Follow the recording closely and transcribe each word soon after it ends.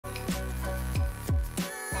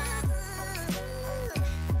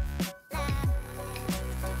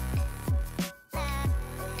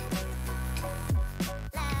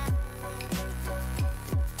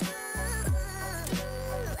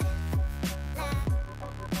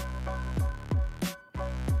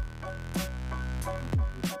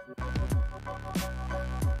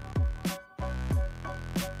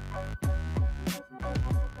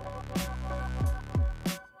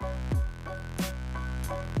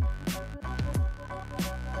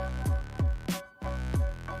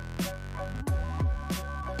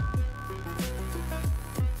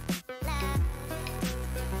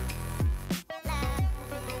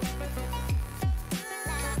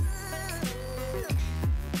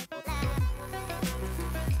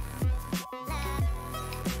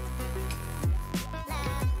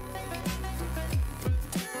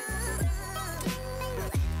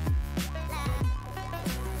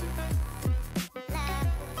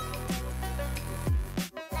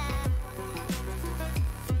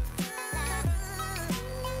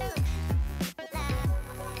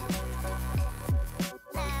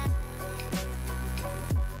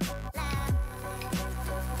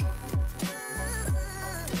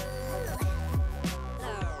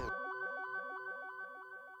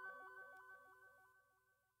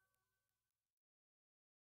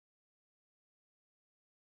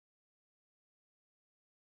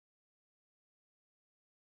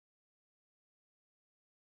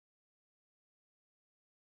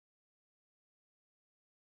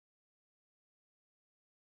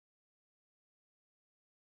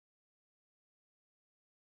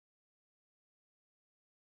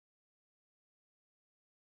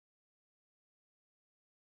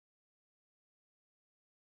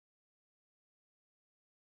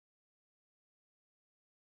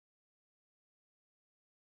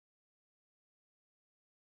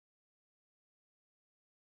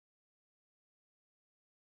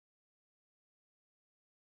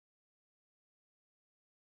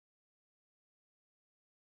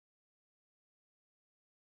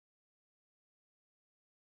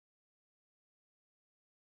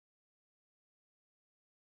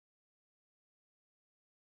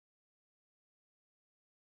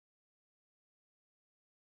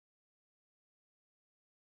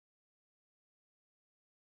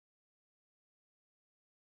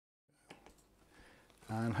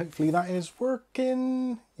And hopefully that is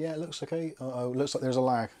working. Yeah, it looks okay. Uh-oh, looks like there's a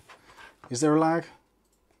lag. Is there a lag?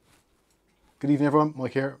 Good evening everyone,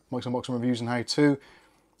 Mike here, Mike's Unboxing Reviews and How To.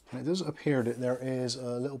 And it does appear that there is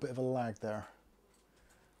a little bit of a lag there.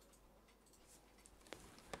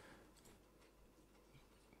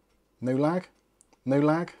 No lag? No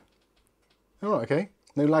lag? Alright, okay.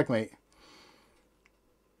 No lag, mate.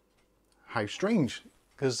 How strange.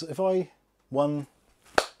 Because if I won...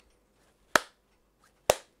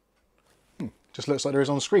 just looks like there is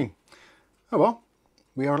on the screen. Oh well,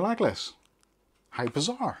 we are lagless. How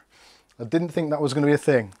bizarre. I didn't think that was going to be a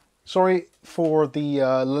thing. Sorry for the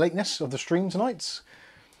lateness of the stream tonight.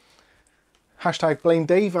 Hashtag blame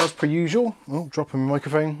Dave as per usual. Oh, dropping my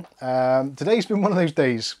microphone. Today's been one of those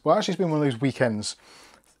days. Well, actually it's been one of those weekends.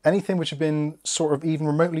 Anything which had been sort of even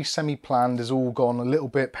remotely semi-planned has all gone a little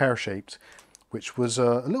bit pear-shaped, which was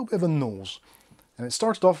a little bit of a nose. And it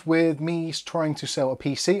started off with me trying to sell a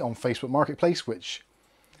PC on Facebook Marketplace, which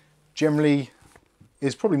generally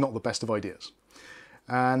is probably not the best of ideas.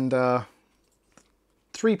 And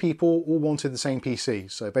 3 people all wanted the same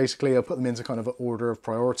PC. So basically I put them into kind of an order of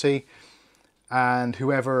priority. And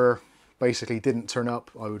whoever basically didn't turn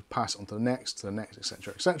up, I would pass it on to the next,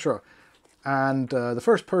 etc, etc. And the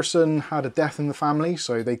first person had a death in the family,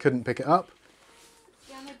 so they couldn't pick it up.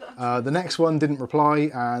 The next one didn't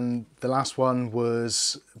reply, and the last one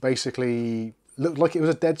was basically looked like it was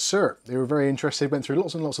a dead cert. They were very interested, went through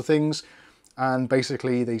lots and lots of things, and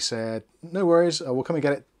basically they said, no worries, we'll come and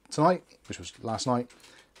get it tonight, which was last night.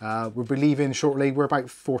 We'll be leaving shortly. We're about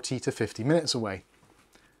 40 to 50 minutes away.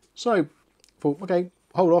 So thought, okay,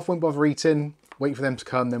 hold off, won't bother eating, wait for them to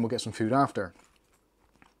come, then we'll get some food after.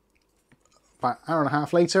 About an hour and a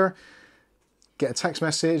half later, get a text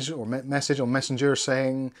message or message on Messenger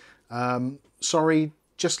saying, sorry,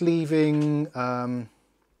 just leaving, I can't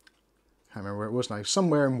remember where it was now,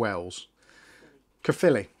 somewhere in Wales,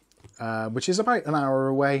 Caerphilly, which is about an hour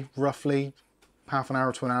away, roughly, half an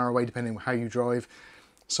hour to an hour away, depending on how you drive.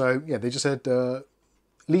 So yeah, they just said,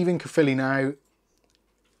 leaving Caerphilly now,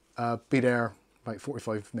 be there like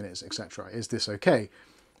 45 minutes, etc. Is this okay?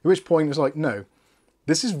 At which point it was like, no,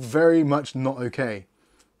 this is very much not okay.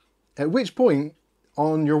 At which point,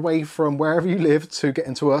 on your way from wherever you live to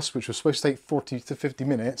getting to us, which was supposed to take 40 to 50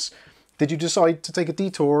 minutes, did you decide to take a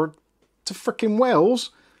detour to frickin'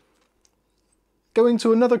 Wales, go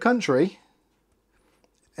into another country,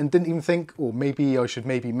 and didn't even think, or maybe I should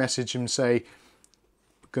maybe message him and say,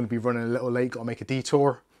 going to be running a little late, got to make a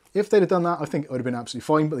detour. If they'd have done that, I think it would have been absolutely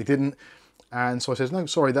fine, but they didn't. And so I said, no,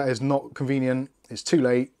 sorry, that is not convenient. It's too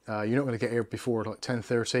late. You're not going to get here before like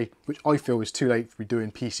 10:30, which I feel is too late for me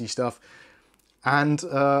doing PC stuff. And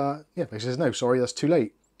yeah, they says, no, sorry, that's too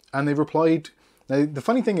late. And they replied. Now, the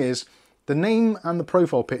funny thing is, the name and the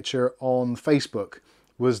profile picture on Facebook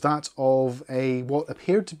was that of a what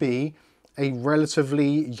appeared to be a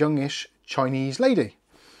relatively youngish Chinese lady.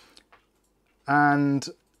 And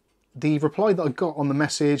the reply that I got on the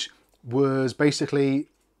message was basically,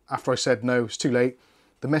 after I said no, it's too late,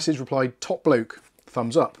 the message replied, top bloke,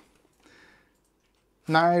 thumbs up.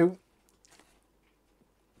 Now,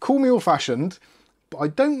 call me old-fashioned, but I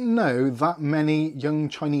don't know that many young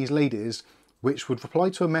Chinese ladies which would reply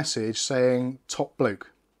to a message saying top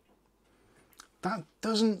bloke. That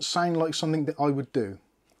doesn't sound like something that I would do.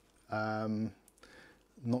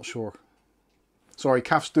 Not sure. Sorry,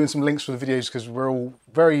 Kath's doing some links for the videos because we're all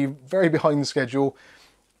very, very behind the schedule.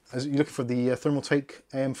 As you're looking for the Thermaltake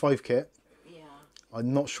AM5 kit. Yeah.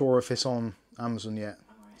 I'm not sure if it's on Amazon yet,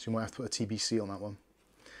 so you might have to put a TBC on that one.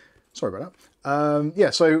 Sorry about that.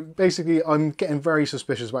 Yeah, so basically I'm getting very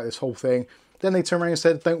suspicious about this whole thing. Then they turned around and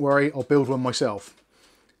said, don't worry, I'll build one myself.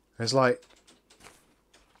 And it's like,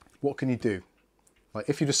 what can you do? Like,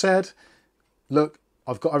 if you'd have said, look,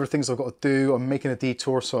 I've got other things I've got to do, I'm making a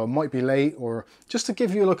detour, so I might be late, or just to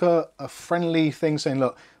give you like a friendly thing saying,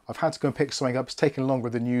 look, I've had to go and pick something up, it's taking longer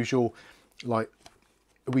than usual, like,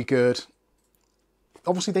 are we good?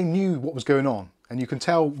 Obviously they knew what was going on, and you can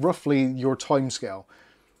tell roughly your time scale.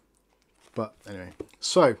 But anyway,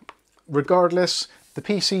 so regardless, the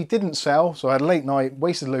PC didn't sell, so I had a late night,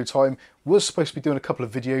 wasted a load of time, was supposed to be doing a couple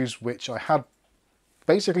of videos, which I had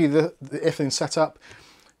basically everything set up,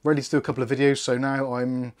 ready to do a couple of videos, so now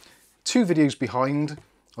I'm 2 videos behind.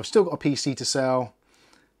 I've still got a PC to sell,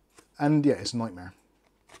 and yeah, it's a nightmare.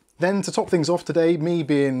 Then to top things off today, me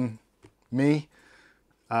being me,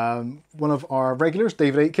 one of our regulars,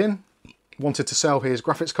 David Aitken, wanted to sell his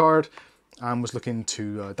graphics card and was looking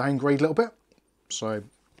to downgrade a little bit. So I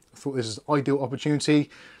thought this is an ideal opportunity.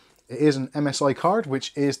 It is an MSI card,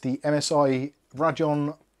 which is the MSI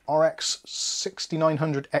Radeon RX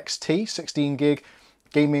 6900 XT, 16 gig,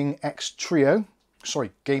 Gaming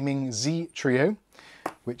Z Trio,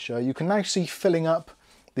 which you can now see filling up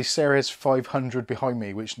the Ceres 500 behind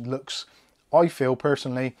me, which looks, I feel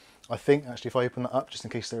personally, I think actually if I open that up, just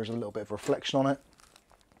in case there's a little bit of reflection on it,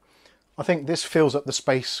 I think this fills up the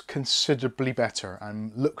space considerably better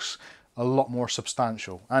and looks a lot more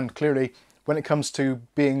substantial. And clearly, when it comes to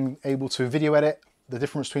being able to video edit, the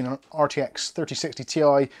difference between an RTX 3060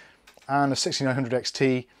 Ti and a 6900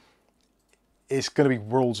 XT is going to be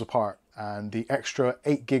worlds apart. And the extra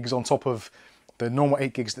 8 gigs on top of the normal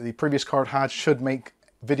 8 gigs that the previous card had should make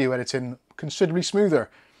video editing considerably smoother.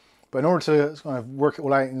 But in order to kind of work it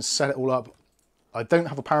all out and set it all up, I don't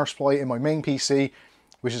have a power supply in my main PC,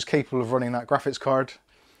 which is capable of running that graphics card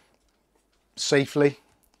safely.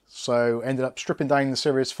 So ended up stripping down the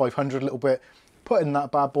Ceres 500 a little bit, putting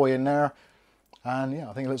that bad boy in there, and yeah,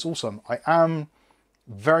 I think it looks awesome. I am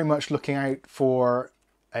very much looking out for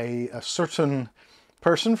a certain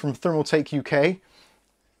person from Thermaltake UK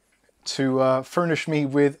to furnish me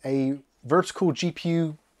with a vertical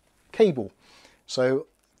GPU cable. So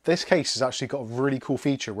this case has actually got a really cool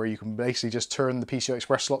feature where you can basically just turn the PCI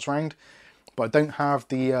Express slots around, but I don't have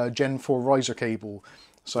the Gen 4 riser cable.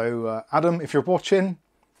 So Adam, if you're watching,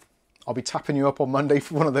 I'll be tapping you up on Monday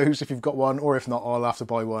for one of those if you've got one, or if not, I'll have to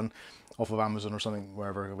buy one off of Amazon or something,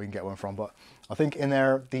 wherever we can get one from. But I think in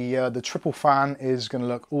there, the triple fan is going to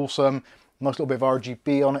look awesome. Nice little bit of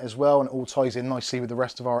RGB on it as well, and it all ties in nicely with the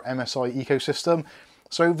rest of our MSI ecosystem.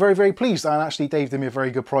 So very, very pleased, and actually Dave did me a very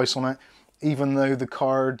good price on it, even though the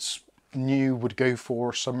cards new would go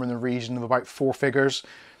for somewhere in the region of about 4 figures.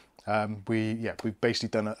 We've basically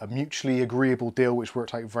done a mutually agreeable deal, which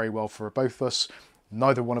worked out very well for both of us.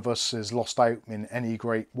 Neither one of us has lost out in any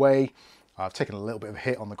great way. I've taken a little bit of a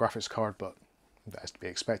hit on the graphics card, but that's to be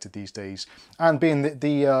expected these days. And being that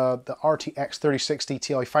the RTX 3060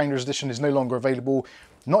 Ti Founders Edition is no longer available,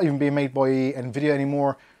 not even being made by NVIDIA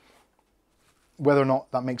anymore, whether or not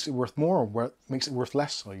that makes it worth more or makes it worth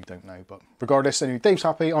less, I don't know. But regardless, anyway, Dave's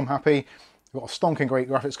happy, I'm happy. We've got a stonking great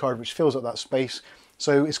graphics card which fills up that space.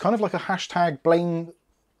 So it's kind of like a hashtag blame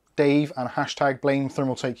Dave and hashtag blame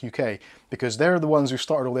Thermaltake UK, because they're the ones who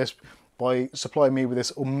started all this by supplying me with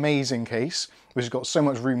this amazing case, which has got so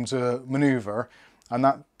much room to maneuver, and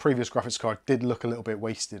that previous graphics card did look a little bit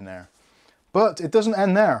wasted in there. But it doesn't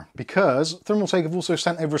end there, because Thermaltake have also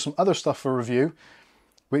sent over some other stuff for review,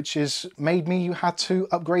 which has made me had to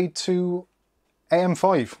upgrade to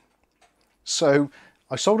AM5. So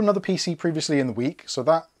I sold another PC previously in the week, so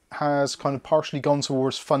that has kind of partially gone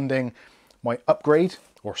towards funding my upgrade,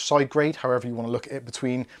 or side grade, however you want to look at it,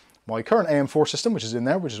 between my current AM4 system, which is in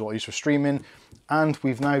there, which is what I use for streaming, and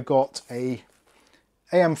we've now got a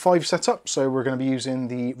AM5 setup. So we're going to be using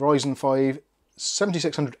the Ryzen 5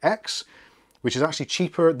 7600X, which is actually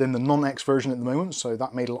cheaper than the non-X version at the moment. So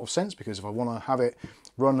that made a lot of sense, because if I want to have it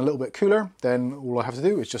run a little bit cooler, then all I have to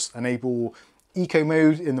do is just enable eco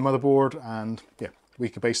mode in the motherboard, and yeah, we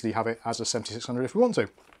could basically have it as a 7600 if we want to.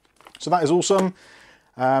 So that is awesome.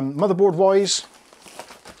 Motherboard wise,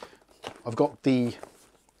 I've got the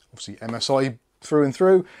obviously MSI through and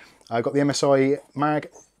through. I've got the MSI Mag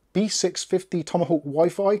B650 Tomahawk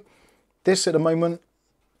Wi-Fi. This at the moment,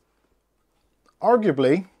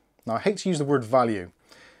 arguably, now I hate to use the word value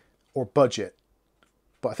or budget,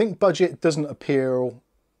 but I think budget doesn't appeal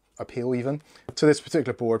even to this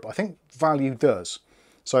particular board, but I think value does.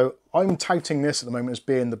 So I'm touting this at the moment as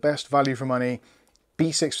being the best value for money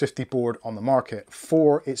B650 board on the market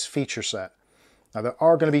for its feature set. Now there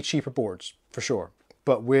are going to be cheaper boards for sure,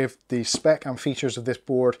 but with the spec and features of this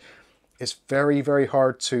board, it's very, very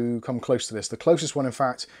hard to come close to this. The closest one, in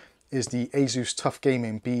fact, is the Asus Tough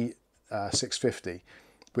Gaming B650,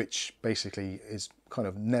 which basically is kind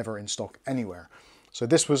of never in stock anywhere. So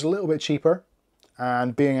this was a little bit cheaper,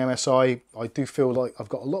 and being MSI, I do feel like I've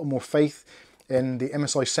got a lot more faith in the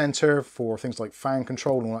MSI Center for things like fan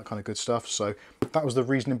control and all that kind of good stuff. So that was the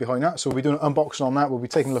reasoning behind that. So we'll be doing an unboxing on that. We'll be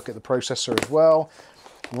taking a look at the processor as well.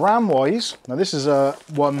 RAM wise, now this is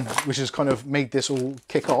one which has kind of made this all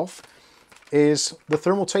kick off, is the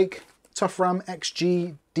Thermaltake Toughram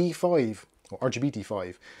XG D5 or RGB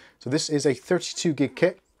D5. So this is a 32 gig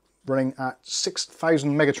kit running at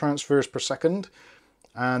 6,000 megatransfers per second.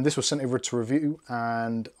 And this was sent over to review,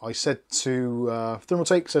 and I said to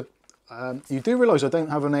Thermaltake, you do realise I don't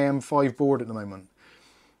have an AM5 board at the moment.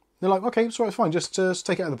 They're like, okay, it's all right, fine, just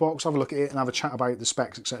take it out of the box, have a look at it and have a chat about the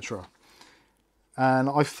specs, etc. And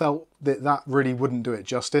I felt that that really wouldn't do it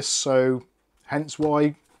justice, so hence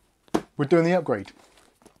why we're doing the upgrade.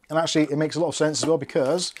 And actually it makes a lot of sense as well,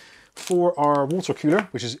 because for our water cooler,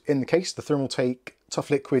 which is in the case, the Thermaltake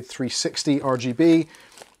ToughLiquid 360 RGB,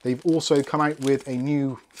 They've also come out with a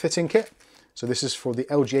new fitting kit. So this is for the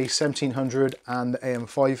LGA 1700 and the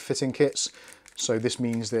AM5 fitting kits. So this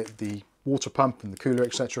means that the water pump and the cooler,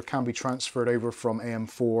 etc., can be transferred over from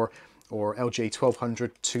AM4 or LGA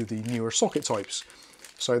 1200 to the newer socket types.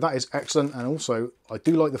 So that is excellent. And also I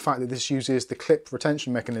do like the fact that this uses the clip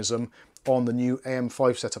retention mechanism on the new AM5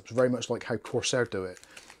 setups, very much like how Corsair do it.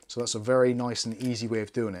 So that's a very nice and easy way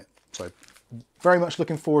of doing it. So very much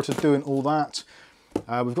looking forward to doing all that.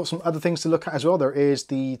 We've got some other things to look at as well. There is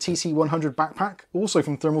the TT100 Backpack, also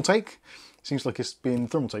from Thermaltake. Seems like it's been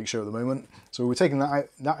Thermaltake show at the moment. So we're taking that out.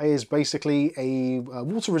 That is basically a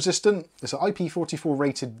water resistant, it's an IP44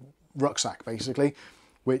 rated rucksack basically,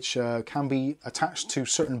 which can be attached to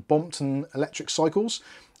certain Bompton electric cycles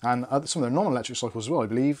and some of their non-electric cycles as well, I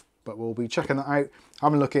believe. But we'll be checking that out,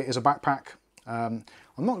 having a look at it as a backpack. I'm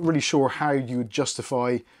not really sure how you would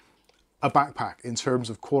justify a backpack in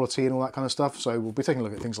terms of quality and all that kind of stuff. So we'll be taking a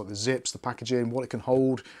look at things like the zips, the packaging, what it can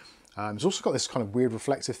hold. It's also got this kind of weird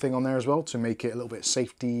reflective thing on there as well to make it a little bit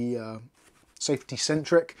safety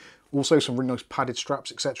centric. Also some really nice padded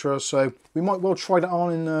straps, etc. So we might well try that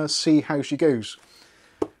on and see how she goes.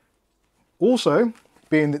 Also,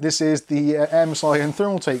 being that this is the MSI and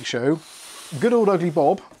Thermaltake show, good old ugly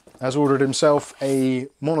Bob has ordered himself a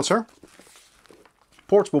monitor,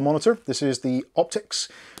 portable monitor. This is the Optics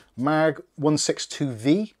Mag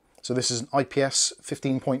 162V. So this is an IPS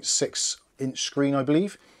 15.6 inch screen, I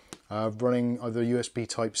believe, running either USB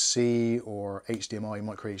Type C or HDMI,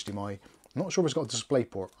 micro HDMI. I'm not sure if it's got a display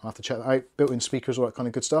port. I'll have to check that out. Built-in speakers, all that kind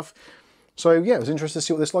of good stuff. So yeah, it was interesting to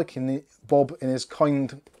see what this is like. Bob, in his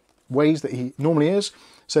kind ways that he normally is,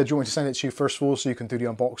 said, do you want me to send it to you first of all so you can do the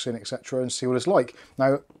unboxing, etc., and see what it's like.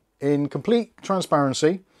 Now, in complete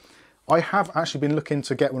transparency, I have actually been looking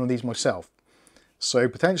to get one of these myself. So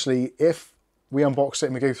potentially, if we unbox it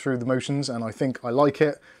and we go through the motions and I think I like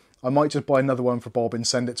it, I might just buy another one for Bob and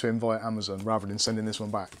send it to him via Amazon rather than sending this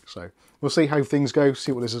one back. So we'll see how things go,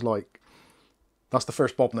 see what this is like. That's the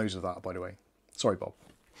first Bob knows of that, by the way. Sorry, Bob.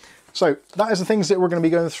 So that is the things that we're going to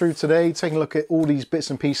be going through today, taking a look at all these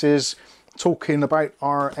bits and pieces, talking about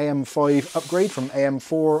our AM5 upgrade from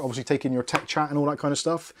AM4, obviously taking your tech chat and all that kind of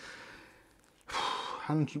stuff,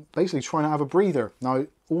 and basically trying to have a breather. Now,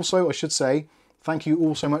 also, I should say, thank you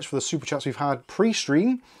all so much for the super chats we've had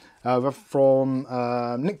pre-stream from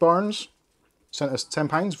Nick Barnes, sent us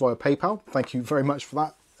 £10 via PayPal. Thank you very much for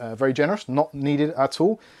that. Very generous, not needed at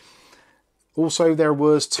all. Also, there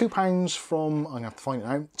was £2 from, I'm going to have to find it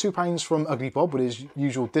now, £2 from Ugly Bob with his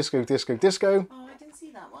usual disco, disco, disco. Oh, I didn't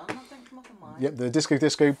see that one. That didn't come up on mine. Yep, the disco,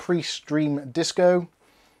 disco, pre-stream disco.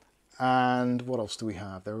 And what else do we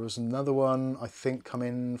have? There was another one, I think,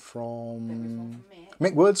 coming from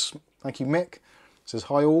Mick Woods. Thank you, Mick. Says,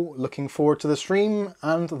 hi all, looking forward to the stream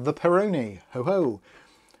and the Peroni. Ho ho.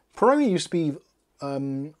 Peroni used to be,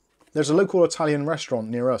 there's a local Italian restaurant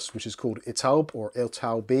near us, which is called Italb or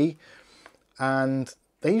Italbi. And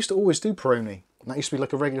they used to always do Peroni. And that used to be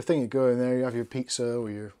like a regular thing. You go in there, you have your pizza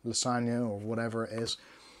or your lasagna or whatever it is.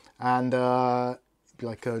 And be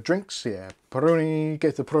like drinks, yeah, Peroni,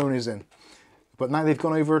 get the Peronis in. But now they've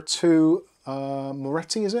gone over to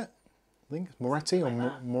Moretti, is it? I think it's Moretti or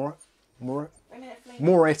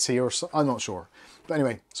Moretti or so, I'm not sure. But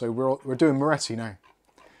anyway, so we're doing Moretti now.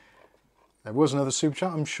 There was another super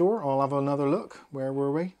chat, I'm sure. I'll have another look. Where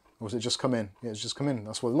were we? Or was it just come in? Yeah, it's just come in.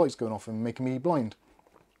 That's why the light's going off and making me blind.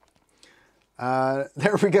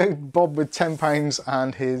 There we go, Bob with £10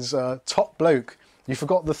 and his top bloke. You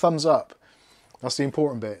forgot the thumbs up. That's the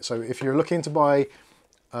important bit. So if you're looking to buy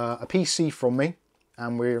a PC from me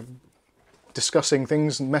and we're discussing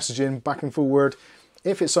things and messaging back and forward,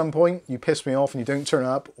 if at some point you piss me off and you don't turn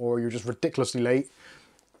up or you're just ridiculously late,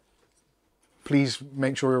 please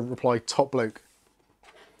make sure you reply top bloke.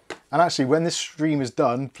 And actually, when this stream is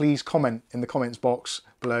done, please comment in the comments box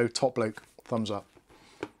below top bloke, thumbs up.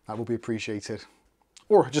 That will be appreciated.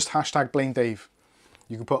 Or just hashtag blame Dave.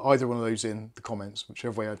 You can put either one of those in the comments,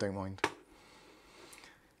 whichever way, I don't mind.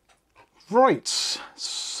 Right,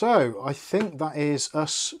 so I think that is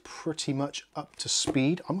us pretty much up to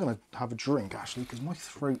speed. I'm going to have a drink actually because my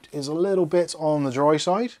throat is a little bit on the dry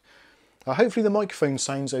side. Hopefully the microphone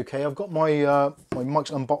sounds okay. I've got my my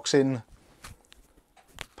Mike's Unboxing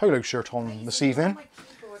polo shirt on this evening.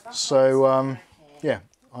 So yeah,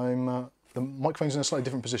 the microphone's in a slightly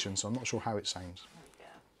different position, so I'm not sure how it sounds.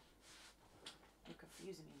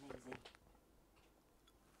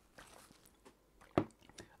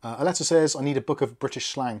 Aletta says, I need a book of British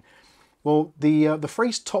slang. Well, the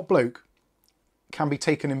phrase top bloke can be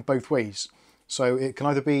taken in both ways. So it can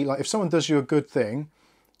either be like if someone does you a good thing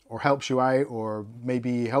or helps you out or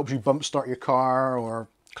maybe helps you bump start your car or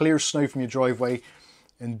clears snow from your driveway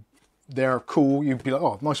and they're cool, you'd be like,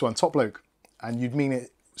 oh, nice one, top bloke. And you'd mean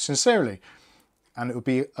it sincerely. And it would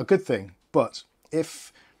be a good thing. But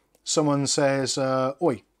if someone says,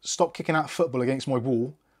 oi, stop kicking that football against my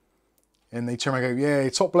wall, and they turn around and go, yeah,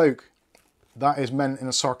 top bloke, that is meant in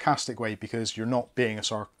a sarcastic way because you're not being a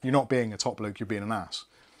top bloke, you're being an ass.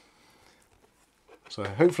 So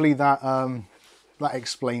hopefully that that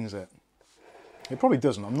explains it. It probably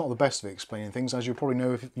doesn't. I'm not the best at explaining things, as you probably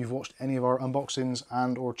know if you've watched any of our unboxings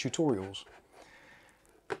and or tutorials.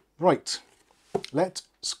 Right, let's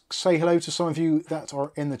say hello to some of you that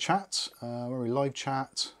are in the chat. We're in live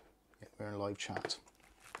chat. Yeah, we're in live chat.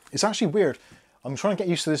 It's actually weird. I'm trying to get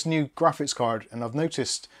used to this new graphics card, and I've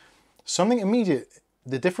noticed something immediate.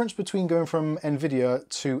 The difference between going from NVIDIA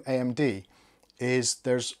to AMD is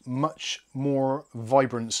there's much more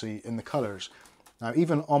vibrancy in the colors. Now,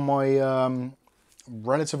 even on my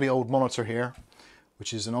relatively old monitor here,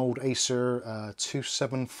 which is an old Acer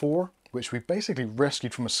 274, which we basically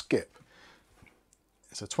rescued from a skip.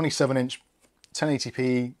 It's a 27-inch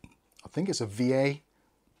 1080p, I think it's a VA, I'm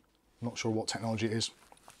not sure what technology it is.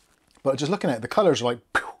 But just looking at it, the colours are like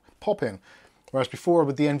pop in. Whereas before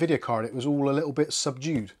with the NVIDIA card, it was all a little bit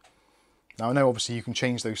subdued. Now I know obviously you can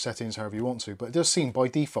change those settings however you want to, but it does seem by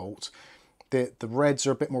default that the reds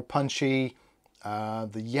are a bit more punchy,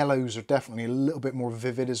 the yellows are definitely a little bit more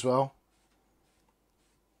vivid as well.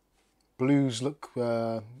 Blues look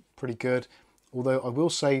pretty good, although I will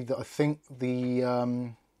say that I think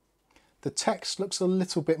the text looks a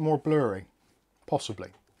little bit more blurry, possibly.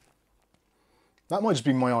 That might just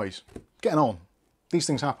be my eyes. Getting on. These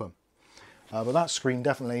things happen. But that screen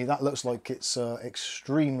definitely, that looks like it's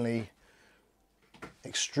extremely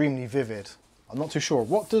vivid. I'm not too sure.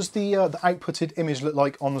 What does the outputted image look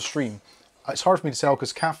like on the stream? It's hard for me to tell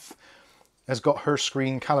because Kath has got her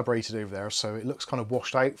screen calibrated over there, so it looks kind of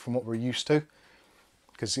washed out from what we're used to.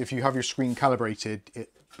 Because if you have your screen calibrated, it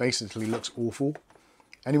basically looks awful.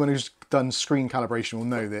 Anyone who's done screen calibration will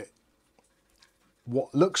know that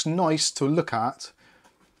what looks nice to look at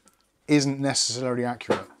isn't necessarily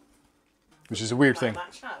accurate, which is a weird thing.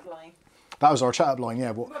 That chat line. That was our chat up line,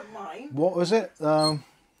 yeah. What was it? What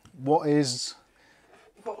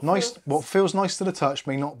feels nice to the touch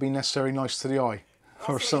may not be necessarily nice to the eye,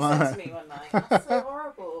 or something like that. To me one night. That's so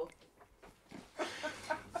horrible.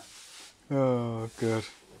 Oh, good.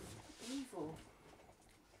 Evil.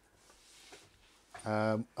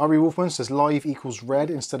 Ari Wolfman says live equals red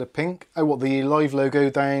instead of pink. Oh, what, the live logo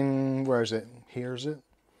down, where is it? Here is it?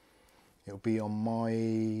 It'll be on my,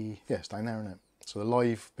 yeah, it's down there, isn't it? So the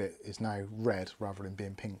live bit is now red rather than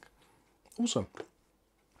being pink. Awesome.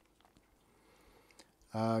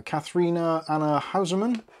 Katharina Anna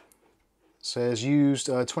Hauserman says used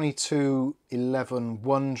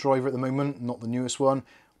 2211 driver at the moment, not the newest one.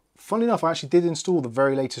 Funnily enough, I actually did install the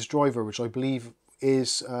very latest driver, which I believe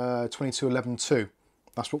is 2211.2.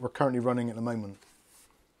 That's what we're currently running at the moment.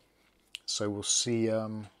 So we'll see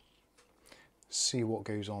see what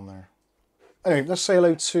goes on there. Anyway, let's say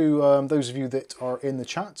hello to those of you that are in the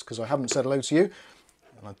chat, because I haven't said hello to you,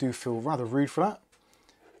 and I do feel rather rude for that.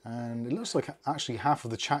 And it looks like actually half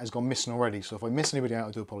of the chat has gone missing already, so if I miss anybody out,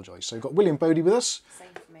 I do apologise. So we've got William Bodie with us. Same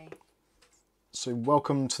for me. So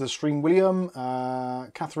welcome to the stream, William.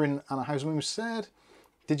 Catherine Anna Hauserman said,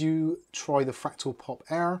 did you try the Fractal Pop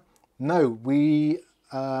Air? No, we...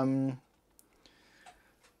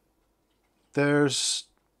 there's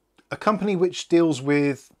a company which deals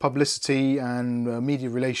with publicity and media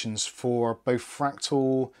relations for both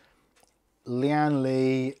Fractal, Lian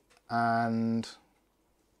Li, and...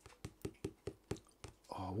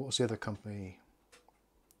 oh, what was the other company?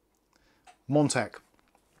 Montech.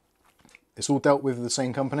 It's all dealt with the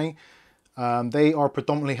same company. They are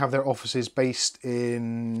predominantly have their offices based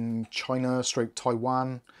in China,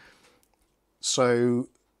 Taiwan. So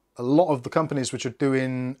a lot of the companies which are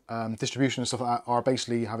doing distribution and stuff like that are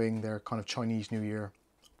basically having their kind of Chinese New Year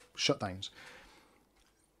shutdowns.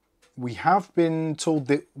 We have been told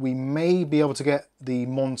that we may be able to get the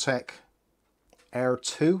Montech Air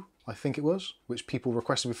 2, I think it was, which people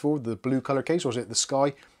requested before, the blue colour case, or was it the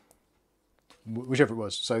sky? Whichever it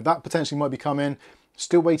was. So that potentially might be coming.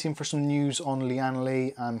 Still waiting for some news on Lian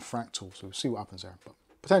Li and Fractal, so we'll see what happens there. But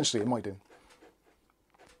potentially it might do.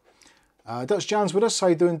 Dutch Jan's with us. How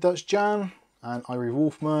you doing, Dutch Jan? And Irie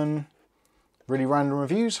Wolfman. Really Random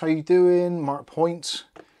Reviews. How you doing? Mark Point.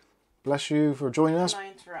 Bless you for joining us.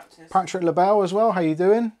 Patrick LaBelle as well. How you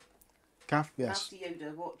doing? Kath, yes. Master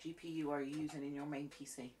Yoda, what GPU are you using in your main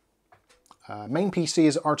PC? Main PC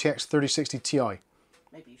is RTX 3060 Ti.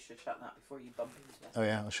 Maybe you should shut that before you bump into it. Oh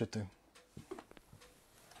yeah, I should do.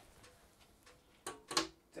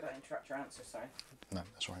 Did I interrupt your answer, sorry? No,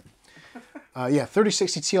 that's right. Yeah,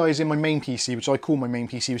 3060 Ti is in my main PC, which I call my main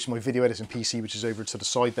PC, which is my video editing PC, which is over to the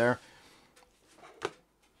side there.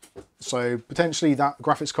 So potentially that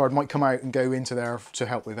graphics card might come out and go into there to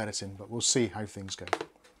help with editing, but we'll see how things go.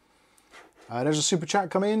 There's a super chat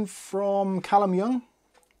come in from Callum Young.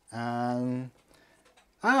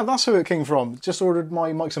 That's who it came from. Just ordered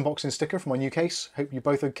my Mike's Unboxing sticker for my new case. Hope you're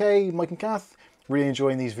both okay, Mike and Kath. Really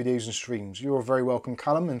enjoying these videos and streams. You're very welcome,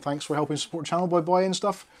 Callum, and thanks for helping support the channel by buying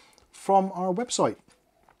stuff from our website.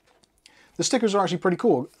 The stickers are actually pretty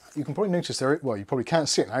cool. You can probably notice there, well, you probably can't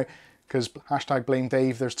see it now, because hashtag blame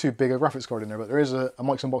Dave, there's too big a graphics card in there, but there is a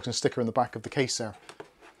Mike's Unboxing sticker in the back of the case there,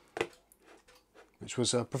 which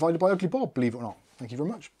was provided by Ugly Bob, believe it or not. Thank you very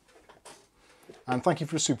much. And thank you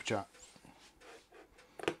for the super chat.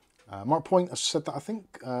 Mark Point, I've said that, I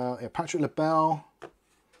think. Yeah, Patrick LaBelle.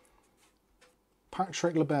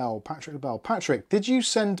 Patrick, did you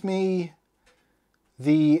send me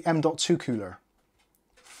the M.2 cooler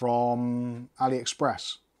from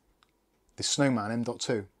AliExpress? The Snowman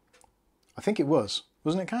M.2. I think it was.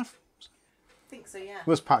 Wasn't it, Kath? I think so, yeah. It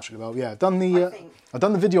was Patrick LaBelle, yeah. I've done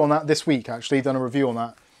the video on that this week, actually. Done a review on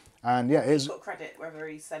that. And yeah, it's got credit whether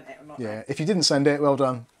he sent it or not. Yeah, if you didn't send it, well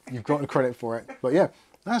done. You've got the credit for it. But yeah,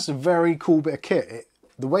 that's a very cool bit of kit.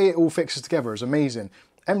 The way it all fixes together is amazing.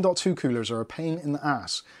 M.2 coolers are a pain in the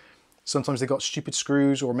ass. Sometimes they've got stupid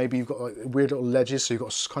screws, or maybe you've got like weird little ledges, so you've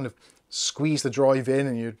got to kind of squeeze the drive in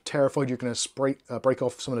and you're terrified you're going to break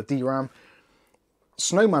off some of the DRAM.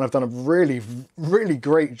 Snowman have done a really, really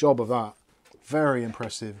great job of that. Very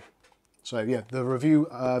impressive. So yeah, the review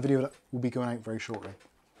video will be going out very shortly.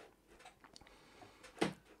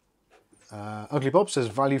 Ugly Bob says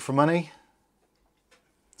value for money.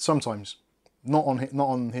 Sometimes, not on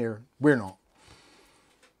here. We're not.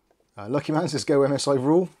 Lucky Man says go MSI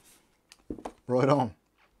rule. Right on.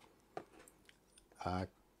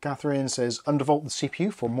 Catherine says undervolt the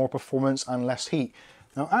CPU for more performance and less heat.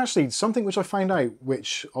 Now, actually, something which I found out,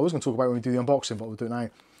 which I was going to talk about when we do the unboxing, but we'll do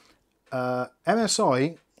it now.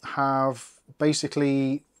 MSI have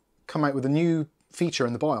basically come out with a new feature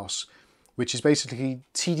in the BIOS, which is basically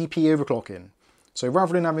TDP overclocking. So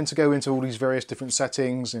rather than having to go into all these various different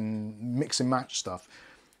settings and mix and match stuff,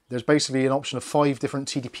 there's basically an option of 5 different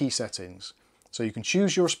TDP settings. So you can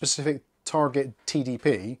choose your specific target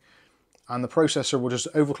TDP, and the processor will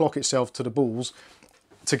just overclock itself to the balls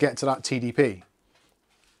to get to that TDP.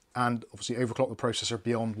 And obviously overclock the processor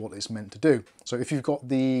beyond what it's meant to do. So if you've got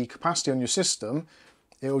the capacity on your system,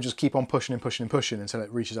 it will just keep on pushing and pushing and pushing until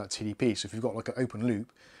it reaches that TDP. So if you've got like an open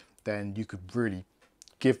loop, then you could really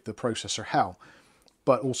give the processor hell.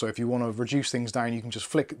 But also if you want to reduce things down, you can just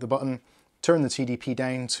flick the button, turn the TDP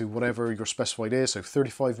down to whatever your specified is. So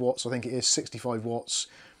 35 watts, I think it is, 65 watts.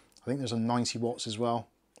 I think there's a 90 watts as well.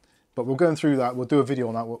 But we'll go through that. We'll do a video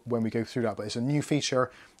on that when we go through that. But it's a new feature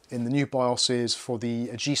in the new BIOSes for the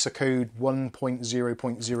AGESA code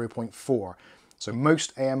 1.0.0.4. So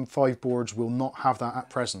most AM5 boards will not have that at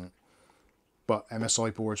present. But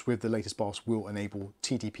MSI boards with the latest BIOS will enable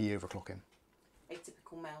TDP overclocking.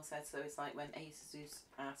 Atypical Mail says, so it's like when Asus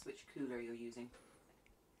asks which cooler you're using.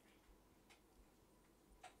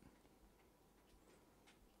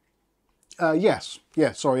 Yes.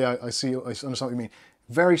 Yeah, sorry, I see. I understand what you mean.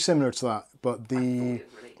 Very similar to that, but the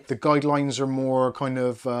guidelines are more kind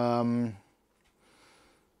of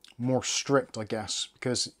more strict, I guess,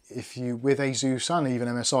 because if you, with Asus and even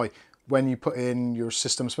MSI, when you put in your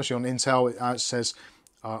system, especially on Intel, it says,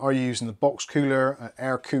 are you using the box cooler, an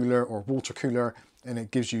air cooler, or water cooler, and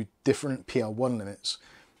it gives you different PL1 limits.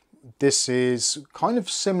 This is kind of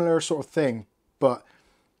similar sort of thing, but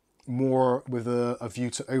more with a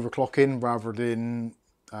view to overclocking rather than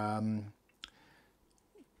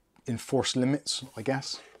enforced limits, I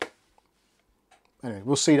guess. Anyway,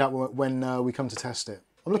 we'll see that when we come to test it.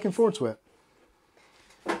 I'm looking forward to it.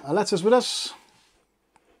 Letters with us.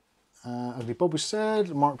 Ugly Bob was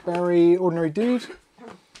said. Mark Berry, Ordinary Dude,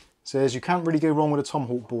 says you can't really go wrong with a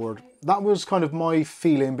Tomahawk board. That was kind of my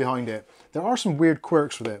feeling behind it. There are some weird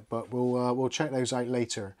quirks with it, but we'll check those out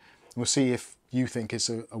later. We'll see if you think it's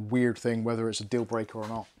a weird thing, whether it's a deal breaker or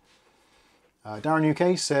not. Darren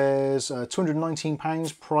UK says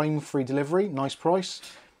 £219 Prime free delivery, nice price.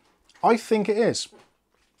 I think it is.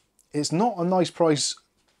 It's not a nice price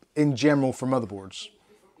in general for motherboards,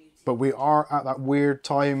 but we are at that weird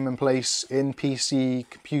time and place in PC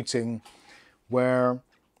computing where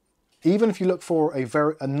even if you look for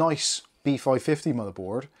a nice B650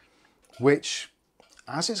 motherboard, which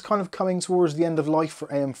as it's kind of coming towards the end of life for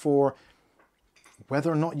AM4,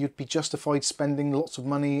 whether or not you'd be justified spending lots of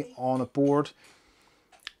money on a board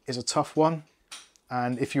is a tough one.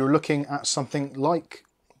 And if you're looking at something like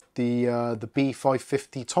the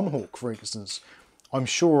B650 Tomahawk, for instance, I'm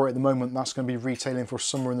sure at the moment that's going to be retailing for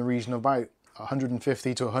somewhere in the region of about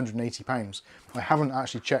 150 to 180 pounds. I haven't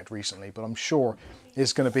actually checked recently, but I'm sure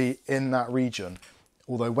it's going to be in that region.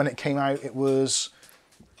 Although when it came out, it was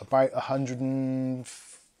about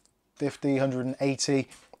 150, 180.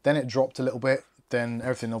 Then it dropped a little bit. Then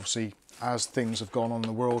everything, obviously, as things have gone on in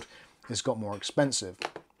the world, has got more expensive.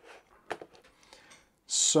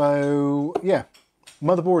 So yeah,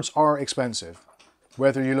 motherboards are expensive.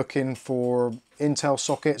 Whether you're looking for Intel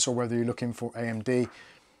sockets or whether you're looking for AMD,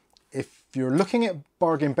 if you're looking at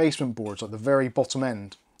bargain basement boards at the very bottom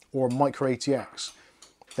end or micro ATX,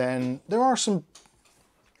 then there are some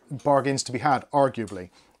bargains to be had, arguably.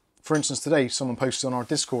 For instance, today someone posted on our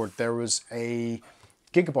Discord there was a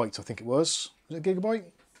Gigabyte, I think it was. Was it a Gigabyte?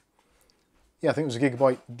 Yeah, I think it was a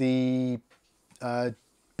Gigabyte. The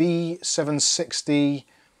B760,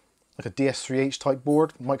 like a DS3H type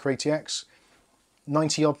board, micro ATX,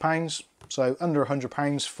 90 odd pounds, so under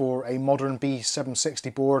 £100 for a modern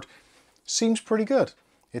B760 board. Seems pretty good.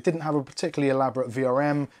 It didn't have a particularly elaborate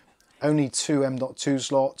VRM, only 2 M.2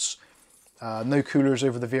 slots, no coolers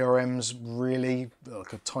over the VRMs really,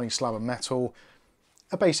 like a tiny slab of metal,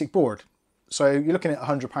 a basic board. So you're looking at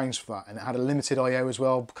 £100 for that, and it had a limited I/O as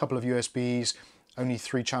well, a couple of USBs, only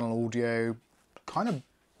 3-channel audio, kind of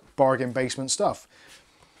bargain basement stuff.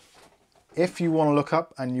 If you want to look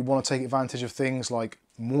up and you want to take advantage of things like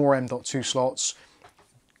more M.2 slots,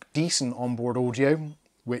 decent onboard audio,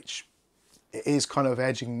 which is kind of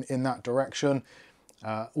edging in that direction,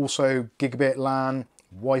 also gigabit LAN,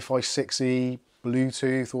 Wi-Fi 6E,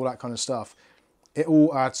 Bluetooth, all that kind of stuff, it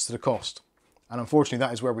all adds to the cost. And unfortunately,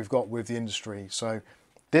 that is where we've got with the industry. So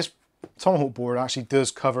this Tomahawk board actually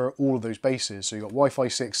does cover all of those bases. So you've got Wi-Fi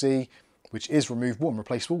 6E, which is removable and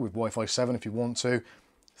replaceable with Wi-Fi 7 if you want to.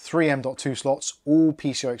 3 M.2 slots, all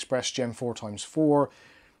PCI Express Gen 4 x 4.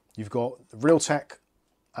 You've got Realtek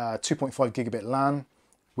 2.5 gigabit LAN,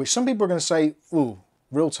 which some people are going to say, ooh,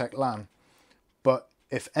 Realtek LAN. But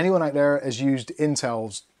if anyone out there has used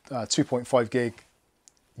Intel's 2.5 gig,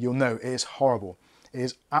 you'll know it is horrible. It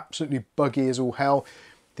is absolutely buggy as all hell.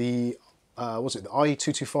 The what's it, the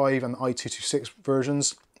i225 and the i226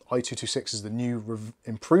 versions. i226 is the new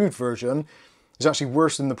improved version. It's actually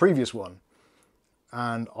worse than the previous one.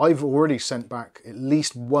 And I've already sent back at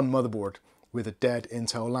least one motherboard with a dead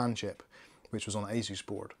Intel LAN chip, which was on an Asus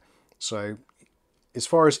board. So as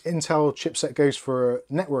far as Intel chipset goes for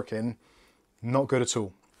networking, not good at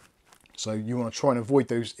all. So you want to try and avoid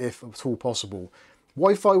those if at all possible.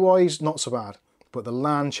 Wi-Fi wise, not so bad, but the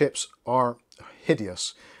LAN chips are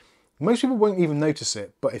hideous. Most people won't even notice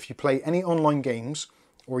it, but if you play any online games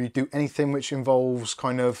or you do anything which involves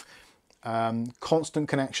kind of constant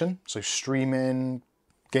connection, so streaming,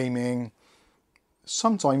 gaming,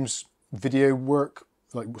 sometimes video work,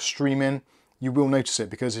 like streaming, you will notice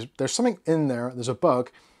it because there's something in there, there's a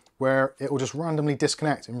bug where it will just randomly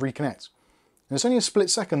disconnect and reconnect. And it's only a split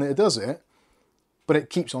second that it does it, but it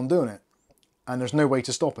keeps on doing it. And there's no way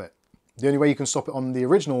to stop it. The only way you can stop it on the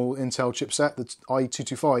original Intel chipset, the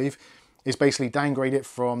i225, is basically downgrade it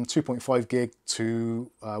from 2.5 gig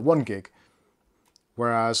to 1 gig.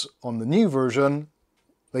 Whereas on the new version,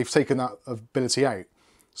 they've taken that ability out.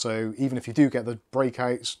 So even if you do get the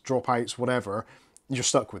breakouts, dropouts, whatever, you're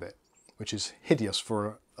stuck with it, which is hideous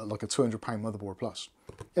for like a £200 motherboard plus.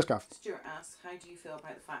 Yes, Gav? Stuart asks, how do you feel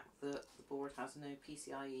about the fact that the board has no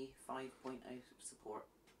PCIe 5.0 support?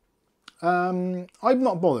 I'm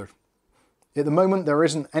not bothered. At the moment, there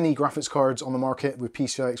isn't any graphics cards on the market with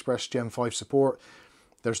PCI Express Gen 5 support.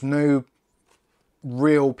 There's no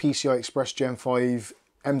real PCI Express Gen 5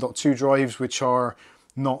 M.2 drives, which are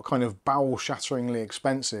not kind of bowel-shatteringly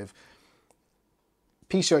expensive.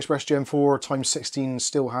 PCI Express Gen 4 x 16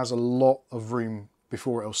 still has a lot of room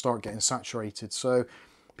before it'll start getting saturated. So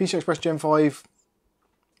PCI Express Gen 5,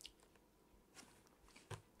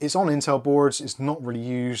 it's on Intel boards, it's not really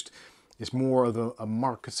used. It's more of a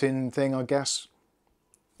marketing thing, I guess.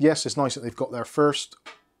 Yes, it's nice that they've got there first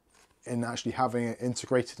in actually having it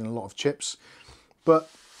integrated in a lot of chips.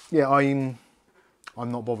 But yeah, I'm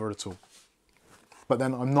not bothered at all. But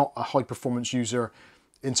then I'm not a high performance user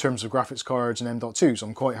in terms of graphics cards and M.2, so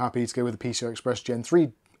I'm quite happy to go with the PCI Express Gen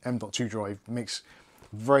 3 M.2 drive. It makes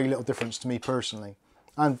very little difference to me personally.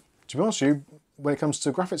 And to be honest with you, when it comes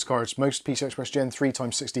to graphics cards, most PCI Express Gen 3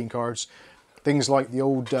 x 16 cards, things like the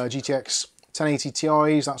old GTX 1080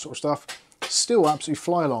 Ti's, that sort of stuff, still absolutely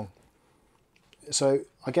fly along. So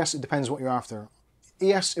I guess it depends what you're after.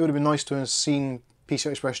 Yes, it would have been nice to have seen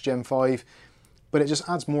PCI Express Gen 5, but it just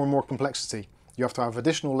adds more and more complexity. You have to have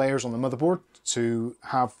additional layers on the motherboard to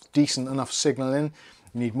have decent enough signaling.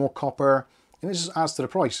 You need more copper, and it just adds to the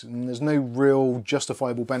price, and there's no real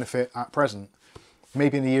justifiable benefit at present.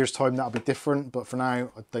 Maybe in a year's time that'll be different, but for now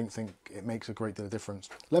I don't think it makes a great deal of difference.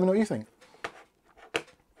 Let me know what you think.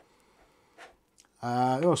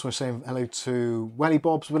 Also saying hello to Welly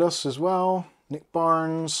Bob's with us as well. Nick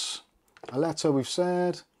Barnes, Aletta we've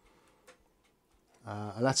said.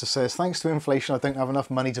 Aletta says, thanks to inflation I don't have enough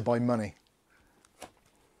money to buy money.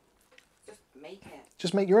 Just make it.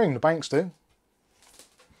 Just make your own, the banks do.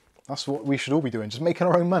 That's what we should all be doing, just making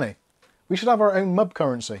our own money. We should have our own MUB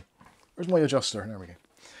currency. Where's my adjuster? There we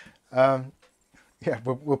go. Yeah,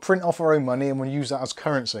 we'll print off our own money and we'll use that as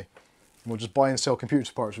currency. And we'll just buy and sell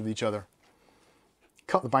computer parts with each other.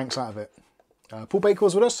 Cut the banks out of it. Paul Baker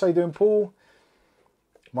was with us. How you doing, Paul?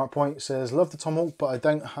 Mark Point says, love the Tomahawk, but I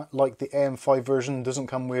don't like the AM5 version. Doesn't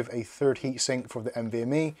come with a third heatsink for the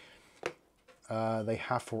NVMe. They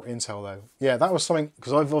have for Intel though. Yeah, that was something,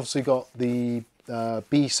 because I've obviously got the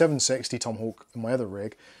B650 Tomahawk in my other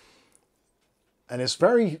rig. And it's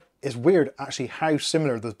weird actually how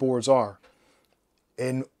similar the boards are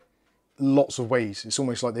in lots of ways. It's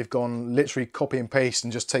almost like they've gone literally copy and paste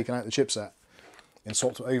and just taken out the chipset and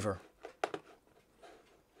swapped it over.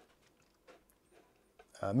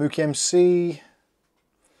 Mookie MC,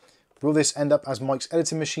 will this end up as Mike's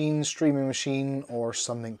editing machine, streaming machine, or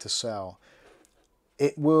something to sell?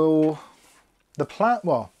 It will, the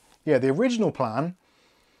original plan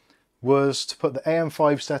was to put the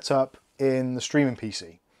AM5 setup in the streaming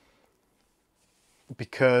PC,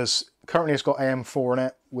 because currently it's got AM4 in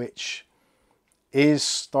it, which is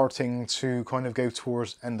starting to kind of go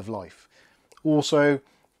towards end of life. Also,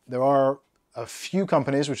 there are a few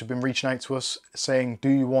companies which have been reaching out to us saying, do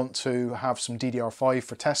you want to have some DDR5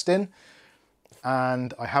 for testing?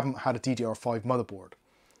 And I haven't had a DDR5 motherboard.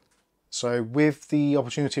 So with the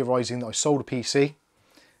opportunity arising that I sold a PC,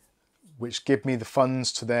 which give me the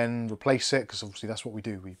funds to then replace it, because obviously that's what we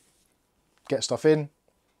do. We get stuff in,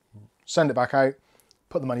 send it back out,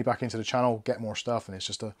 put the money back into the channel, get more stuff, and it's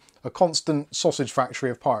just a constant sausage factory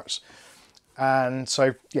of parts. And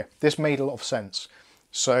so, yeah, this made a lot of sense.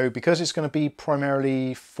 So because it's going to be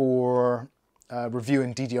primarily for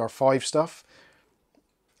reviewing DDR5 stuff,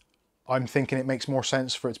 I'm thinking it makes more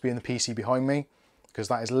sense for it to be in the PC behind me, because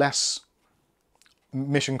that is less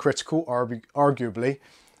mission critical, arguably,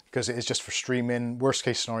 because it is just for streaming. Worst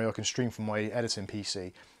case scenario, I can stream from my editing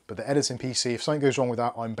PC. But the editing PC, if something goes wrong with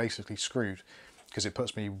that, I'm basically screwed, because it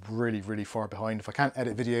puts me really, really far behind. If I can't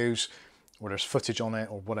edit videos, or there's footage on it,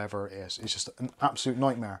 or whatever it is, it's just an absolute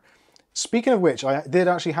nightmare. Speaking of which, I did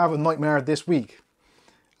actually have a nightmare this week,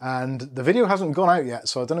 and the video hasn't gone out yet,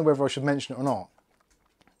 so I don't know whether I should mention it or not.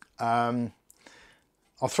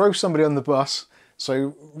 I'll throw somebody on the bus.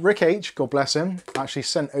 So Rick H, God bless him, actually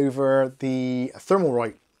sent over the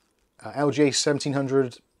Thermaltake LGA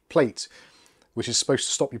 1700 plate, which is supposed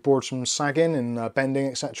to stop your boards from sagging and bending,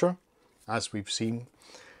 etc., as we've seen.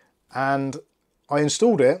 And I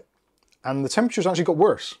installed it, and the temperatures actually got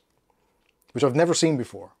worse, which I've never seen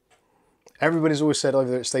before. Everybody's always said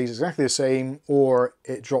either it stays exactly the same or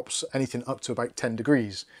it drops anything up to about 10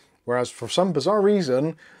 degrees. Whereas for some bizarre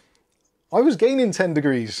reason, I was gaining 10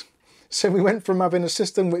 degrees. So we went from having a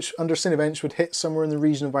system which under Cinebench would hit somewhere in the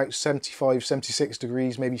region of about 75, 76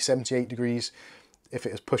 degrees, maybe 78 degrees, if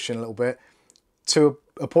it was pushing a little bit, to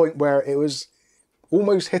a point where it was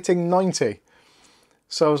almost hitting 90.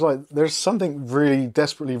 So I was like, there's something really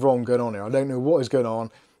desperately wrong going on here. I don't know what is going on.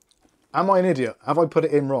 Am I an idiot? Have I put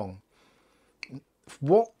it in wrong?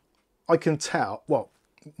 What I can tell, well,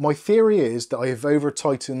 my theory is that I have over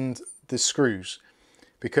tightened the screws,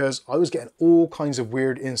 because I was getting all kinds of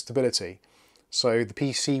weird instability. So the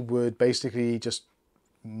PC would basically just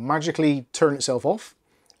magically turn itself off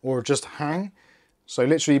or just hang. So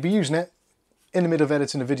literally you'd be using it in the middle of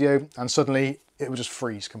editing a video and suddenly it would just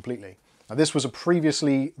freeze completely. Now this was a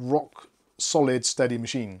previously rock solid steady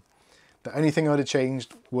machine. The only thing I'd have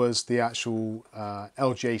changed was the actual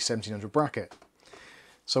LGA 1700 bracket.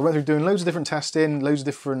 So I went through doing loads of different testing, loads of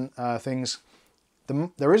different things.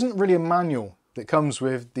 There isn't really a manual that comes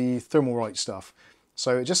with the Thermaltake stuff.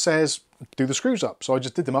 So it just says, do the screws up. So I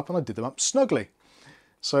just did them up, and I did them up snugly.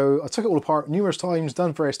 So I took it all apart numerous times,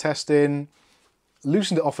 done various testing,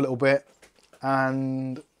 loosened it off a little bit,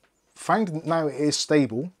 and found that now it is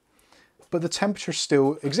stable, but the temperatures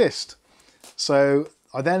still exist. So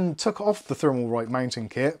I then took off the Thermaltake mounting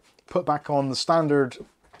kit, put back on the standard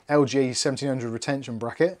LGA 1700 retention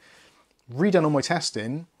bracket, redone all my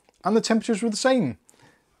testing, and the temperatures were the same.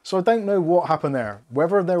 So I don't know what happened there.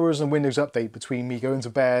 Whether there was a Windows update between me going to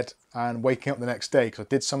bed and waking up the next day, because I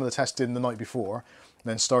did some of the testing the night before, and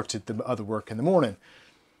then started the other work in the morning.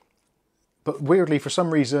 But weirdly, for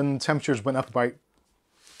some reason, temperatures went up about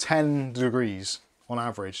 10 degrees on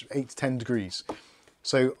average, 8 to 10 degrees.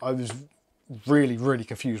 So I was really, really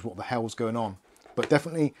confused what the hell was going on. But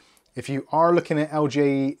definitely, if you are looking at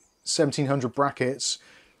LGA 1700 brackets,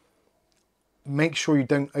 make sure you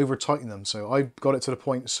don't over tighten them. So I got it to the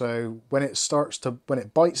point so when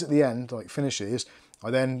it bites at the end, like finishes, I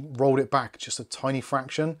then rolled it back just a tiny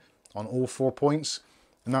fraction on all 4 points,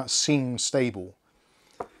 and that seemed stable.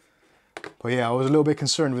 But yeah, I was a little bit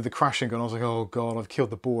concerned with the crashing, and I was like, oh god, I've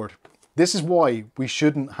killed the board. This is why we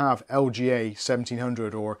shouldn't have LGA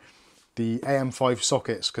 1700 or the AM5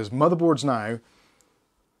 sockets, because motherboards now,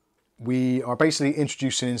 we are basically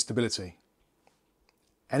introducing instability.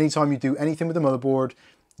 Anytime you do anything with the motherboard,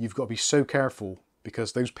 you've got to be so careful,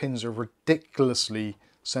 because those pins are ridiculously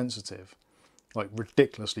sensitive. Like,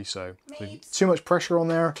 ridiculously so. So too much pressure on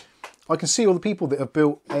there. I can see all the people that have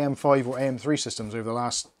built AM5 or AM3 systems over the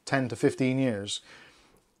last 10 to 15 years.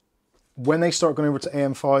 When they start going over to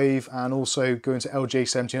AM5 and also going to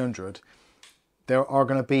LGA 1700, there are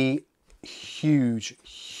going to be huge,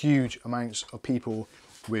 huge amounts of people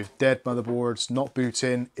with dead motherboards, not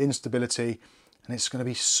booting, instability, and it's going to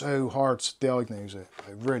be so hard to diagnose it.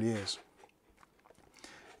 It really is.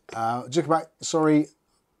 Just back, sorry,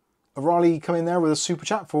 O'Reilly come in there with a super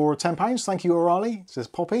chat for £10. Thank you, O'Reilly. Says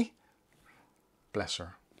Poppy. Bless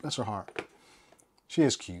her. Bless her heart. She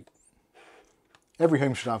is cute. Every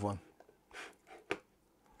home should have one.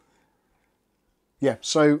 Yeah,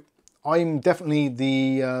 so I'm definitely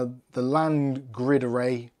the land grid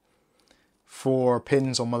array for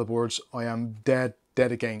pins on motherboards. I am dead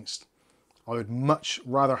against. I would much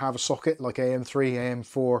rather have a socket like AM3,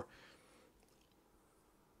 AM4.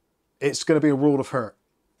 It's going to be a world of hurt.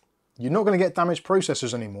 You're not going to get damaged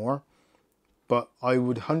processors anymore, but I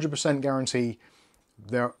would 100% guarantee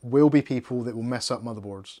there will be people that will mess up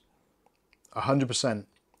motherboards. 100%.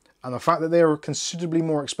 And the fact that they are considerably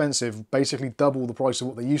more expensive, basically double the price of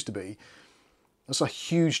what they used to be, that's a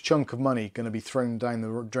huge chunk of money going to be thrown down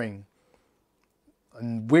the drain.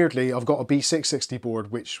 And weirdly, I've got a B660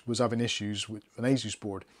 board which was having issues with an Asus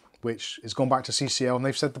board, which has gone back to CCL and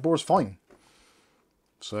they've said the board's fine.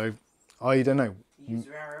 So, I don't know.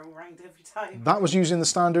 User error around every time. That was using the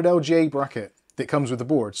standard LGA bracket that comes with the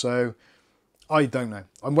board, so I don't know.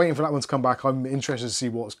 I'm waiting for that one to come back. I'm interested to see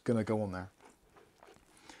what's going to go on there.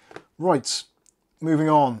 Right, moving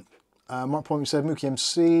on. Mark Point said, Mookie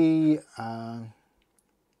MC.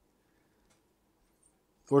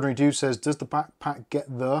 Ordinary Dude says, does the backpack get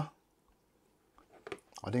the...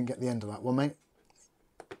 I didn't get the end of that one, mate.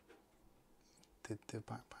 Did the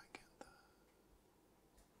backpack get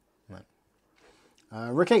the...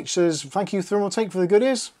 No. Rick H says, thank you, Thermaltake, for the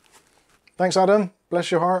goodies. Thanks, Adam. Bless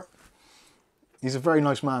your heart. He's a very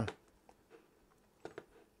nice man.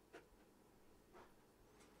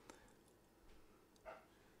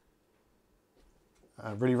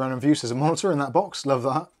 Really random view says, a monitor in that box. Love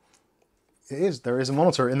that. It is. There is a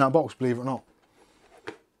monitor in that box, believe it or not.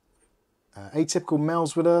 Atypical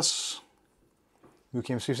Mel's with us. Mookie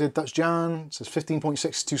MC said, Dutch Jan says 15.6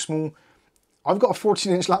 is too small. I've got a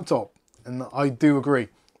 14-inch laptop, and I do agree.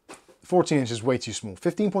 14 inches is way too small.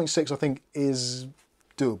 15.6 I think is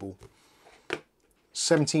doable.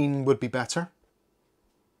 17 would be better.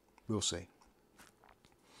 We'll see.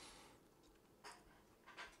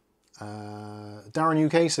 Darren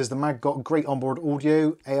UK says the Mag got great onboard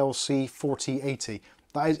audio, ALC 4080.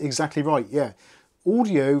 That is exactly right, yeah.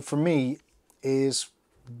 Audio for me is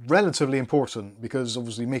relatively important because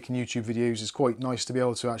obviously making YouTube videos is quite nice to be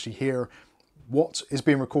able to actually hear what is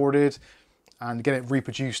being recorded and get it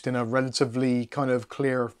reproduced in a relatively kind of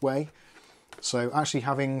clear way. So actually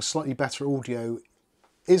having slightly better audio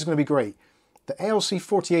is going to be great. The ALC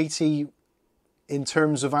 4080 in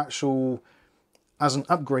terms of actual as an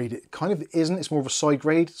upgrade, it kind of isn't. It's more of a side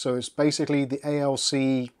grade. So it's basically the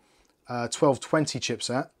ALC 1220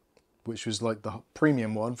 chipset, which was like the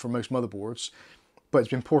premium one for most motherboards, but it's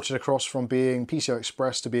been ported across from being PCI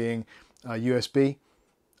Express to being USB,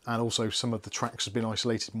 and also some of the tracks have been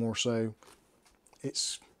isolated more. So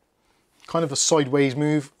it's kind of a sideways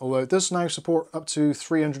move, although it does now support up to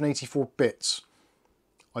 384 bits,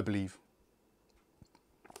 I believe.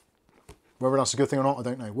 Whether that's a good thing or not, I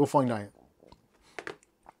don't know. We'll find out.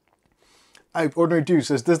 Oh, Ordinary Dude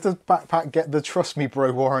says, does the backpack get the Trust Me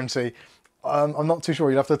Bro warranty? I'm not too sure.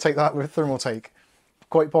 You'd have to take that with Thermaltake.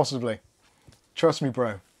 Quite possibly. Trust me,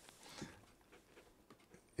 bro.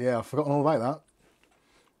 Yeah, I've forgotten all about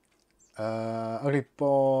Ugly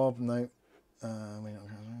Bob, no.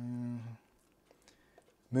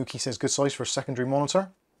 Mookie says good size for a secondary monitor.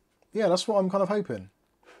 Yeah, that's what I'm kind of hoping.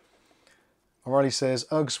 O'Reilly says,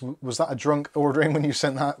 Uggs, was that a drunk ordering when you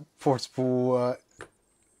sent that portable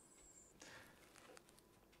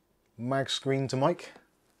mag screen to Mike?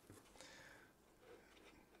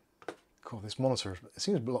 God, this monitor, it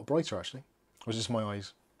seems a lot brighter actually. Or is it just my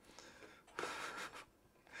eyes?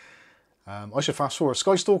 I should fast forward.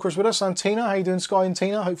 Sky Stalker's with us, and Tina. How you doing, Sky and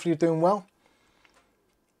Tina? Hopefully you're doing well.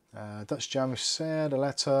 Dutch Jam said,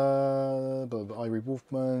 Aletta, Irie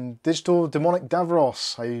Wolfman, Digital Demonic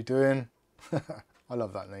Davros. How you doing? I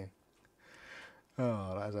love that name.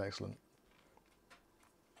 Oh, that is excellent.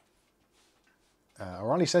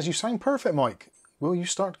 O'Reilly says, you sound perfect, Mike. Will you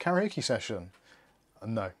start karaoke session?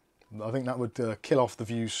 No. I think that would kill off the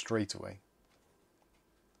views straight away.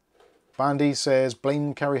 Bandy says,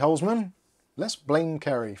 blame Kerry Holzman. Let's blame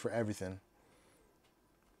Kerry for everything.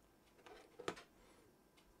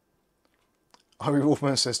 Harry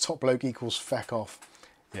Wolfman says, top bloke equals feck off.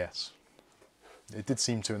 Yes. It did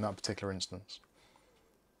seem to in that particular instance.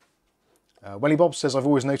 Welly Bob says, I've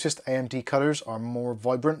always noticed AMD colours are more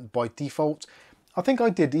vibrant by default. I think I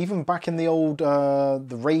did, even back in the old,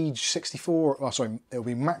 the Rage 64, oh sorry, it'll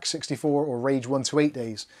be Max 64 or Rage 128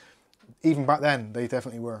 days. Even back then, they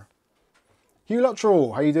definitely were. Hugh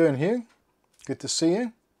Luttrell, how you doing, Hugh? Good to see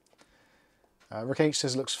you. Rick H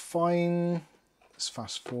says, looks fine. Let's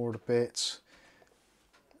fast forward a bit.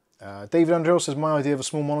 David Andrew says, my idea of a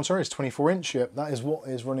small monitor is 24-inch. Yep, that is what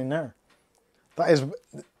is running there.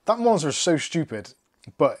 That monitor is so stupid,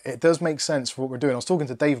 but it does make sense for what we're doing. I was talking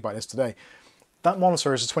to Dave about this today. That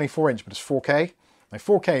monitor is a 24-inch, but it's 4K. Now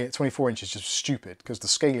 4K at 24 inch is just stupid because the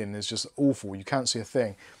scaling is just awful. You can't see a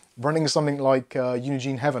thing. Running something like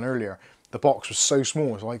Unigine Heaven earlier, the box was so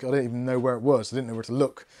small. It's like I didn't even know where it was. I didn't know where to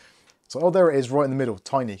look. So, oh, there it is right in the middle,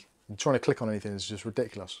 tiny. And trying to click on anything is just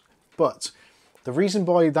ridiculous. But the reason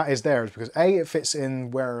why that is there is because A, it fits in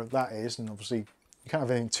where that is, and obviously you can't have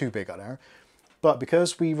anything too big out there. But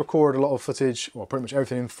because we record a lot of footage, well, pretty much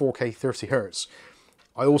everything in 4K 30 Hz,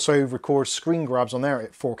 I also record screen grabs on there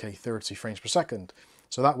at 4K 30 frames per second.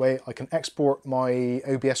 So that way I can export my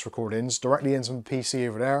OBS recordings directly into the PC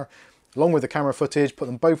over there, along with the camera footage, put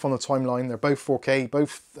them both on the timeline. They're both 4K,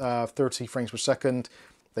 both 30 frames per second.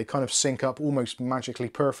 They kind of sync up almost magically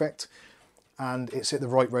perfect, and it's at the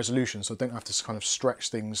right resolution, so I don't have to kind of stretch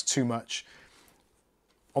things too much.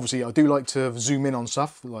 Obviously, I do like to zoom in on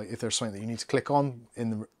stuff, like if there's something that you need to click on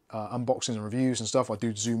in the unboxings and reviews and stuff, I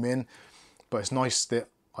do zoom in. But it's nice that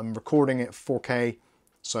I'm recording it 4K,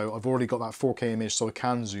 so I've already got that 4K image so I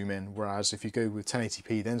can zoom in, whereas if you go with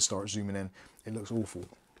 1080p then start zooming in, it looks awful.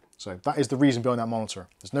 So that is the reason behind that monitor.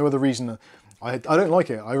 There's no other reason. I don't like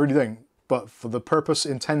it, I really don't, but for the purpose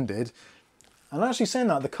intended, and actually saying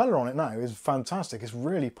that, the colour on it now is fantastic, it's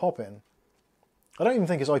really popping. I don't even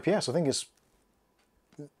think it's IPS, I think it's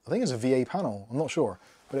a VA panel, I'm not sure,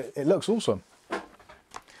 but it looks awesome.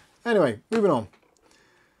 Anyway, moving on.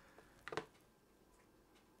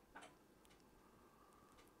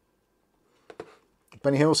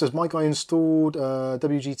 Benny Hill says, Mike, I installed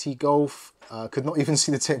WGT Golf, could not even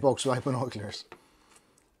see the tick box without binoculars.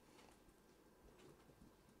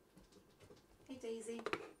 Hey Daisy.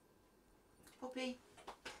 Poppy,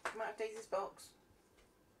 come out of Daisy's box.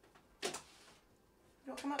 You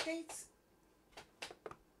want to come up, Daisy?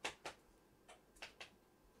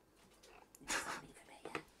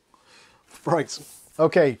 Right,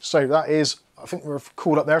 okay, so that is, I think we're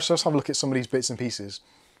called up there, so let's have a look at some of these bits and pieces.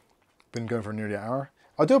 Been going for nearly an hour.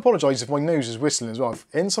 I do apologise if my nose is whistling as well.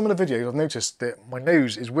 In some of the videos I've noticed that my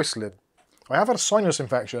nose is whistling. I have had a sinus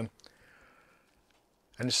infection,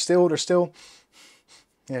 and there's still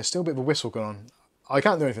a bit of a whistle going on. I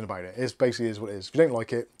can't do anything about it. It basically is what it is. If you don't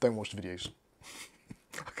like it, don't watch the videos.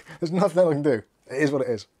 There's nothing I can do. It is what it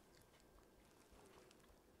is.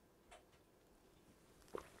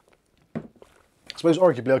 I suppose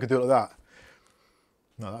arguably I could do it like that.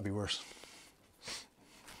 No, that'd be worse.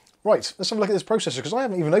 Right, let's have a look at this processor, because I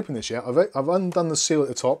haven't even opened this yet. I've undone the seal at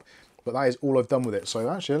the top, but that is all I've done with it. So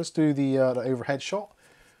actually, let's do the overhead shot.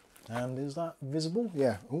 And is that visible?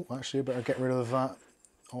 Yeah. Oh, actually, I better get rid of that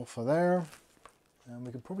off of there. And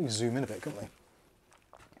we could probably zoom in a bit, couldn't we?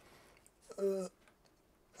 There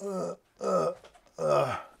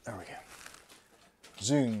we go.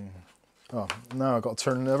 Zoom. Oh, now I've got to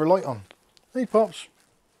turn another light on. Hey, Pops.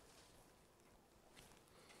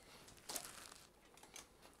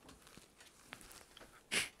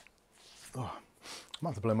 Oh, I'm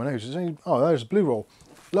about to blow my nose. Oh, there's a blue roll.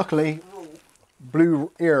 Luckily,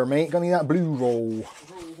 blue ear, mate. Gonna need that blue roll.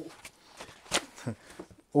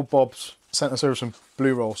 old Bob's sent us over some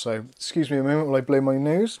blue roll, so excuse me a moment while I blow my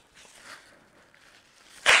nose.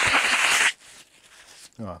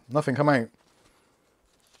 Oh, nothing come out.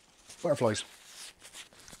 Butterflies.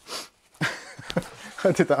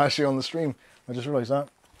 I did that actually on the stream. I just realised that.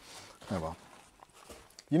 Oh well.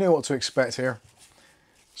 You know what to expect here,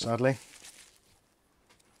 sadly.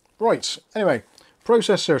 Right, anyway,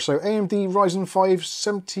 processor. So AMD Ryzen 5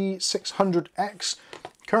 7600X,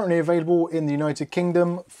 currently available in the United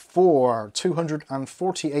Kingdom for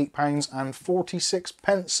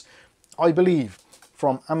 £248.46, I believe,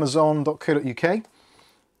 from Amazon.co.uk.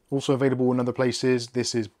 Also available in other places.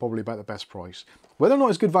 This is probably about the best price. Whether or not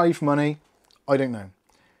it's good value for money, I don't know.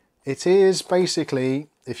 It is basically,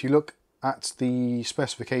 if you look at the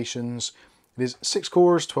specifications, it is 6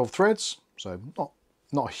 cores, 12 threads, so not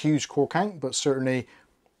a huge core count, but certainly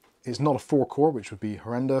it's not a 4 core, which would be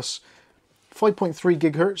horrendous. 5.3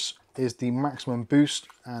 gigahertz is the maximum boost,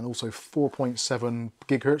 and also 4.7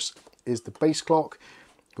 gigahertz is the base clock.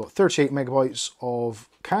 Got 38 megabytes of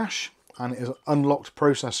cache, and it is an unlocked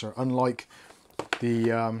processor, unlike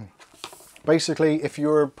the... basically, if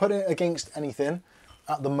you're putting it against anything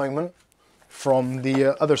at the moment from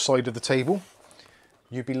the other side of the table,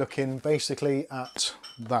 you'd be looking basically at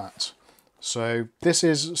that. So this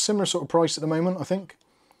is a similar sort of price at the moment, I think.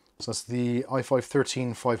 So that's the i5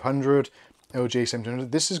 13500, LJ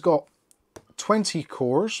 1700. This has got 20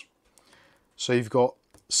 cores. So you've got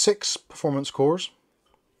 6 performance cores,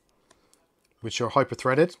 which are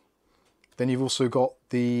hyper-threaded. Then you've also got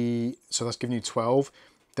so that's giving you 12.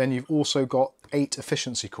 Then you've also got 8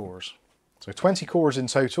 efficiency cores. So 20 cores in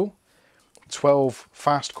total, 12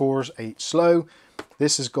 fast cores, 8 slow.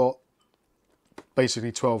 This has got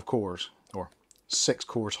basically 12 cores, or 6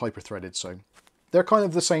 cores hyper-threaded, so they're kind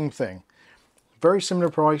of the same thing. Very similar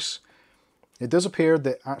price. It does appear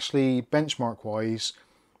that actually benchmark-wise,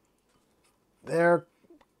 they're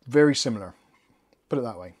very similar, put it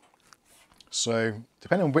that way. So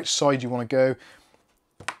depending on which side you want to go,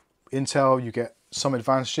 Intel, you get some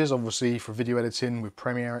advantages, obviously, for video editing with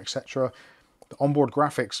Premiere, etc. The onboard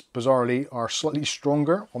graphics, bizarrely, are slightly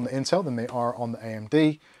stronger on the Intel than they are on the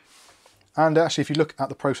AMD. And actually, if you look at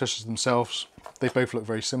the processors themselves, they both look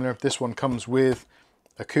very similar. This one comes with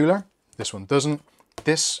a cooler, this one doesn't.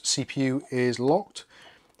 This CPU is locked,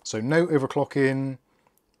 so no overclocking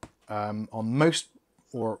on most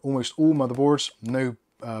or almost all motherboards, no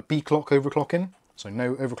B-clock overclocking, so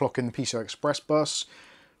no overclocking the PCI Express bus.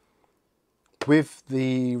 With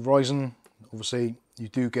the Ryzen, obviously, you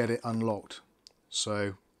do get it unlocked.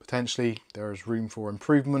 So potentially there's room for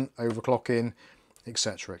improvement, overclocking,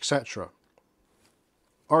 etc, etc.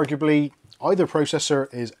 Arguably, either processor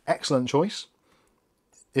is excellent choice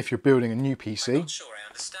if you're building a new PC. I'm not sure I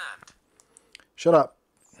understand. Shut up.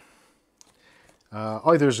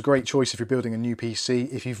 Either is a great choice if you're building a new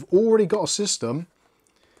PC. If you've already got a system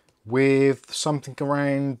with something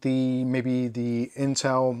around maybe the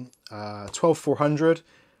Intel 12400,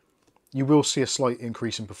 you will see a slight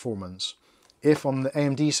increase in performance. If on the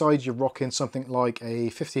AMD side you're rocking something like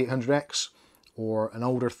a 5800X or an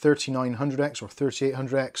older 3900X or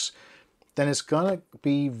 3800X, then it's gonna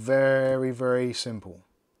be very, very simple.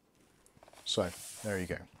 So there you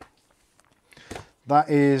go.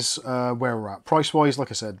 That is where we're at. Price-wise,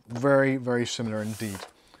 like I said, very, very similar indeed.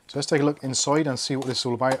 So let's take a look inside and see what this is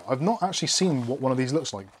all about. I've not actually seen what one of these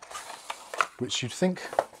looks like, which you'd think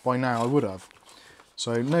by now I would have.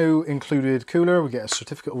 So no included cooler, we get a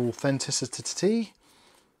certificate of authenticity.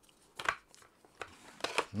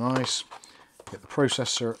 Nice. Get the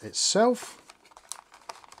processor itself.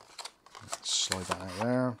 Let's slide that out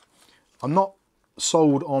there. I'm not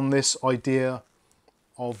sold on this idea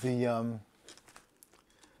of the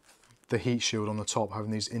heat shield on the top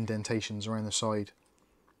having these indentations around the side.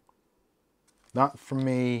 That for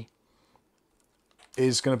me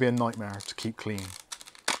is going to be a nightmare to keep clean.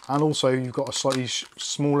 And also you've got a slightly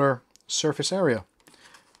smaller surface area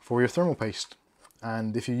for your thermal paste.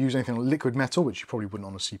 And if you use anything like liquid metal, which you probably wouldn't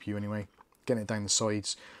on a CPU anyway, getting it down the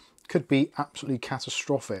sides could be absolutely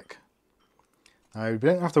catastrophic. Now we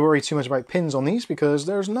don't have to worry too much about pins on these because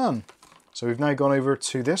there's none. So we've now gone over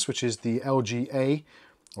to this, which is the LGA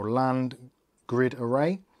or Land Grid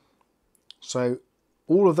Array. So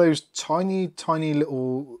all of those tiny, tiny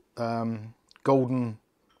little golden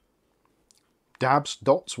dabs,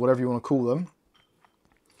 dots, whatever you want to call them,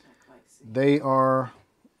 they are,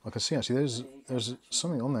 I can see actually there's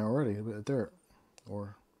something on there already, a bit of dirt,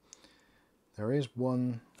 or there is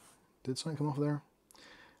one, did something come off there?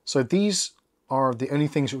 So these are the only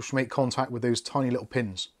things which make contact with those tiny little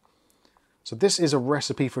pins. So this is a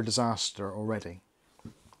recipe for disaster already,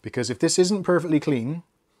 because if this isn't perfectly clean,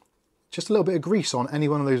 just a little bit of grease on any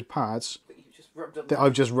one of those pads But you just rubbed up that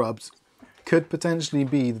I've just rubbed could potentially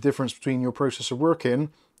be the difference between your processor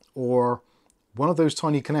working or one of those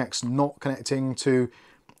tiny connects not connecting to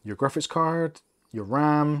your graphics card, your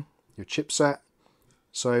RAM, your chipset.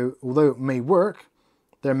 So although it may work,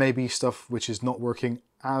 there may be stuff which is not working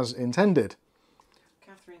as intended.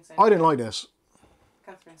 Catherine says I don't like this.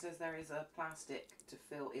 Catherine says there is a plastic to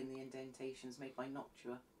fill in the indentations made by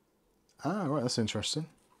Noctua. Ah, right, that's interesting.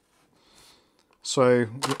 So,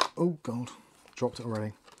 oh god, dropped it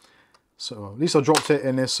already. So at least I dropped it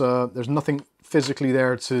in this, there's nothing physically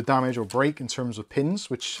there to damage or break in terms of pins,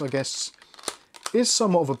 which I guess is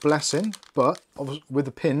somewhat of a blessing, but with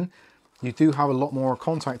the pin, you do have a lot more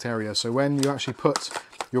contact area. So when you actually put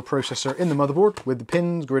your processor in the motherboard with the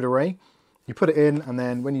pins grid array, you put it in, and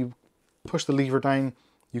then when you push the lever down,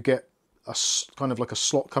 you get a kind of like a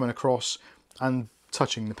slot coming across and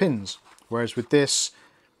touching the pins. Whereas with this,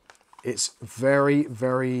 it's very,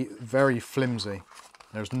 very, very flimsy.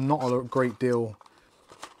 There's not a great deal,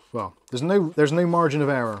 well, there's no margin of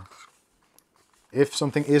error. If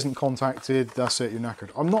something isn't contacted, that's it, you're knackered.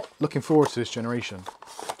 I'm not looking forward to this generation.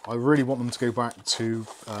 I really want them to go back to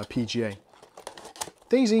PGA.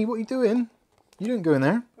 Daisy, what are you doing? You didn't go in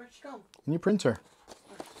there. Where'd she go? In your printer.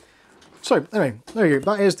 So, anyway, there you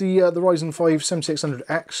go. That is the Ryzen 5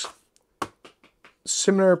 7600X.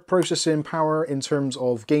 Similar processing power in terms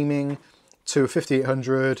of gaming to a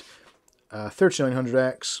 5800,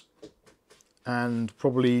 3900X, and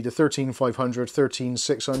probably the 13500,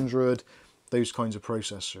 13600, those kinds of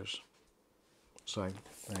processors. So,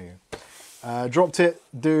 there you go. Dropped it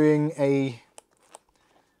doing a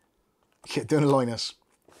Linus.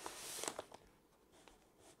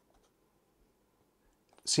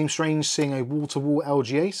 Seems strange seeing a wall-to-wall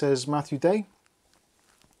LGA, says Matthew Day.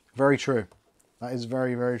 Very true. That is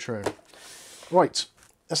very, very true. Right,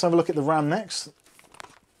 let's have a look at the RAM next.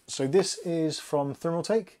 So this is from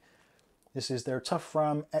Thermaltake. This is their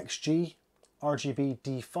Toughram XG RGB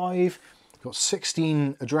D5. Got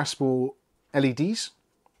 16 addressable LEDs.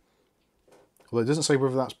 Although it doesn't say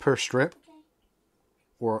whether that's per strip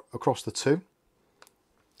or across the two.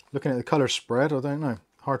 Looking at the colour spread, I don't know.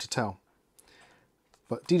 Hard to tell.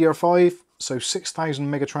 But DDR5, so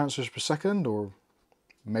 6,000 megatransfers per second, or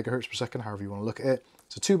megahertz per second, however you want to look at it.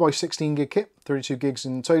 It's a 2x16 gig kit, 32 gigs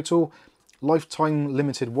in total. Lifetime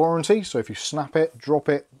limited warranty, so if you snap it, drop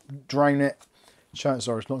it, drown it, chances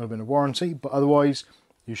are it's not going to be in a warranty, but otherwise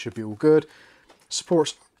you should be all good.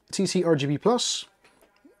 Supports TT RGB+,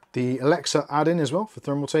 the Alexa add-in as well for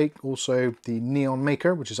Thermaltake, also the Neon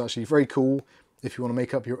Maker, which is actually very cool if you want to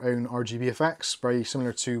make up your own RGB effects, very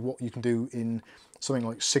similar to what you can do in something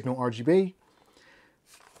like Signal RGB.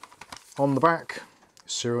 On the back,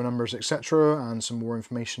 serial numbers, etc., and some more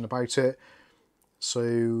information about it.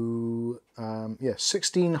 So, yeah,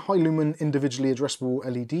 16 high lumen individually addressable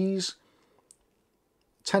LEDs,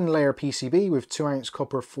 10 layer PCB with 2-ounce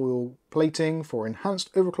copper foil plating for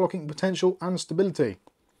enhanced overclocking potential and stability.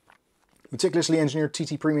 Meticulously engineered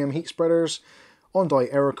TT Premium heat spreaders, on-die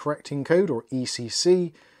error correcting code, or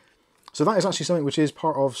ECC. So that is actually something which is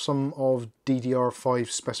part of some of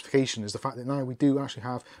DDR5 specification, is the fact that now we do actually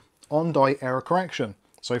have on-die error correction.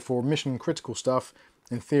 So for mission critical stuff,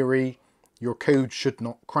 in theory, your code should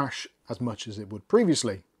not crash as much as it would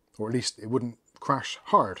previously, or at least it wouldn't crash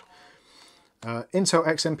hard. Intel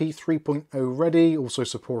XMP 3.0 ready, also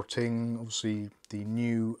supporting obviously the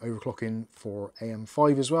new overclocking for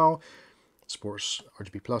AM5 as well. Supports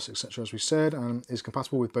RGB+, etc., as we said, and is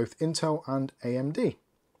compatible with both Intel and AMD.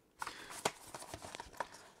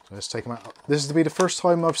 So let's take them out. This is to be the first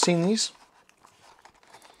time I've seen these.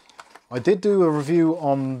 I did do a review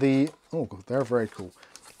on the, oh god, they're very cool,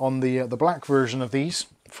 on the black version of these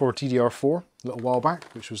for DDR4 a little while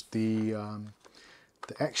back, which was the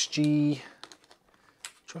XG. I'm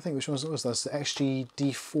trying to think which one it was. That's the XG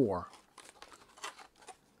D4.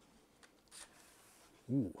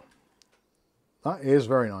 Ooh, that is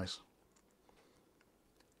very nice.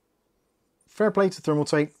 Fair play to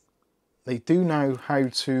Thermaltake. They do know how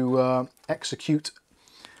to execute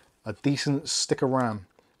a decent stick of RAM.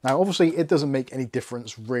 Now, obviously, it doesn't make any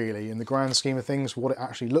difference, really, in the grand scheme of things, what it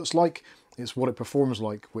actually looks like. It's what it performs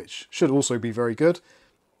like, which should also be very good.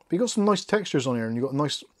 But you've got some nice textures on here, and you've got a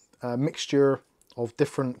nice mixture of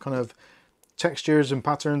different kind of textures and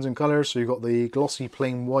patterns and colours. So you've got the glossy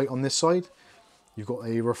plain white on this side. You've got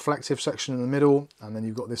a reflective section in the middle, and then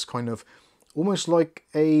you've got this kind of, almost like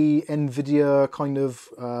a NVIDIA kind of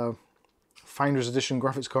Founders Edition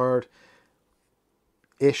graphics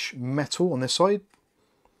card-ish metal on this side.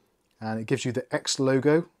 And it gives you the X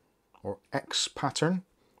logo, or X pattern,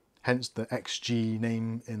 hence the XG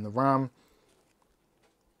name in the RAM.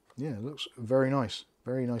 Yeah, it looks very nice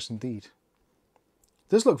indeed. It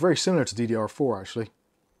does look very similar to DDR4 actually.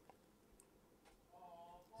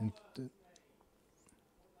 And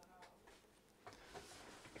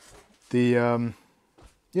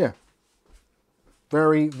yeah,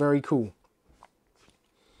 very cool.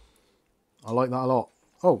 I like that a lot.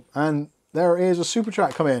 Oh, and there is a super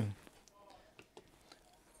chat come in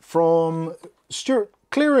from Stuart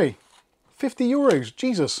Cleary, €50.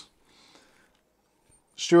 Jesus.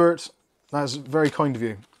 Stuart, that's very kind of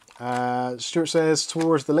you. Stuart says,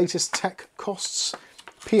 towards the latest tech costs,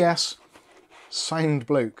 PS, sound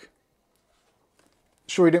bloke.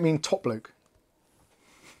 Sure you don't mean top bloke?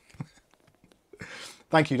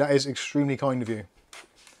 Thank you, that is extremely kind of you.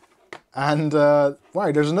 And,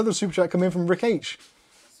 wow, there's another super chat come in from Rick H.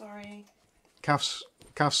 Sorry. Kath's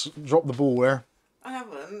dropped the ball there. I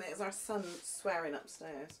haven't, it's our son swearing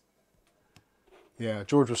upstairs. Yeah,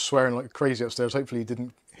 George was swearing like crazy upstairs. Hopefully he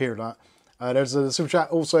didn't hear that. There's a super chat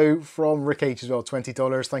also from Rick H as well,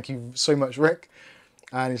 $20. Thank you so much, Rick.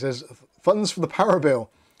 And he says, funds for the power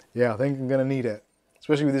bill. Yeah, I think I'm going to need it,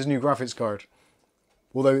 especially with this new graphics card.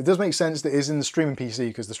 Although it does make sense that it's in the streaming PC,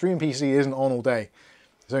 because the streaming PC isn't on all day.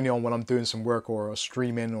 It's only on when I'm doing some work or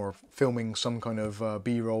streaming or filming some kind of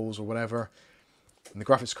B-rolls or whatever. And the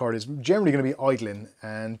graphics card is generally going to be idling.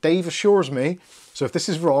 And Dave assures me, so if this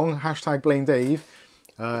is wrong, hashtag blame Dave,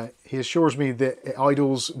 he assures me that it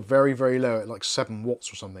idles very, very low at like 7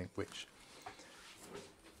 watts or something, which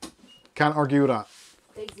can't argue with that.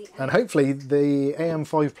 And hopefully the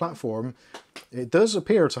AM5 platform, it does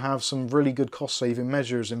appear to have some really good cost-saving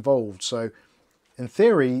measures involved. So in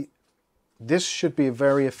theory, this should be a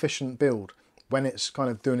very efficient build when it's kind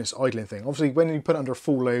of doing its idling thing. Obviously, when you put it under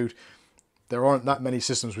full load, there aren't that many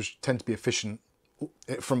systems which tend to be efficient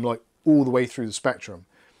from like all the way through the spectrum.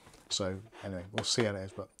 So anyway, we'll see how it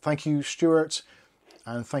is. But thank you, Stuart,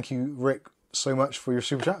 and thank you, Rick, so much for your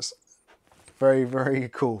super chats. Very, very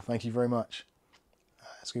cool. Thank you very much.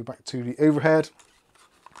 Let's go back to the overhead.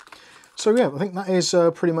 So yeah, I think that is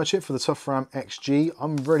pretty much it for the Toughram XG.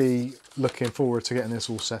 I'm really looking forward to getting this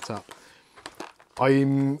all set up.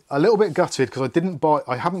 I'm a little bit gutted because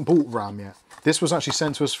I haven't bought RAM yet. This was actually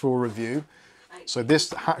sent to us for review, so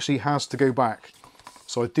this actually has to go back.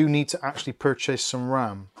 So I do need to actually purchase some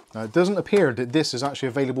RAM. Now it doesn't appear that this is actually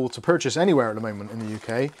available to purchase anywhere at the moment in the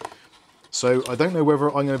UK. So I don't know whether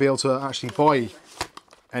I'm going to be able to actually buy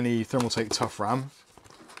any Thermaltake Toughram.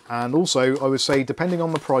 And also I would say, depending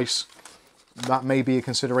on the price, that may be a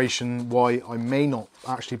consideration why I may not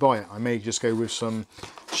actually buy it. I may just go with some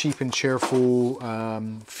cheap and cheerful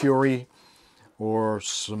Fury, or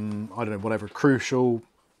some, I don't know, whatever, Crucial,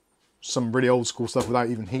 some really old school stuff without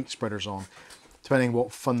even heat spreaders on, depending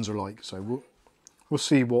what funds are like. So we'll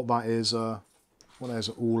see what that is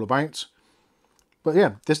all about. But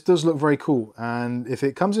yeah, this does look very cool, and if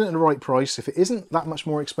it comes in at the right price, if it isn't that much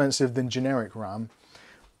more expensive than generic RAM,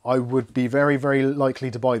 I would be very, very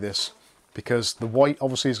likely to buy this, because the white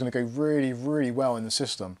obviously is going to go really, really well in the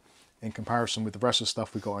system in comparison with the rest of the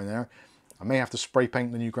stuff we've got in there. I may have to spray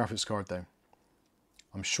paint the new graphics card though.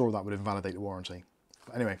 I'm sure that would invalidate the warranty.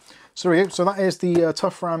 But anyway, so there we go. So that is the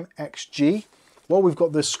Toughram XG. While we've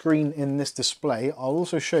got the screen in this display, I'll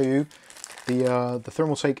also show you the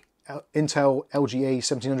Thermaltake Intel LGA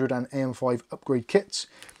 1700 and AM5 upgrade kits.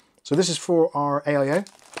 So this is for our AIO,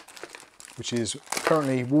 which is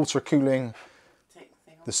currently water cooling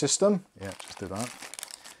the system. Yeah, just do that.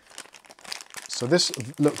 So this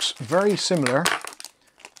looks very similar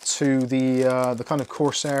to the kind of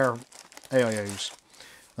Corsair AIOs.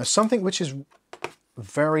 Now something which is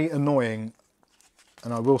very annoying,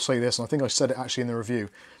 and I will say this, and I think I said it actually in the review,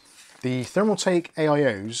 the Thermaltake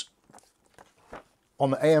AIOs on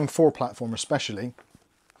the AM4 platform especially,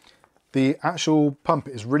 the actual pump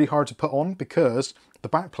is really hard to put on because the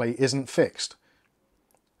backplate isn't fixed.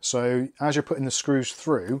 So as you're putting the screws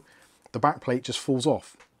through, the backplate just falls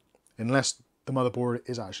off unless the motherboard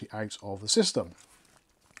is actually out of the system.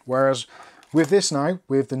 Whereas with this now,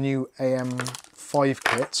 with the new AM5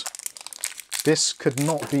 kit, this could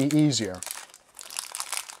not be easier.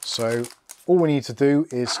 So all we need to do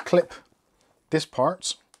is clip this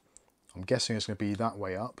part. I'm guessing it's going to be that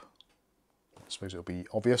way up. I suppose it'll be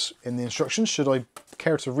obvious in the instructions should I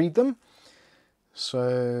care to read them.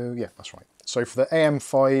 So yeah, that's right. So for the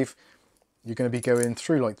AM5, you're going to be going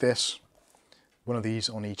through like this, one of these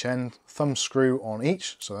on each end, thumb screw on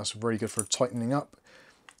each, so that's really good for tightening up.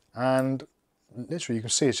 And literally you can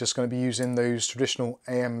see it's just going to be using those traditional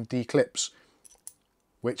AMD clips,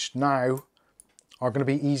 which now are going to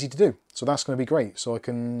be easy to do. So that's going to be great. So I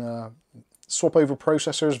can swap over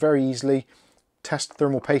processors very easily, test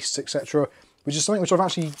thermal pastes, etc., which is something which I've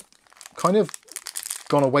actually kind of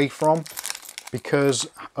gone away from because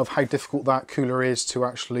of how difficult that cooler is to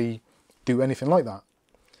actually do anything like that.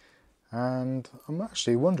 And I'm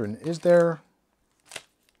actually wondering, is there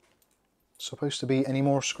supposed to be any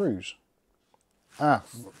more screws? Ah,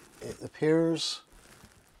 it appears...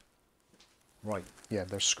 Right, yeah,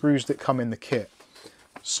 there's screws that come in the kit.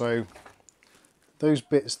 So those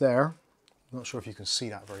bits there, I'm not sure if you can see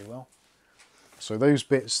that very well. So those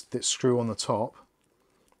bits that screw on the top,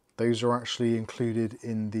 those are actually included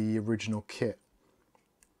in the original kit.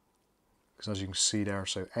 Because as you can see there,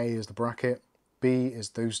 so A is the bracket, B is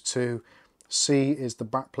those two, C is the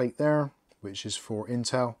backplate there, which is for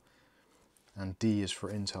Intel, and D is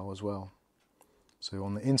for Intel as well. So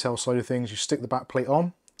on the Intel side of things, you stick the backplate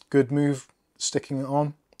on. Good move, sticking it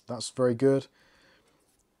on. That's very good.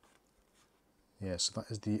 Yeah, so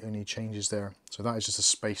that is the only changes there. So that is just a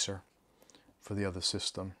spacer for the other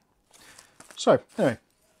system. So anyway,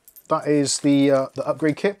 that is the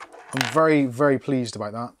upgrade kit. I'm very, very pleased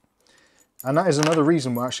about that. And that is another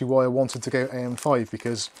reason actually why I wanted to go AM5,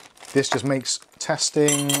 because this just makes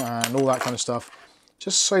testing and all that kind of stuff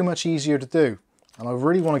just so much easier to do. And I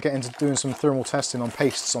really want to get into doing some thermal testing on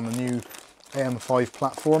pastes on the new AM5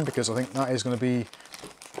 platform, because I think that is going to be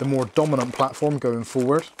the more dominant platform going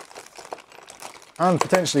forward. And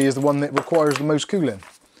potentially is the one that requires the most cooling.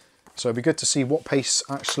 So it'd be good to see what pastes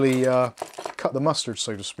actually cut the mustard,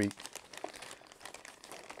 so to speak.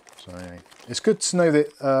 So anyway, it's good to know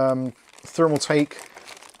that Thermaltake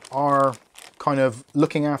are kind of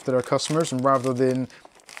looking after their customers, and rather than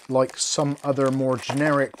like some other more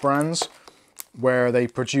generic brands where they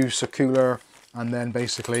produce a cooler and then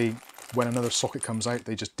basically when another socket comes out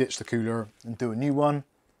they just ditch the cooler and do a new one.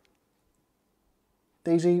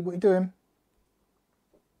 Daisy, what are you doing?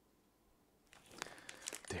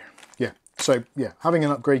 There. Yeah, so yeah, having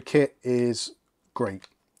an upgrade kit is great,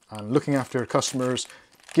 and looking after customers,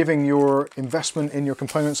 giving your investment in your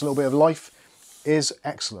components a little bit of life is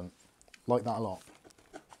excellent. Like that a lot.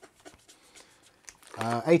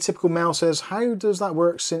 Atypical Mail says, how does that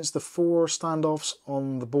work since the 4 standoffs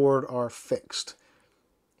on the board are fixed?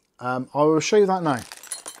 I will show you that now,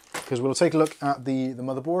 because we'll take a look at the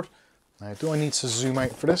motherboard. Now, do I need to zoom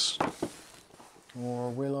out for this?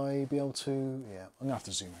 Or will I be able to? Yeah, I'm going to have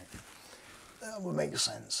to zoom out. That would make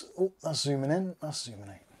sense. Oh, that's zooming in, that's zooming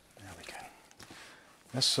out. There we go.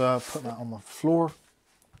 Let's put that on the floor.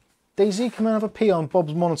 Daisy, come and have a pee on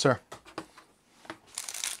Bob's monitor.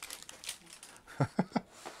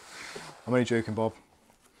 I'm only joking, Bob.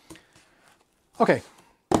 Okay,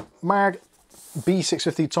 mag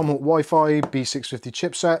B650 Tomahawk Wi-Fi, B650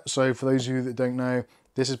 chipset. So for those of you that don't know,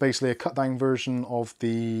 this is basically a cut down version of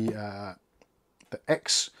the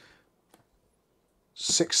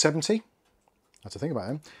X670. I have to think about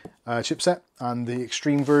him. Chipset, and the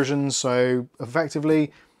extreme version. So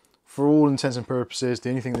effectively, for all intents and purposes, the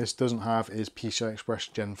only thing this doesn't have is PCI Express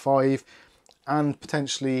Gen 5 and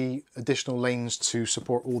potentially additional lanes to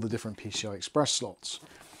support all the different PCI Express slots.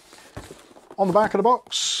 On the back of the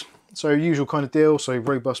box, so usual kind of deal, so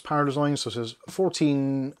robust power design. So it says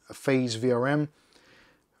 14 phase VRM.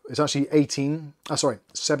 It's actually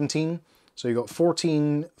 17. So you've got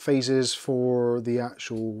 14 phases for the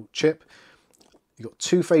actual chip. You've got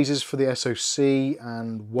 2 phases for the SoC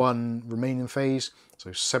and 1 remaining phase.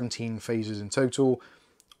 So 17 phases in total,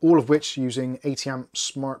 all of which using 80 amp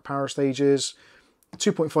smart power stages,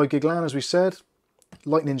 2.5 gig LAN as we said,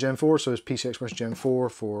 Lightning Gen 4, so it's PCI Express Gen 4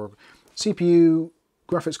 for CPU,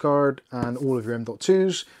 graphics card, and all of your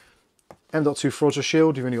M.2s. M.2 fraudulent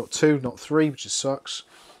shield, you've only got 2, not 3, which just sucks.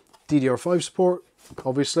 DDR5 support,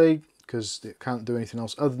 obviously, because it can't do anything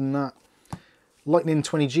else other than that. Lightning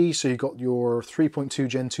 20G, so you've got your 3.2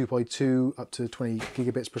 Gen 2x2 up to 20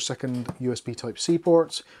 gigabits per second USB Type-C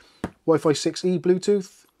ports. Wi-Fi 6E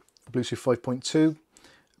Bluetooth, Bluetooth 5.2,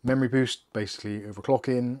 memory boost, basically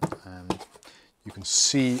overclocking, and you can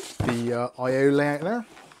see the I/O layout there.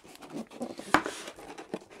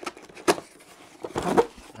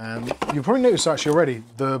 And you've probably noticed actually already,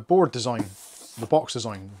 the board design, the box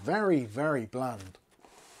design, very, very bland,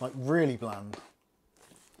 like really bland.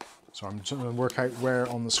 So I'm just going to work out where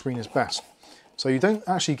on the screen is best. So you don't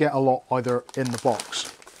actually get a lot either in the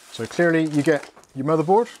box. So clearly you get your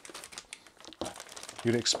motherboard.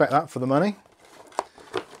 You'd expect that for the money.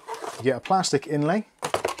 You get a plastic inlay.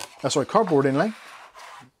 Cardboard inlay.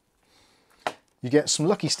 You get some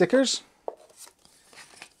lucky stickers.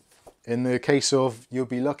 In the case of, you'll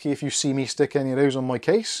be lucky if you see me stick any of those on my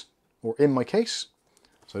case, or in my case.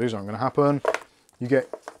 So those aren't going to happen. You get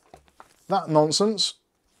that nonsense.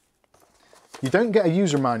 You don't get a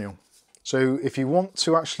user manual. So if you want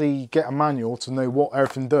to actually get a manual to know what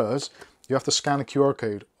everything does, you have to scan a QR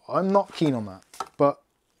code. I'm not keen on that, but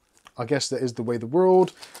I guess that is the way of the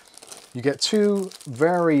world. You get two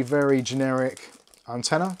very, very generic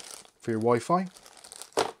antenna for your Wi-Fi.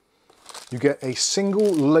 You get a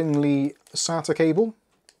single lonely SATA cable,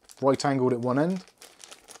 right angled at one end.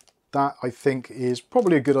 That I think is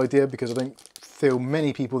probably a good idea because I don't feel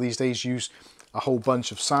many people these days use a whole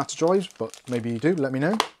bunch of SATA drives, but maybe you do, let me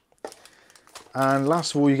know. And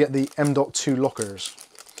last of all, you get the M.2 lockers.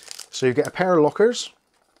 So you get a pair of lockers,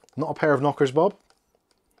 not a pair of knockers, Bob,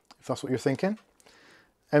 if that's what you're thinking.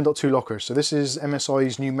 M.2 lockers. So this is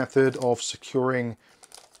MSI's new method of securing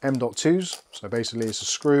M.2s. So basically it's a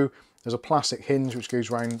screw, there's a plastic hinge which goes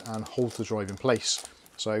around and holds the drive in place.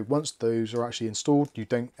 So once those are actually installed, you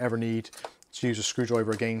don't ever need to use a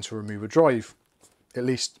screwdriver again to remove a drive, at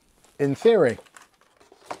least in theory.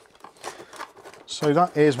 So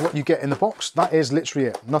that is what you get in the box. That is literally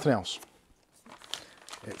it, nothing else.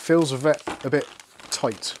 It feels a bit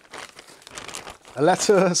tight. A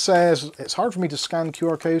letter says, it's hard for me to scan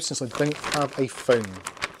QR codes since I don't have a phone.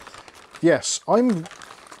 Yes, Why should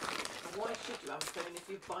you have a phone if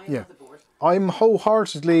you buy a motherboard? I'm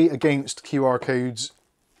wholeheartedly against QR codes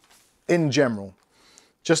in general,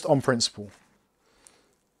 just on principle.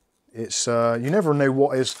 It's you never know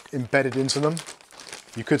what is embedded into them.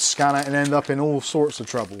 You could scan it and end up in all sorts of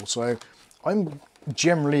trouble. So I'm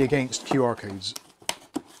generally against QR codes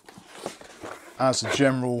as a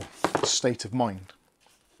general state of mind.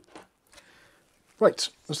 Right,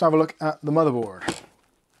 let's have a look at the motherboard.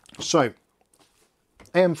 So,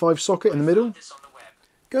 AM5 socket in the middle.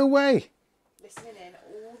 Go away! Listening in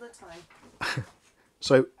all the time.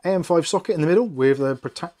 So, AM5 socket in the middle with the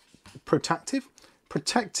protective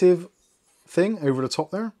thing over the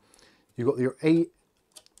top there. You've got your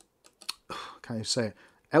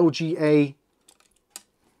LGA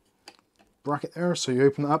bracket there, so you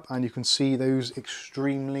open it up and you can see those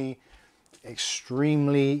extremely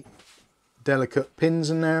delicate pins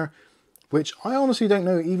in there, which I honestly don't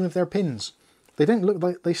know even if they're pins. They don't look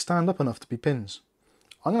like they stand up enough to be pins.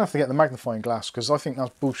 I'm gonna have to get the magnifying glass because I think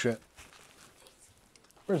that's bullshit.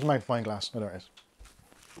 Where's the magnifying glass? Oh, there it is.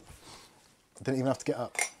 I didn't even have to get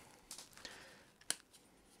up.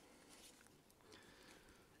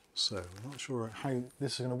 So I'm not sure how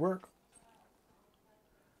this is going to work.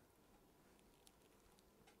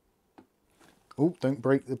 Oh, don't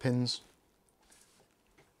break the pins.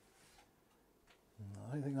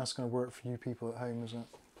 I don't think that's going to work for you people at home, is it?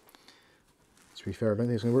 To be fair, I don't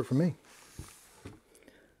think it's going to work for me.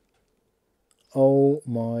 Oh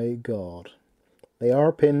my god. They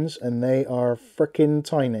are pins and they are freaking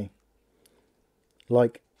tiny.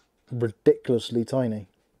 Like, ridiculously tiny.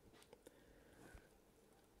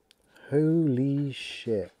 Holy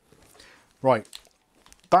shit. Right,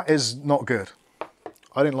 that is not good.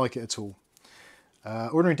 I don't like it at all.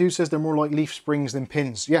 Ordinary Dude says they're more like leaf springs than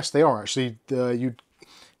pins. Yes, they are actually.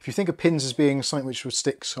 If you think of pins as being something which would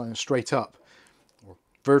stick kind of straight up, or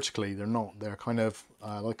vertically, they're not. They're kind of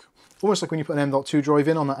like almost like when you put an M.2 drive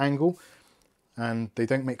in on that angle, and they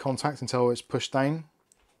don't make contact until it's pushed down.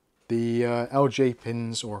 The LJ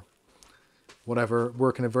pins or whatever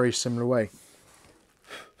work in a very similar way.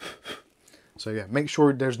 So yeah, make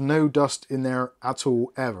sure there's no dust in there at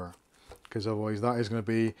all ever, because otherwise that is going to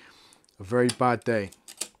be a very bad day.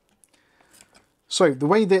 So the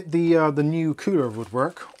way that the new cooler would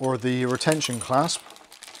work, or the retention clasp,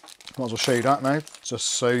 might as well show you that now, just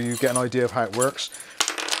so you get an idea of how it works.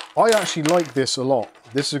 I actually like this a lot.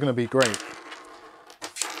 This is going to be great.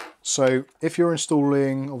 So if you're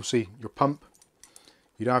installing, obviously, your pump,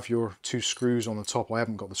 you'd have your two screws on the top. I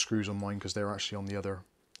haven't got the screws on mine because they're actually on the other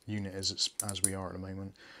unit as we are at the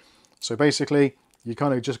moment. So basically, you're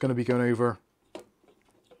kind of just going to be going over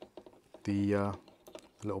the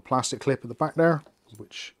little plastic clip at the back there,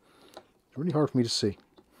 which is really hard for me to see.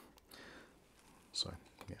 So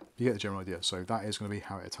yeah, you get the general idea. So that is going to be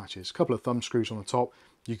how it attaches. A couple of thumb screws on the top,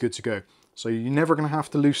 you're good to go. So you're never going to have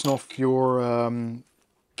to loosen off your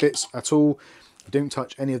bits at all. You don't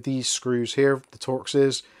touch any of these screws here, the Torx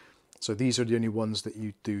is. So these are the only ones that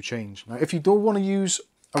you do change. Now, if you don't want to use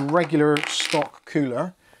a regular stock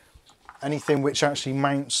cooler, anything which actually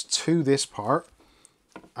mounts to this part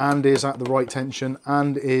and is at the right tension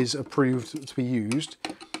and is approved to be used,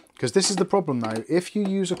 because this is the problem now. If you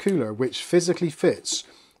use a cooler which physically fits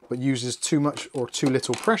but uses too much or too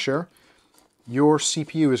little pressure, your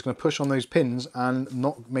CPU is going to push on those pins and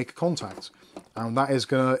not make contact, and that is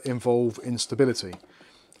going to involve instability,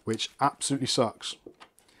 which absolutely sucks.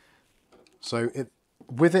 So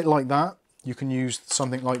with it like that, you can use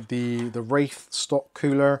something like the Wraith stock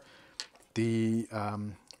cooler, the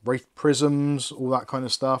Wraith prisms, all that kind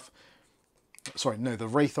of stuff. Sorry, no, the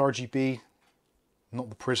Wraith RGB, not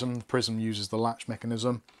the prism. The prism uses the latch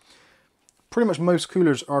mechanism. Pretty much most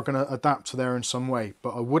coolers are going to adapt to there in some way, but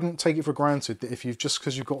I wouldn't take it for granted that if you've just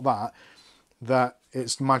because you've got that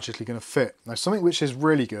it's magically going to fit. Now, something which is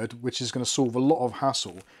really good, which is going to solve a lot of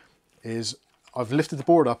hassle, is I've lifted the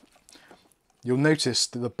board up. You'll notice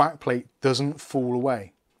that the backplate doesn't fall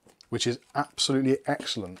away, which is absolutely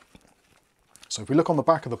excellent. So if we look on the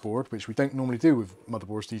back of the board, which we don't normally do with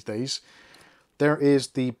motherboards these days, there is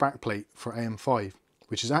the backplate for AM5,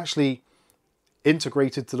 which is actually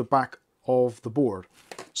integrated to the back of the board.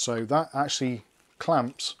 So that actually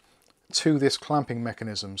clamps to this clamping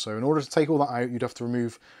mechanism. So in order to take all that out, you'd have to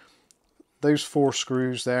remove those 4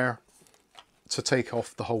 screws there to take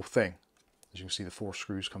off the whole thing. As you can see, the 4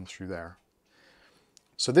 screws come through there.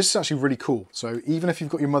 So this is actually really cool. So even if you've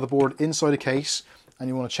got your motherboard inside a case and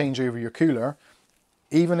you want to change over your cooler,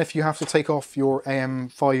 even if you have to take off your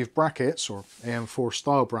AM5 brackets or AM4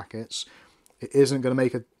 style brackets, it isn't going to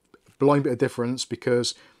make a blind bit of difference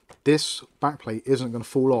because this backplate isn't going to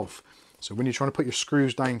fall off. So when you're trying to put your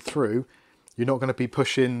screws down through, you're not going to be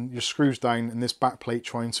pushing your screws down and this backplate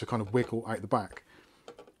trying to kind of wiggle out the back,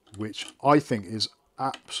 which I think is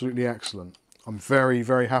absolutely excellent. I'm very,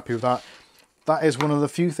 very happy with that. That is one of the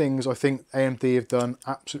few things I think AMD have done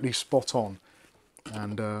absolutely spot on.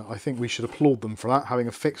 And I think we should applaud them for that. Having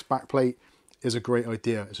a fixed backplate is a great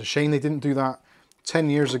idea. It's a shame they didn't do that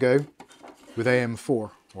 10 years ago with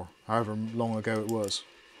AM4, or however long ago it was.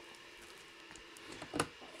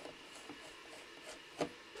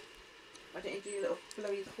 Why don't you do your little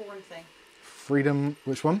blow your horn thing? Freedom,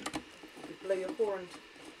 which one? Blow your horn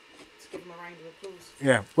to give them a round of applause.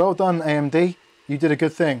 Yeah, well done AMD. You did a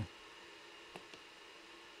good thing.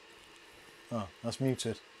 Oh, that's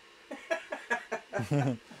muted.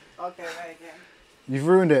 I'll go away again. You've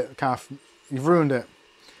ruined it, Kath. You've ruined it.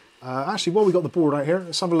 Actually, while we got the board out here,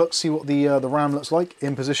 let's have a look, see what the RAM looks like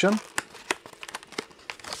in position.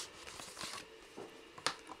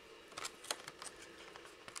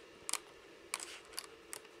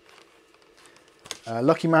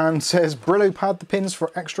 Lucky Man says, Brillo pad the pins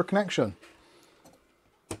for extra connection.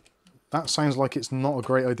 That sounds like it's not a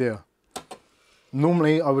great idea.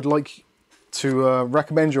 Normally, I would like to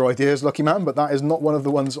recommend your ideas, Lucky Man, but that is not one of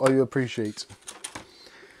the ones I appreciate.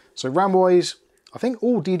 So RAM-wise, I think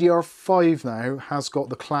all DDR5 now has got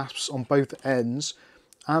the clasps on both ends,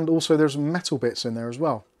 and also there's metal bits in there as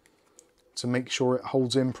well to make sure it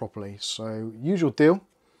holds in properly. So usual deal.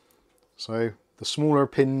 So the smaller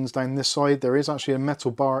pins down this side, there is actually a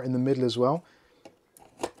metal bar in the middle as well.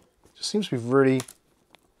 Just seems to be really...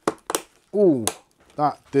 Ooh,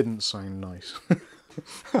 that didn't sound nice.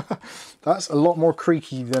 That's a lot more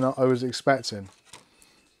creaky than I was expecting.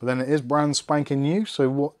 But then it is brand spanking new, so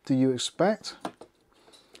what do you expect?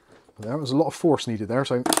 There was a lot of force needed there,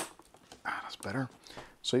 so that's better.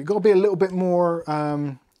 So you've got to be a little bit more,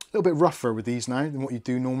 a little bit rougher with these now than what you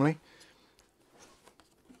do normally.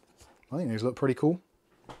 I think these look pretty cool.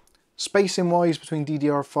 Spacing wise between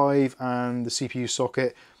DDR5 and the CPU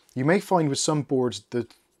socket, you may find with some boards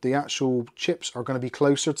that the actual chips are going to be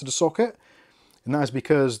closer to the socket, and that is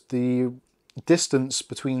because the distance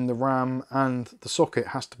between the RAM and the socket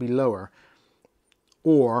has to be lower,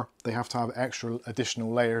 or they have to have extra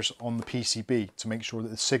additional layers on the PCB to make sure that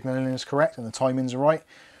the signaling is correct and the timings are right.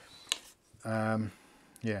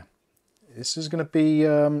 Yeah, this is going to be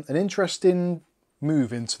an interesting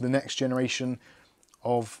move into the next generation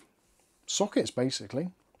of sockets, basically.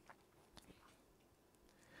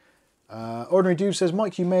 Ordinary Dude says,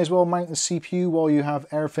 Mike, you may as well mount the CPU while you have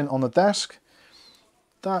everything on the desk.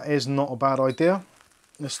 That is not a bad idea.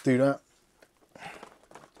 Let's do that.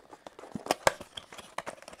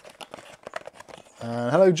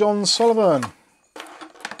 Hello, John Sullivan.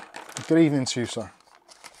 Good evening to you, sir.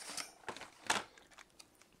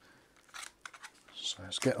 So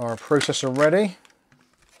let's get our processor ready.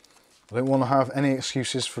 I don't want to have any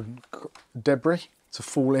excuses for debris to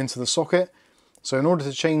fall into the socket. So in order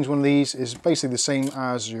to change one of these is basically the same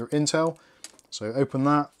as your Intel. So open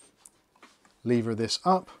that, lever this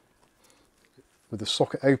up. With the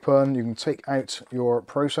socket open, you can take out your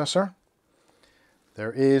processor.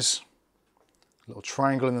 There is a little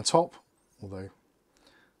triangle in the top, although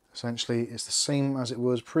essentially it's the same as it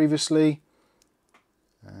was previously.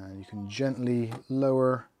 And you can gently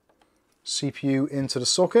lower CPU into the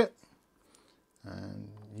socket. And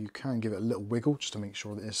you can give it a little wiggle just to make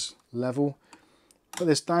sure that it's level. Put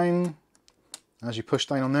this down. As you push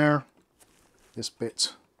down on there, this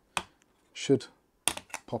bit should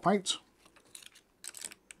pop out.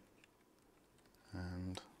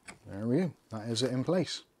 there we go, that is it in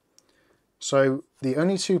place. So the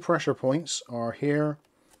only two pressure points are here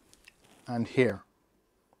and here.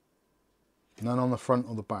 None on the front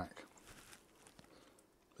or the back.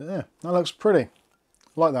 But yeah, that looks pretty.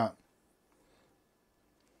 Like that.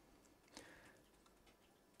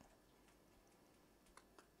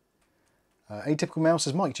 Atypical Mail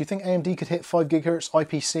says, Mike, do you think AMD could hit 5 GHz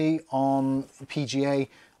IPC on PGA?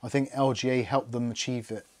 I think LGA helped them achieve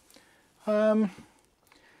it.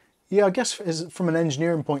 Yeah, I guess from an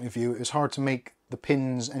engineering point of view, it's hard to make the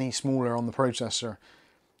pins any smaller on the processor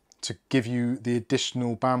to give you the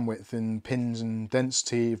additional bandwidth in pins and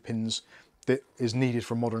density of pins that is needed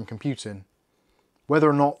for modern computing. Whether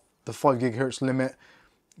or not the 5 GHz limit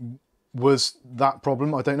was that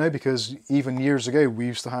problem, I don't know, because even years ago we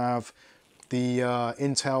used to have the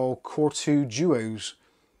Intel Core 2 Duos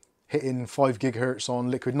hitting 5 GHz on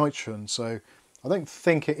liquid nitrogen, so I don't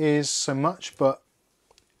think it is so much, but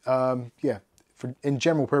yeah, in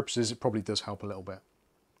general purposes it probably does help a little bit.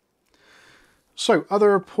 So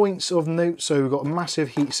other points of note, so we've got a massive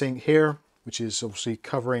heatsink here, which is obviously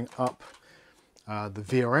covering up the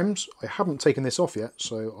VRMs. I haven't taken this off yet,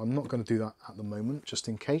 so I'm not going to do that at the moment, just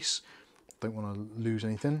in case. Don't want to lose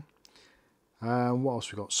anything. What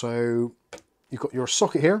else we got? So you've got your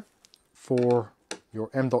socket here for your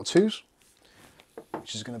M.2s,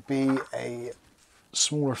 which is going to be a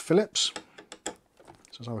smaller Phillips.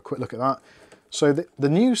 So let's have a quick look at that. So the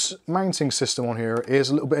new mounting system on here is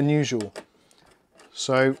a little bit unusual.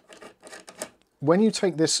 So when you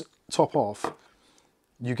take this top off,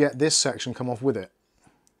 you get this section come off with it.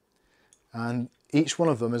 And each one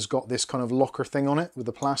of them has got this kind of locker thing on it with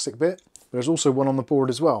the plastic bit. There's also one on the board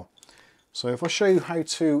as well. So if I show you how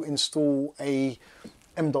to install a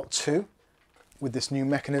M.2 with this new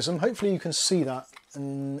mechanism, hopefully you can see that.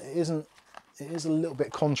 And it is a little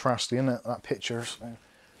bit contrasty, isn't it, that picture? So let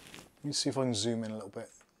me see if I can zoom in a little bit.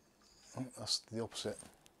 Oh, that's the opposite.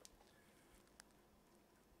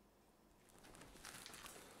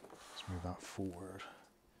 Let's move that forward.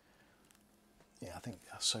 Yeah, I think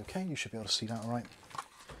that's okay. You should be able to see that all right.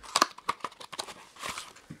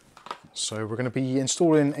 So we're going to be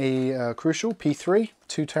installing a Crucial P3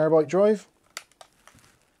 2TB drive.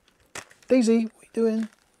 Daisy, what are you doing?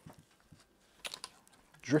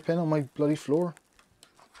 Dripping on my bloody floor.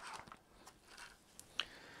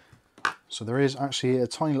 So there is actually a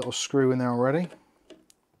tiny little screw in there already,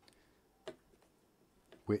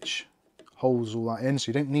 which holds all that in, so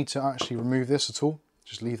you don't need to actually remove this at all.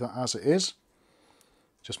 Just leave that as it is.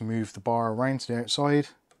 Just move the bar around to the outside,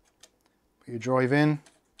 put your drive in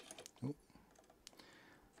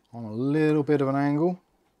on a little bit of an angle,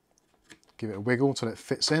 give it a wiggle till it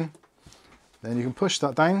fits in. Then you can push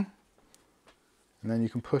that down, and then you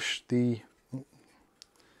can push the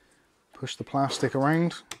plastic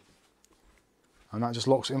around, and that just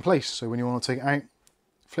locks it in place. So when you want to take it out,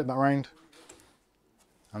 flip that around,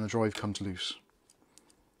 and the drive comes loose.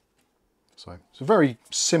 So it's a very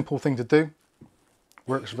simple thing to do.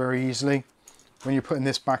 Works very easily. When you're putting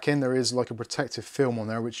this back in, there is like a protective film on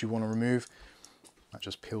there which you want to remove. That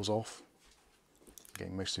just peels off.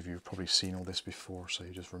 Again, most of you have probably seen all this before, so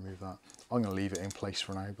you just remove that. I'm going to leave it in place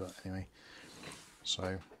for now, but anyway.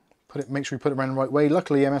 So make sure you put it around the right way.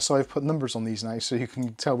 Luckily MSI have put numbers on these now, so you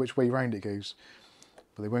can tell which way round it goes.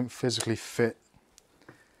 But they won't physically fit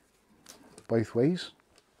both ways.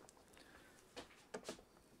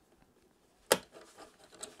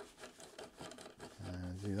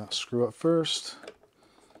 Do that screw up first,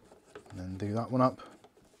 and then do that one up.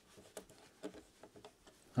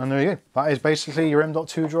 And there you go. That is basically your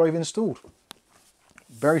M.2 drive installed.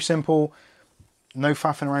 Very simple. No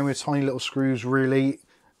faffing around with tiny little screws really.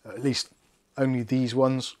 At least only these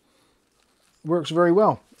ones. Works very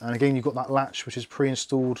well. And again, you've got that latch which is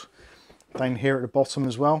pre-installed down here at the bottom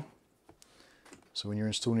as well. So when you're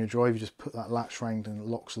installing your drive, you just put that latch round and it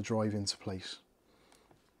locks the drive into place,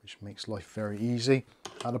 which makes life very easy.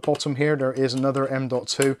 At the bottom here, there is another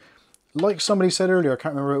M.2. Like somebody said earlier, I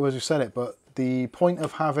can't remember who it was who said it, but the point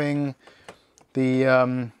of having the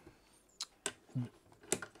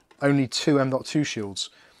only two M.2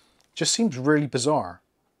 shields just seems really bizarre.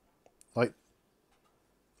 Like,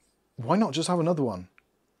 why not just have another one?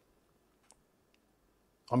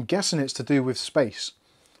 I'm guessing it's to do with space,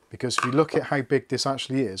 because if you look at how big this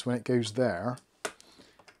actually is, when it goes there,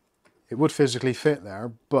 it would physically fit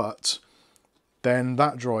there, but then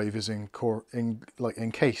that drive is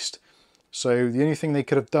encased. So the only thing they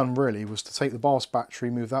could have done really was to take the BIOS battery,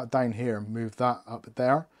 move that down here, and move that up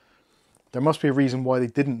there. There must be a reason why they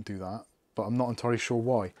didn't do that, but I'm not entirely sure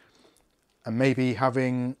why. And maybe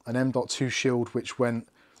having an M.2 shield which went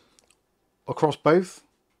across both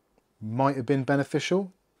might have been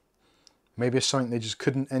beneficial. Maybe it's something they just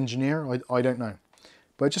couldn't engineer. I don't know.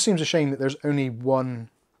 But it just seems a shame that there's only one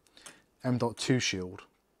M.2 shield.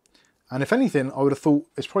 And if anything, I would have thought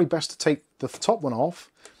it's probably best to take the top one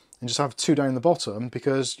off and just have 2 down the bottom,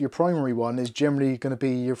 because your primary one is generally going to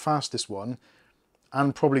be your fastest one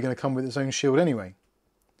and probably going to come with its own shield anyway.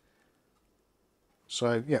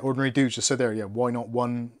 So yeah, Ordinary Dudes just said there, yeah, why not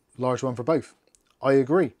one large one for both? I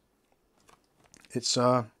agree. It's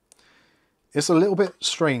a little bit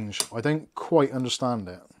strange. I don't quite understand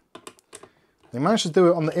it. They managed to do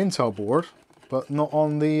it on the Intel board, but not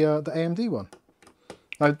on the AMD one.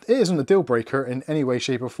 Now, it isn't a deal breaker in any way,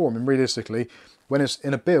 shape or form, and realistically, when it's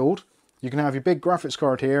in a build, you can have your big graphics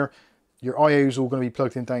card here, your IO's all going to be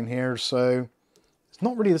plugged in down here, so it's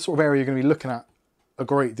not really the sort of area you're going to be looking at a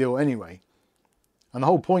great deal anyway. And the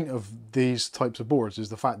whole point of these types of boards is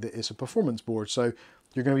the fact that it's a performance board, so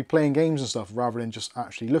you're going to be playing games and stuff rather than just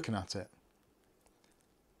actually looking at it.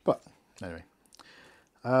 But anyway,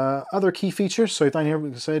 other key features. So down here,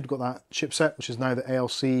 like I said, we've got that chipset, which is now the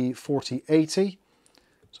ALC 4080.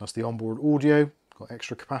 So that's the onboard audio. Got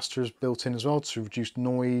extra capacitors built in as well to reduce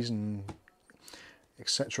noise and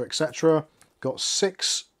etc. etc. Got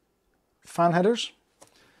 6 fan headers.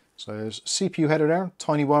 So there's CPU header there,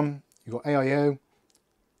 tiny one. You've got AIO.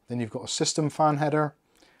 Then you've got a system fan header.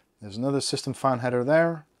 There's another system fan header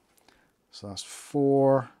there. So that's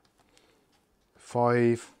 4,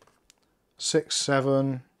 5, 6,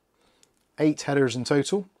 7, 8 headers in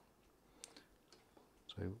total.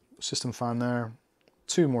 So system fan there,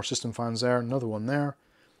 2 more system fans there, another one there.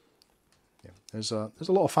 Yeah, there's a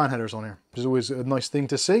lot of fan headers on here, which is always a nice thing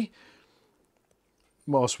to see.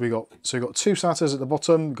 What else have we got? So you've got 2 SATAs at the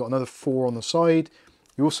bottom, you've got another 4 on the side.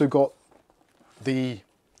 You also got the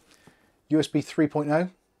USB 3.0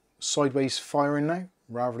 sideways firing now,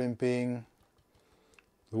 rather than being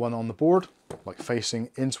the one on the board, like facing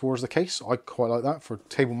in towards the case. I quite like that for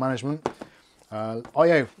table management. IO,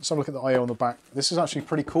 let's have a look at the IO on the back. This is actually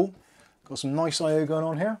pretty cool. Got some nice IO going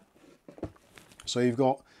on here. So you've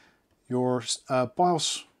got your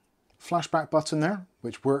BIOS flashback button there,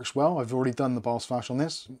 which works well. I've already done the BIOS flash on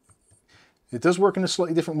this. It does work in a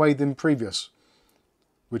slightly different way than previous,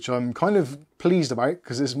 which I'm kind of pleased about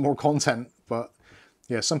because there's more content. But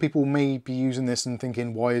yeah, some people may be using this and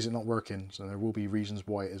thinking, why is it not working? So there will be reasons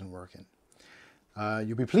why it isn't working.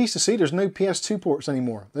 You'll be pleased to see there's no PS2 ports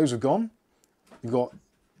anymore. Those are gone. You've got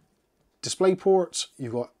display ports,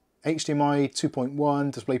 you've got HDMI 2.1,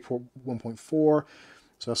 DisplayPort 1.4.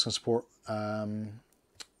 So that's going to support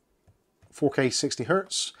 4K 60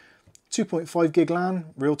 Hz, 2.5 gig LAN,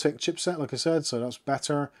 Realtek chipset, like I said, so that's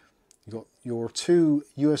better. You've got your 2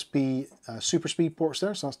 USB super speed ports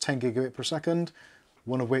there, so that's 10 gigabit per second,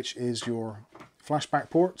 one of which is your flashback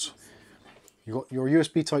port. You've got your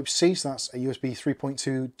USB Type-C, so that's a USB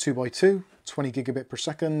 3.2 2x2, 20 gigabit per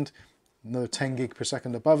second, another 10 gig per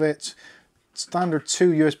second above it. Standard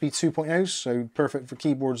 2 USB 2.0s, so perfect for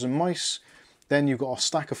keyboards and mice. Then you've got a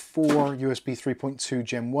stack of 4 USB 3.2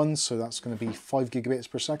 Gen 1s, so that's going to be 5 gigabits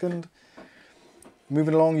per second.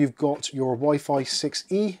 Moving along, you've got your Wi-Fi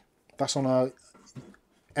 6E. That's on a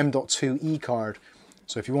M.2 E card.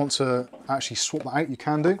 So if you want to actually swap that out, you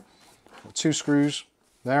can do. Got 2 screws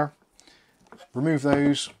there. Remove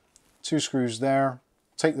those. 2 screws there.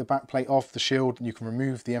 Take the back plate off the shield, and you can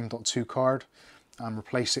remove the M.2 card and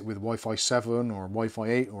replace it with Wi-Fi 7 or Wi-Fi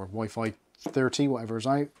 8 or Wi-Fi 30, whatever is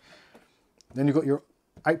out. Then you've got your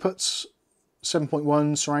outputs,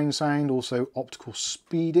 7.1 surround sound, also optical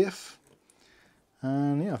speed if.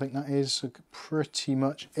 And yeah, I think that is pretty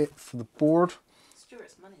much it for the board.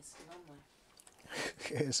 Stuart's money's still on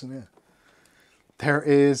there. It is, isn't it? There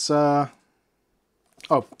is, oh,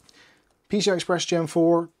 PCI Express Gen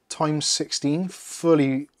 4 times 16,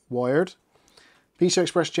 fully wired. PCI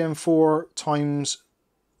Express Gen 4 times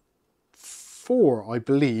 4, I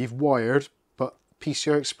believe, wired, but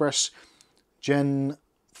PCI Express Gen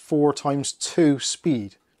 4 times 2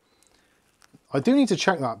 speed. I do need to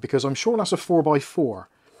check that because I'm sure that's a 4x4,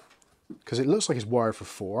 because it looks like it's wired for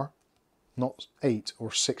 4, not 8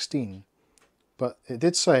 or 16. But it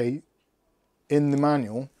did say in the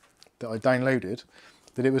manual that I downloaded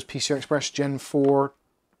that it was PCI Express Gen 4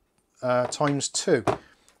 times 2.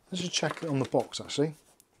 Let's just check it on the box actually.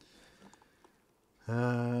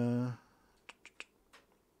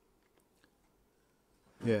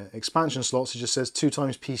 Yeah, expansion slots, it just says 2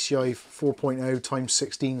 times PCI 4.0 times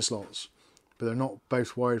 16 slots. But they're not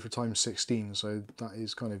both wired for times 16, so that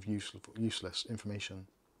is kind of useless information.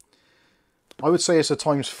 I would say it's a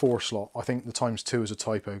times 4 slot. I think the times 2 is a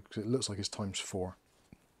typo because it looks like it's times 4.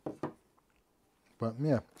 But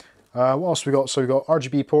yeah, What else we got? So we got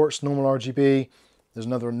RGB ports, normal RGB. There's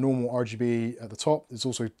another normal RGB at the top. There's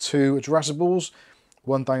also two addressables,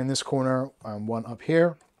 one down in this corner and one up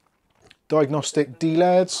here. Diagnostic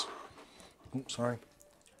D-LEDs. Oops, sorry.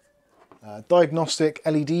 Diagnostic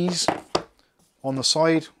LEDs on the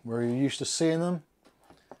side where you're used to seeing them.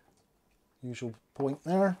 Usual point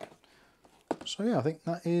there. So yeah, I think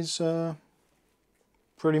that is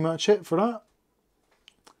pretty much it for that.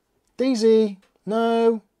 Daisy,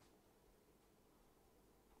 no.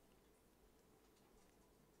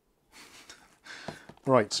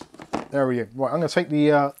 Right, there we go. Right, I'm going to take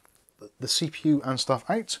the CPU and stuff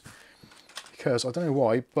out because I don't know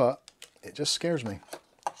why, but it just scares me.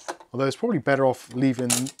 Although it's probably better off leaving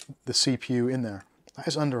the CPU in there. That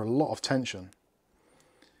is under a lot of tension.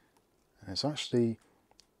 And it's actually,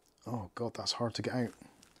 oh god, that's hard to get out.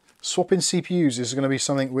 Swapping CPUs is going to be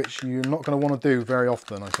something which you're not going to want to do very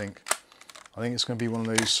often, I think. I think it's going to be one of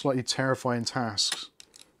those slightly terrifying tasks.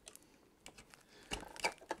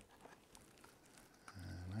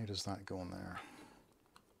 And how does that go on there?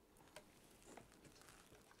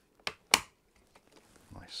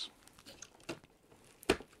 Nice.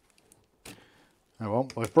 Oh well,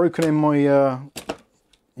 I've broken in my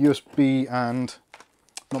USB and,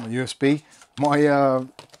 not my USB, my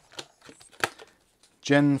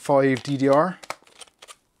Gen 5 DDR.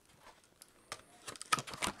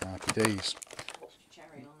 Happy days.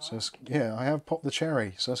 So yeah, I have popped the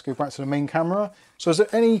cherry. So let's go back to the main camera. So is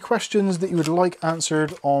there any questions that you would like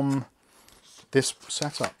answered on this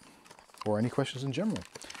setup? Or any questions in general?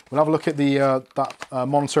 We'll have a look at the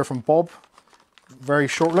monitor from Bob very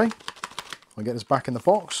shortly. I'll get this back in the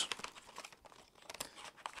box.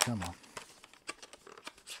 Come on.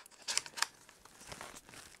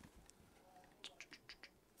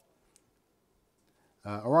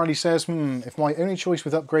 O'Reilly says, if my only choice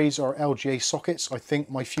with upgrades are LGA sockets, I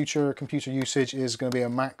think my future computer usage is going to be a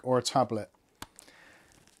Mac or a tablet.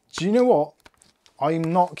 Do you know what? I'm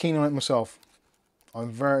not keen on it myself.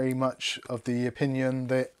 I'm very much of the opinion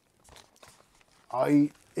that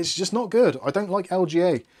it's just not good. I don't like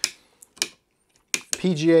LGA.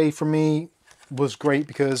 PGA for me was great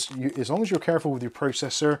because as long as you're careful with your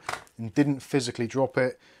processor and didn't physically drop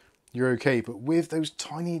it, you're okay. But with those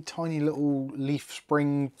tiny, tiny little leaf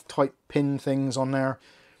spring type pin things on there,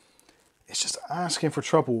 it's just asking for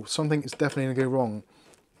trouble. Something is definitely going to go wrong.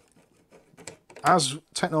 As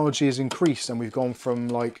technology has increased and we've gone from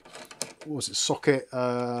like, what was it, socket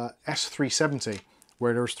S370,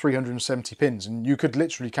 where there's 370 pins and you could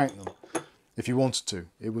literally count them if you wanted to.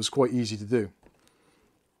 It was quite easy to do.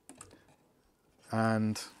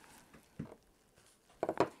 And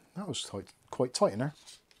that was tight, quite tight in there.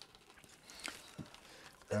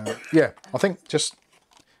 Yeah, I think it's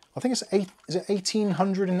is it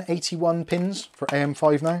 1881 pins for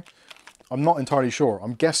AM5 now? I'm not entirely sure.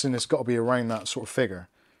 I'm guessing it's got to be around that sort of figure.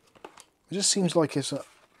 It just seems like it's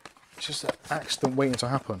just an accident waiting to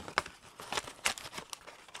happen.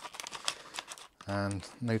 And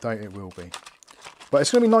no doubt it will be. But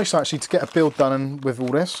it's going to be nice actually to get a build done with all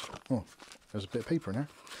this. Oh, there's a bit of paper in there.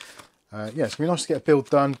 Yeah, it's going to be nice to get a build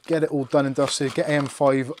done, get it all done and dusted, get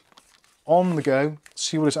AM5 on the go,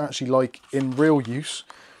 see what it's actually like in real use.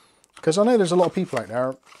 Because I know there's a lot of people out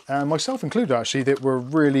there, and myself included actually, that were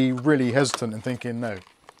really, really hesitant and thinking, no,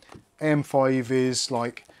 AM5 is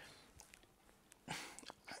like,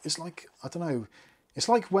 it's like, I don't know, it's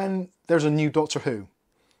like when there's a new Doctor Who,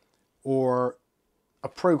 or a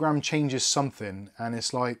program changes something, and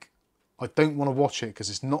it's like, I don't want to watch it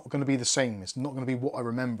because it's not going to be the same. It's not going to be what I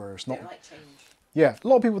remember. It's not. Don't like change. Yeah, a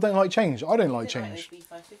lot of people don't like change. I don't like change. Like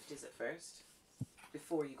those B550s at first,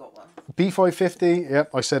 before you got one. B550,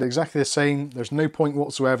 yep, I said exactly the same. There's no point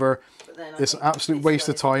whatsoever. But then it's an absolute waste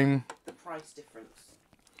of time. The price difference.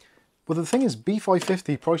 Well, the thing is,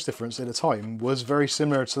 B550 price difference at the time was very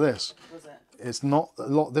similar to this. Was it? It's not a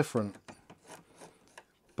lot different.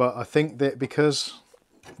 But I think that because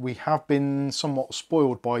we have been somewhat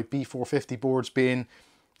spoiled by B450 boards being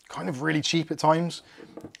kind of really cheap at times,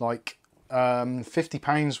 like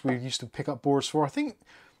 £50 we used to pick up boards for. I think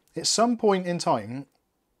at some point in time,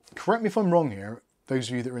 correct me if I'm wrong here, those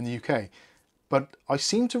of you that are in the UK, but I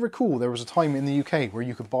seem to recall there was a time in the UK where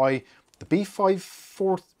you could buy the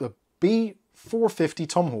B450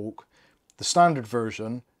 Tomahawk, the standard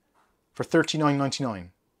version, for £39.99.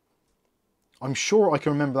 I'm sure I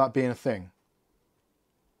can remember that being a thing.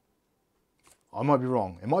 I might be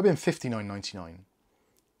wrong. It might have been £59.99.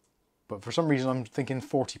 But for some reason I'm thinking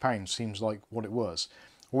 £40 seems like what it was.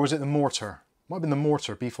 Or was it the mortar? It might have been the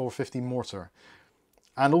mortar, B450 mortar.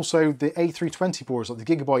 And also the A320 boards, like the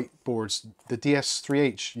Gigabyte boards, the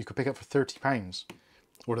DS3H, you could pick up for £30.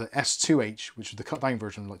 or the S2H, which was the cut down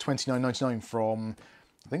version, like $29.99 from,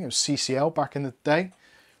 I think it was CCL back in the day.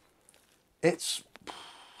 It's,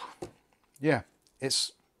 yeah,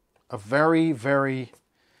 it's a very, very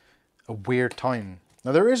a weird time.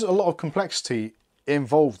 Now there is a lot of complexity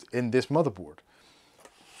involved in this motherboard.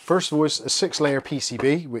 First of all, it's a 6-layer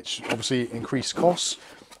PCB, which obviously increased costs.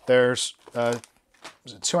 There's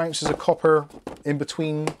 2 ounces of copper in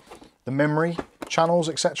between the memory channels,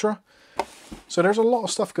 etc. So there's a lot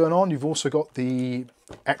of stuff going on. You've also got the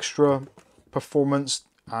extra performance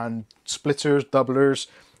and splitters, doublers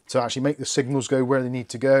to actually make the signals go where they need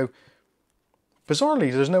to go.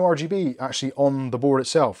 Bizarrely, there's no RGB actually on the board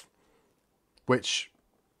itself, which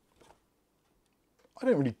I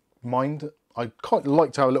don't really mind. I quite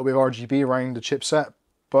like to have a little bit of RGB around the chipset,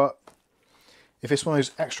 but if it's one of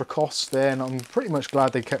those extra costs, then I'm pretty much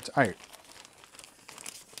glad they kept it out.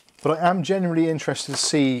 But I am genuinely interested to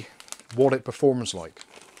see what it performs like.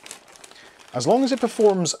 As long as it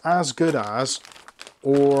performs as good as,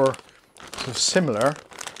 or sort of similar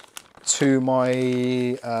to my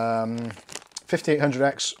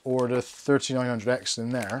 5800X or the 3900X in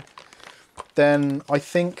there, then I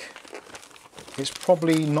think it's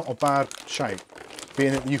probably not a bad shout.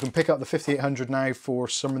 Being that you can pick up the 5800 now for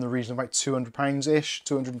somewhere in the region of about £200-ish,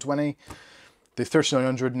 220. The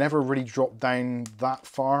 3900 never really dropped down that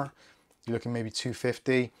far. You're looking maybe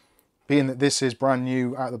 250. Being that this is brand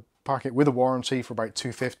new out of the packet with a warranty for about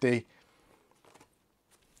 250.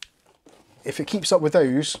 If it keeps up with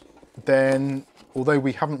those, then although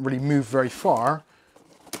we haven't really moved very far,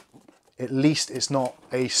 at least it's not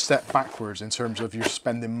a step backwards in terms of you're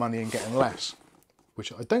spending money and getting less,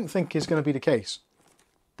 which I don't think is going to be the case.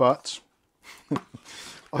 But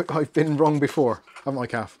I've been wrong before, haven't I,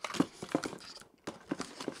 Kath?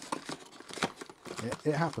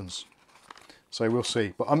 It happens. So we'll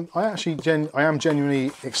see. But I am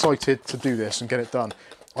genuinely excited to do this and get it done.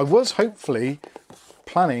 I was hopefully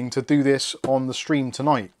planning to do this on the stream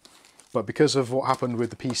tonight, but because of what happened with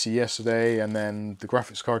the PC yesterday and then the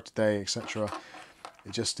graphics card today, etc.,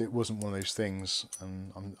 it wasn't one of those things.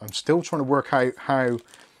 And I'm still trying to work out how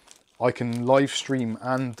I can live stream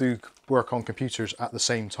and do work on computers at the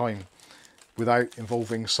same time without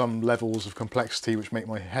involving some levels of complexity which make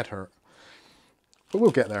my head hurt. But we'll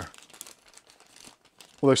get there.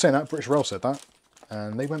 Although saying that, British Rail said that,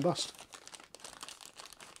 and they went bust.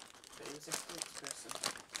 But it was a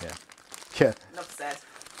spokesperson. Yeah. Yeah. Enough said.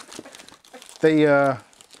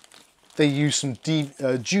 They use some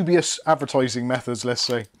dubious advertising methods, let's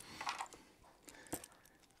say.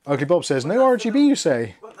 Ugly Bob says, no RGB, you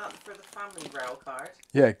say? Want that for the family rail card?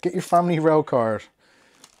 Yeah, get your family rail card.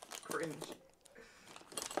 Cringe.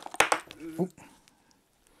 Ooh.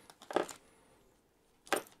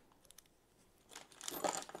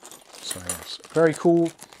 So yes, very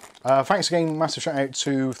cool. Thanks again, massive shout out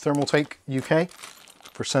to Thermaltake UK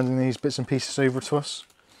for sending these bits and pieces over to us,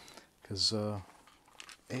 because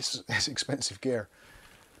it's expensive gear.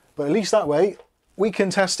 But at least that way we can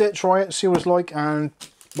test it, try it, see what it's like, and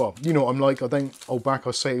well, you know what I'm like. I don't hold back.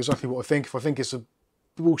 I say exactly what I think. If I think it's a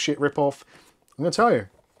bullshit rip-off, I'm going to tell you.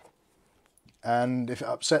 And if it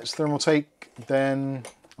upsets Thermaltake, then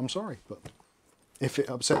I'm sorry. But if it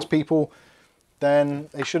upsets people, then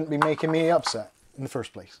they shouldn't be making me upset in the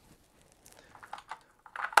first place.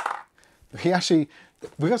 We've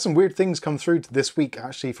had some weird things come through this week,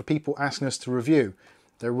 actually, for people asking us to review.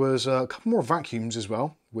 There was a couple more vacuums as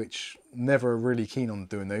well, which never really keen on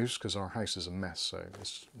doing those because our house is a mess, so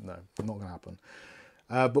it's no, not going to happen.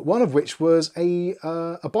 But one of which was a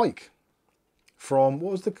bike from,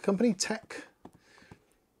 what was the company? I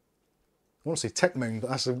want to say Techmoan,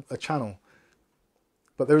 but that's a channel.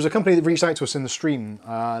 But there was a company that reached out to us in the stream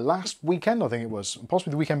last weekend, I think it was,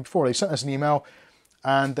 possibly the weekend before. They sent us an email,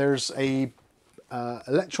 and there's a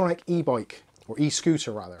electronic e-bike, or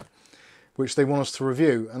e-scooter rather, which they want us to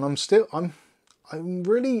review, and I'm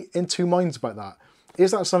really in two minds about that.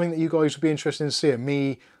 Is that something that you guys would be interested in seeing?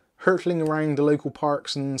 Me hurtling around the local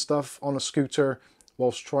parks and stuff on a scooter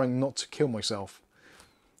whilst trying not to kill myself?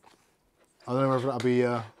 I don't know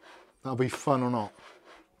whether that'll be fun or not.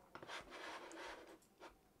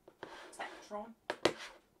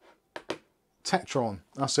 Tektron,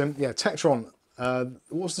 that's him. Yeah, Tektron.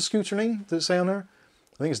 What's the scooter name? Does it say on there?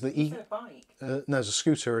 I think it's the Is it a bike? No, it's a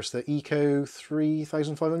scooter. It's the Eco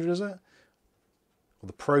 3500, is it? Or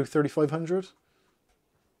the Pro 3500?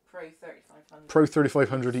 Pro 3500. Pro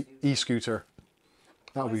 3500 e-scooter.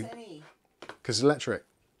 That'll Why be is it an E? because it's electric.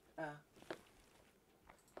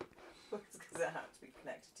 It's because it had to be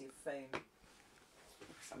connected to your phone.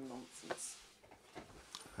 Some nonsense.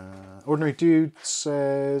 Ordinary Dude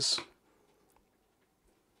says,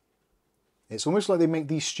 It's almost like they make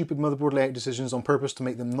these stupid motherboard layout decisions on purpose to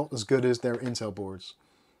make them not as good as their Intel boards.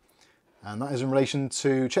 And that is in relation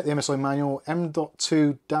to, check the MSI manual,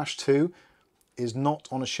 M.2-2 is not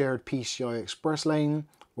on a shared PCI Express lane,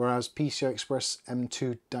 whereas PCI Express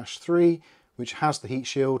M2-3, which has the heat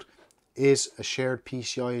shield, is a shared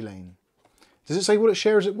PCI lane. Does it say what it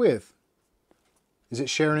shares it with? Is it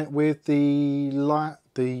sharing it with the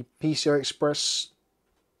PCI Express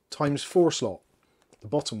 ×4 slot, the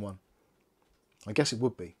bottom one? I guess it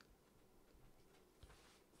would be.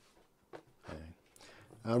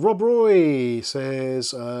 Rob Roy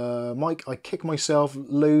says, Mike, I kick myself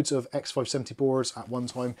loads of X570 boards at one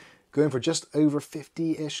time, going for just over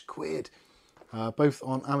 50-ish quid, both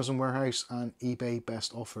on Amazon Warehouse and eBay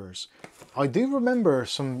Best Offers. I do remember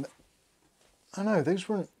some, I don't know, those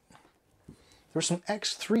weren't, there were some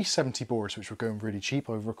X370 boards which were going really cheap,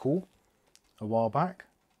 I recall, a while back.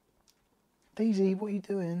 Daisy, what are you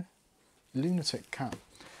doing? Lunatic cat.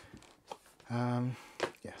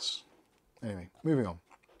 Yes. Anyway, moving on.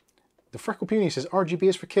 The Freckle Puny says, RGB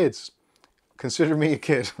is for kids. Consider me a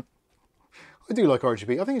kid. I do like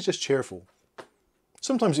RGB. I think it's just cheerful.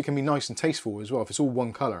 Sometimes it can be nice and tasteful as well if it's all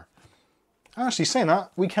one colour. Actually, saying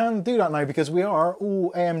that, we can do that now because we are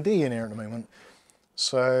all AMD in here at the moment.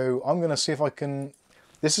 So I'm going to see if I can...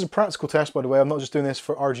 This is a practical test, by the way. I'm not just doing this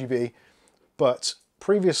for RGB. But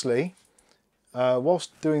previously,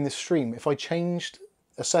 whilst doing this stream, if I changed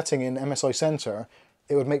a setting in MSI Center,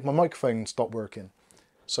 it would make my microphone stop working.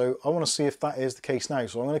 So I want to see if that is the case now.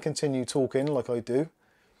 So I'm going to continue talking like I do.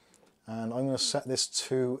 And I'm going to set this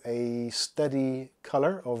to a steady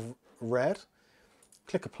colour of red.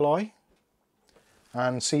 Click apply.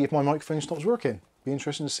 And see if my microphone stops working. Be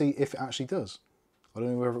interesting to see if it actually does. I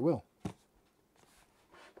don't know whether it will.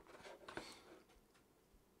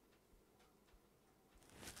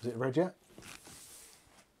 Is it red yet?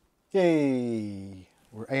 Yay!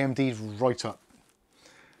 We're AMD's right up.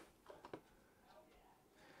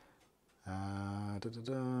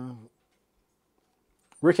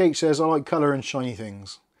 Rick H says, I like colour and shiny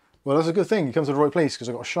things. Well, that's a good thing. You come to the right place because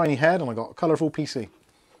I've got a shiny head and I've got a colourful PC.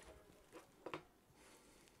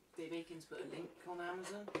 Dave Aiken's put a link on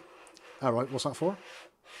Amazon. Alright, what's that for?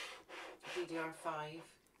 DDR5,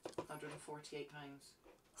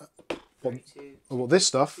 £148. What, this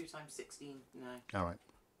stuff? 2 times 16, no. Alright.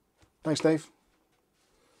 Thanks, Dave.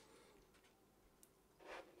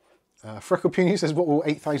 Freckle Puny says, what will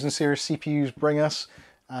 8000 series CPUs bring us?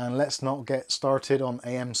 And let's not get started on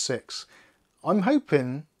AM6. I'm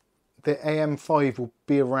hoping that AM5 will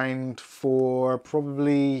be around for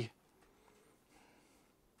probably,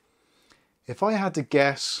 if I had to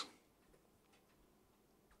guess,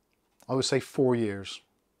 I would say 4 years.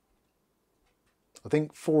 I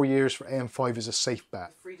think 4 years for AM5 is a safe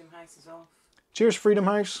bet. Freedom House is off. Cheers, Freedom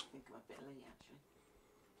House. I think I'm a bit late, actually.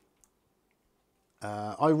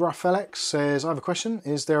 iRafelix says, I have a question.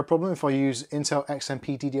 Is there a problem if I use Intel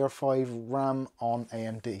XMP DDR5 RAM on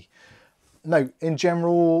AMD? No, in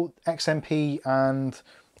general, XMP and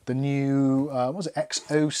the new, what was it,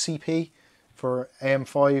 XOCP for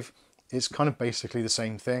AM5 is kind of basically the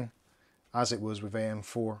same thing as it was with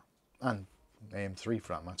AM4 and AM3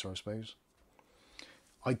 for that matter, I suppose.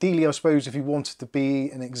 Ideally, I suppose, if you wanted to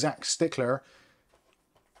be an exact stickler,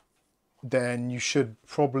 then you should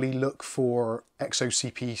probably look for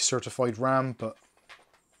XOCP certified RAM, but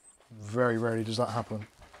very rarely does that happen.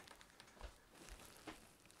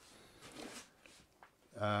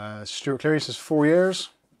 Stuart Cleary says 4 years.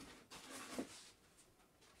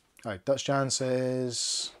 Alright, Dutch Jan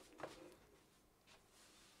says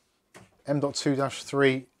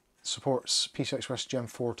M.2-3 supports PCI Express Gen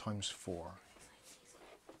 4 ×4.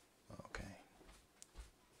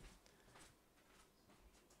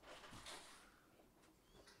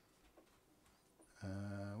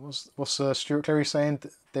 What's Stuart Cleary saying?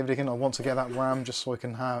 David Aiken, I want to get that RAM just so I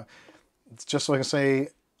can have, just so I can say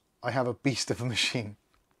I have a beast of a machine.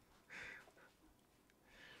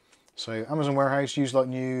 So Amazon Warehouse, use like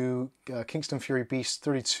new Kingston Fury Beast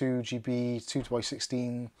 32GB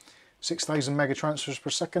 2x16, 6,000 mega transfers per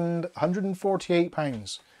second,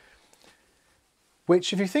 £148.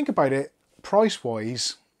 Which, if you think about it,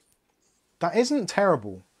 price-wise, that isn't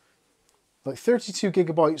terrible. Like 32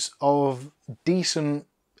 gigabytes of decent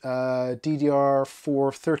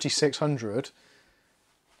DDR4 3600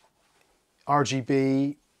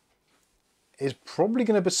 RGB is probably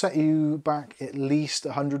going to set you back at least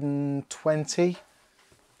 120,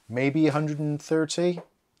 maybe 130,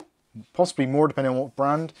 possibly more depending on what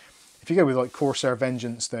brand. If you go with like Corsair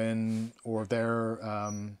Vengeance then, or their,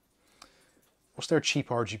 what's their cheap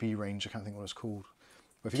RGB range? I can't think what it's called.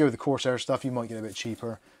 But if you go with the Corsair stuff, you might get a bit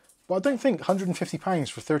cheaper. But I don't think £150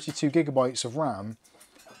 for 32 gigabytes of RAM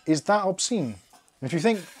is that obscene. If you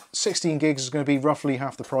think 16 gigs is going to be roughly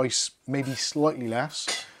half the price, maybe slightly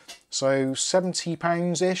less, so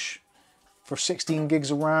 £70-ish for 16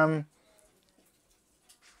 gigs of RAM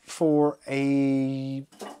for a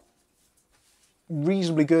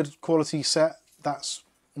reasonably good quality set, that's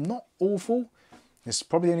not awful. It's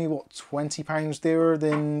probably only, what, £20 dearer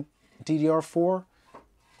than DDR4,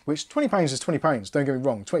 which £20 is £20, don't get me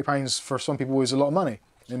wrong. £20 for some people is a lot of money.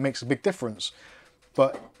 It makes a big difference.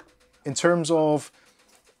 But in terms of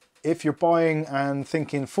if you're buying and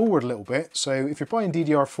thinking forward a little bit, so if you're buying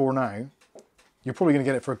DDR4 now, you're probably going to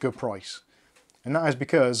get it for a good price. And that is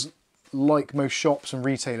because, like most shops and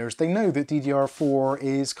retailers, they know that DDR4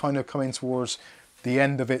 is kind of coming towards the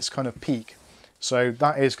end of its kind of peak. So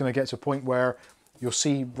that is going to get to a point where you'll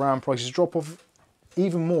see RAM prices drop off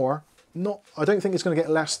even more. I don't think it's going to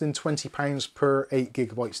get less than £20 per 8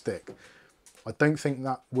 gigabyte stick. I don't think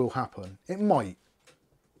that will happen. It might,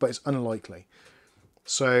 but it's unlikely.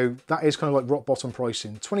 So that is kind of like rock bottom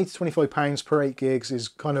pricing. £20 to £25 per 8 gigs is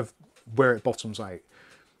kind of where it bottoms out.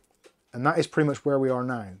 And that is pretty much where we are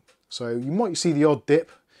now. So you might see the odd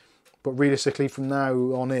dip, but realistically from now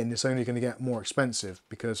on in, it's only going to get more expensive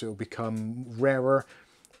because it will become rarer.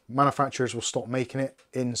 Manufacturers will stop making it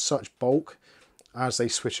in such bulk as they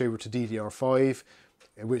switch over to DDR5,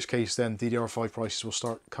 in which case then DDR5 prices will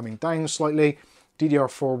start coming down slightly.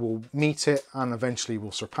 DDR4 will meet it and eventually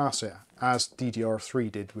will surpass it, as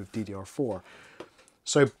DDR3 did with DDR4.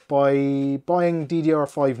 So by buying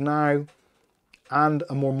DDR5 now and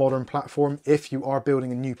a more modern platform, if you are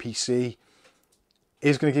building a new PC,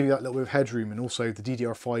 is going to give you that little bit of headroom. And also the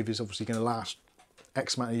DDR5 is obviously going to last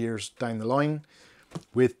X amount of years down the line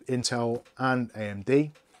with Intel and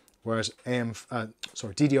AMD, whereas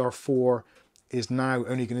DDR4 is now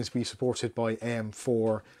only going to be supported by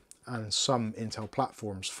AM4 and some Intel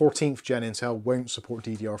platforms. 14th gen Intel won't support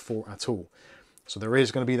DDR4 at all. So there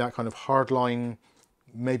is going to be that kind of hard line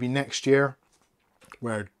maybe next year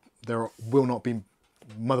where there will not be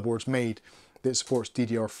motherboards made that supports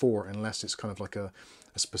DDR4 unless it's kind of like a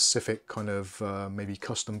specific kind of maybe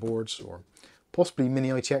custom boards or possibly mini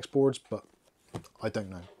ITX boards, but I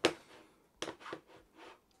don't know.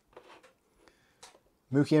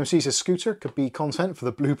 Mookie MC says Scooter could be content for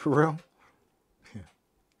the blooper reel. Yeah.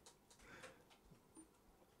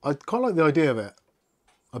 I quite like the idea of it.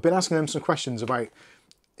 I've been asking them some questions about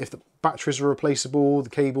if the batteries are replaceable, the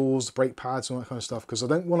cables, the brake pads, and all that kind of stuff, because I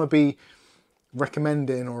don't want to be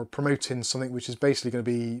recommending or promoting something which is basically going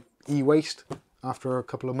to be e-waste after a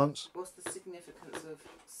couple of months. What's the significance of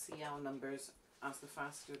CL numbers? As the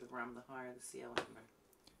faster the RAM, the higher the CL number.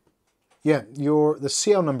 Yeah, the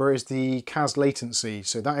CL number is the CAS latency.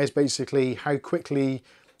 So that is basically how quickly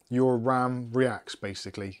your RAM reacts,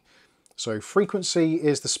 basically. So frequency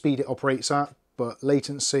is the speed it operates at, but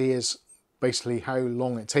latency is basically how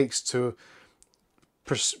long it takes to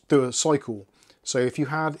do a cycle. So if you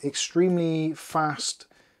had extremely fast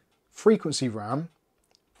frequency RAM,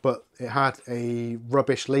 but it had a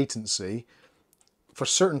rubbish latency, for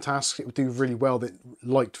certain tasks it would do really well that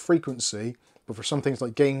liked frequency, but for some things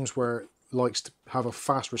like games where it likes to have a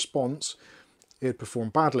fast response, it would perform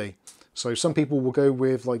badly. So some people will go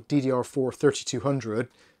with like DDR4 3200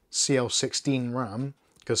 CL16 RAM,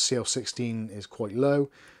 because CL16 is quite low,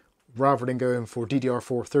 rather than going for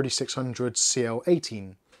DDR4 3600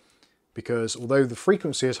 CL18, because although the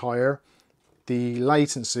frequency is higher, the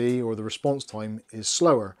latency or the response time is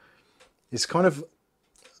slower. It's kind of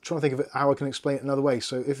trying to think of it, how I can explain it another way.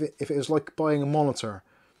 So if it was like buying a monitor,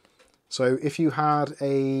 so if you had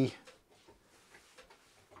a,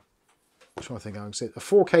 I'm trying to think how I can say it, a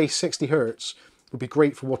 4K 60 Hz would be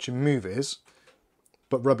great for watching movies,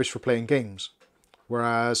 but rubbish for playing games.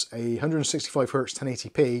 Whereas a 165 Hz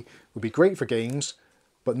 1080p would be great for games,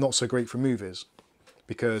 but not so great for movies,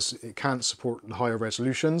 because it can't support the higher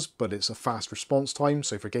resolutions, but it's a fast response time,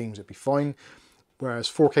 so for games it'd be fine. Whereas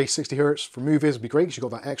 4K 60 Hz for movies would be great because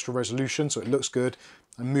you've got that extra resolution, so it looks good,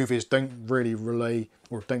 and movies don't really relay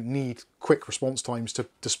or don't need quick response times to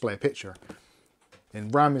display a picture.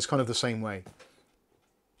 And RAM is kind of the same way,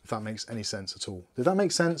 if that makes any sense at all. Did that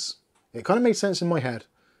make sense? It kind of made sense in my head,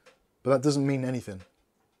 but that doesn't mean anything.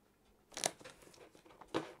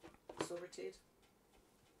 Sorted.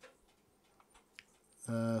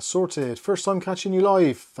 Sorted. First time catching you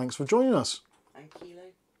live. Thanks for joining us. And Kilo.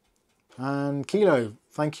 And Kilo,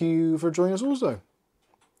 thank you for joining us also.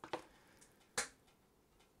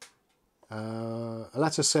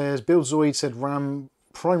 Aletta says, BuildZoid said RAM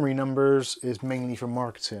primary numbers is mainly for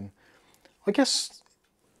marketing. I guess,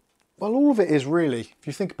 well, all of it is really, if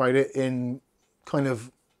you think about it in kind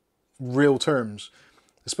of real terms,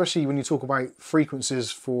 especially when you talk about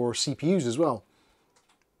frequencies for CPUs as well,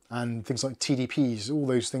 and things like TDPs. All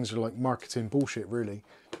those things are like marketing bullshit, really.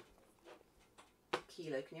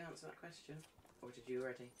 Kilo, can you answer that question? Or did you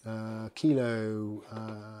already? Kilo,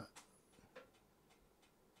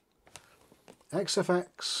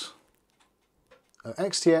 XFX,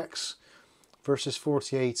 XTX versus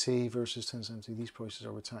 4080 versus 1070. These prices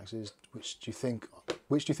are with taxes. Which do you think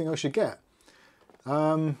I should get?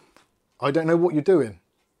 I don't know what you're doing.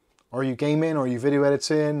 Are you gaming? Are you video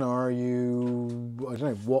editing? Are you, I don't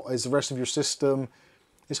know, what is the rest of your system?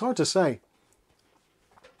 It's hard to say.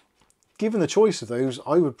 Given the choice of those,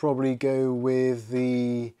 I would probably go with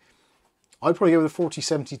the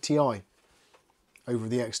 4070 Ti over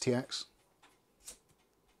the XTX.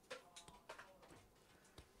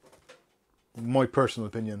 My personal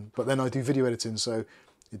opinion, but then I do video editing, so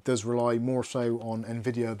it does rely more so on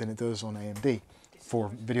NVIDIA than it does on AMD for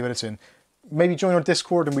video editing. Maybe join our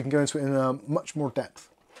Discord and we can go into it in much more depth.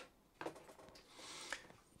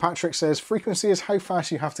 Patrick says, frequency is how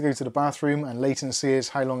fast you have to go to the bathroom, and latency is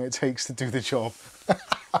how long it takes to do the job.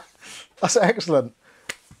 That's excellent.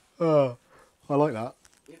 I like that.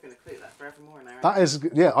 You're going to quote that forevermore now. That is,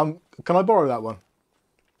 yeah, can I borrow that one?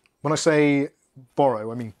 When I say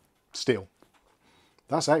borrow, I mean steal.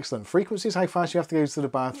 That's excellent. Frequency is how fast you have to go to the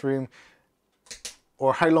bathroom,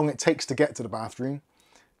 or how long it takes to get to the bathroom,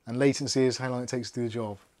 and latency is how long it takes to do the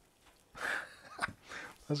job.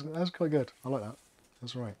 That's quite good. I like that.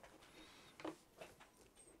 That's right.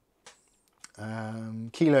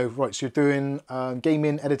 Kilo, right, so you're doing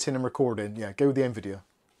gaming, editing and recording. Yeah, go with the NVIDIA.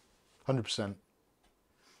 100%.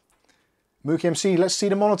 Mookie MC, let's see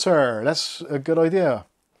the monitor. That's a good idea.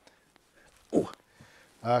 Oh,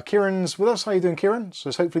 Kieran's with us. How you doing, Kieran?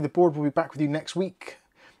 So hopefully the board will be back with you next week.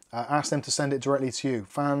 Ask them to send it directly to you.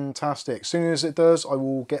 Fantastic. As soon as it does, I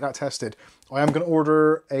will get that tested. I am going to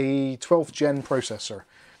order a 12th gen processor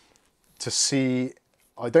to see.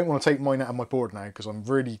 I don't want to take mine out of my board now because I'm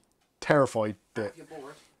really terrified that... Out of your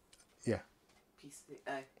board? Yeah.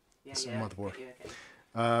 It's a motherboard. Yeah, okay.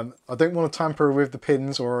 I don't want to tamper with the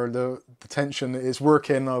pins or the tension. It's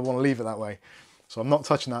working. I want to leave it that way. So I'm not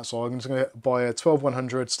touching that. So I'm just going to buy a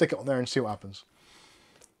 12100, stick it on there and see what happens.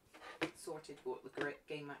 Sorted, bought the great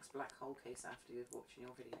GameMax black hole case after you've watching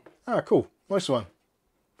your video. Ah, cool. Nice one.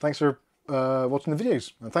 Thanks for watching the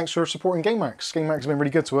videos. And thanks for supporting GameMax. GameMax has been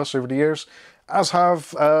really good to us over the years, as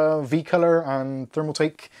have V-Color and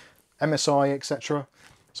Thermaltake, MSI, etc.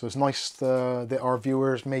 So it's nice that our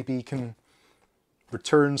viewers maybe can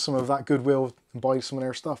return some of that goodwill and buy some of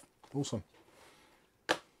their stuff. Awesome.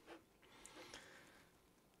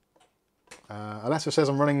 Alessa says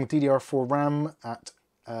I'm running DDR4 RAM at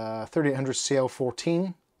 3800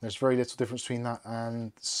 CL14. There's very little difference between that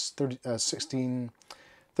and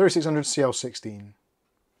 3600 CL16.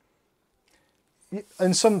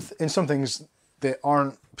 In some things that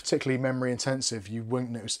aren't particularly memory intensive, you won't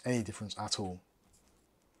notice any difference at all.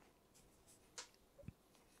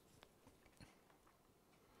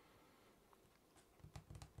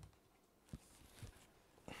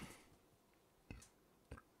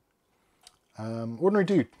 Ordinary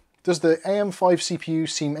Dude, does the AM5 CPU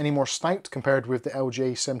seem any more stout compared with the LJ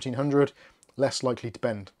 1700, less likely to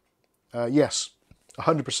bend? Yes,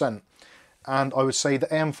 100%. And I would say the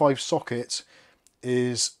AM5 socket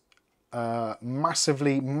is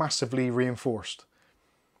massively reinforced.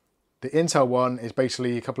 The Intel one is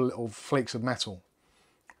basically a couple of little flakes of metal,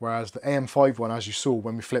 whereas the AM5 one, as you saw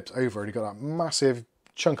when we flipped over, you got that massive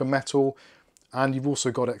chunk of metal, and you've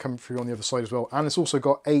also got it coming through on the other side as well. And it's also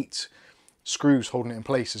got 8 screws holding it in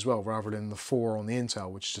place as well, rather than the 4 on the Intel,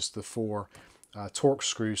 which is just the 4 Torx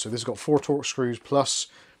screws. So this has got 4 Torx screws plus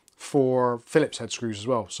 4 Phillips head screws as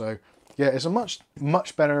well. So yeah, it's a much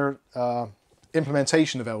better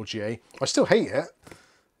implementation of LGA. I still hate it.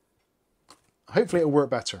 Hopefully it'll work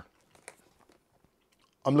better.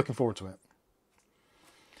 I'm looking forward to it.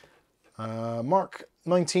 Mark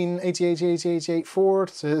 1988 Ford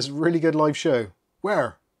says, really good live show.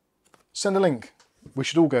 Where? Send a link. We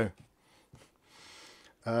should all go.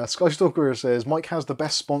 Skystalker says, Mike has the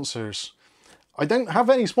best sponsors. I don't have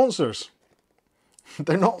any sponsors.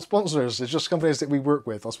 They're not sponsors. It's just companies that we work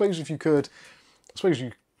with. I suppose if you could,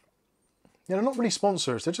 yeah, they're not really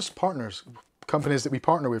sponsors. They're just partners. Companies that we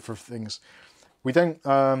partner with for things. We don't,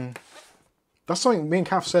 that's something me and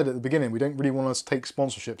Kath said at the beginning. We don't really want to take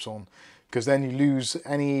sponsorships on, because then you lose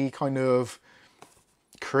any kind of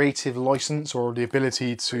creative license or the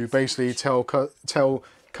ability to basically tell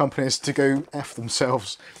companies to go F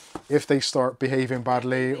themselves if they start behaving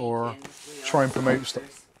badly or try and promote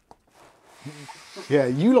stuff. Yeah,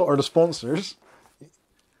 you lot are the sponsors.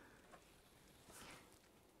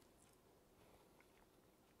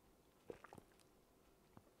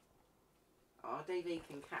 Dave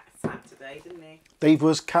Aiken cat sat today, didn't he? Dave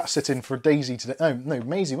was cat sitting for Daisy today. Oh, no,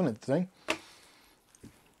 Maisie, wasn't it, today?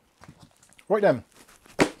 Right then.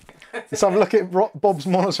 Let's have a look at Bob's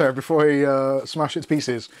monitor before he smash it to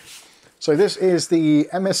pieces. So this is the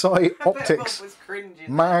MSI Optics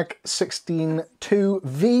Mag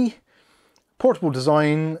 16-2V. Portable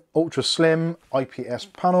design, ultra slim, IPS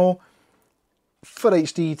panel, Full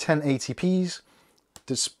HD 1080p's,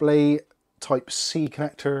 display Type C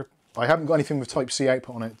connector. I haven't got anything with Type C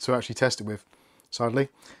output on it to actually test it with, sadly.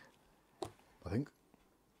 I think.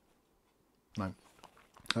 No.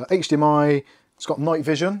 HDMI, it's got night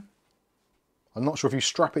vision. I'm not sure if you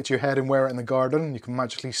strap it to your head and wear it in the garden, you can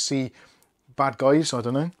magically see bad guys, I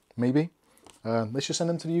don't know, maybe. Let's just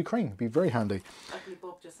send them to the Ukraine, it'd be very handy. Luckily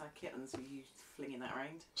Bob just had kittens, so you flinging that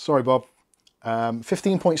around. Sorry Bob.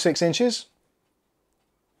 15.6 inches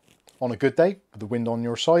on a good day, with the wind on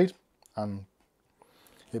your side and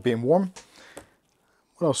it being warm.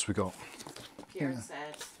 What else we got? Pierre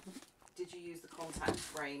said, did you use the contact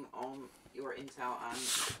frame on your Intel, and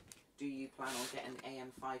do you plan on getting an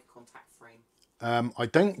AM5 contact frame? I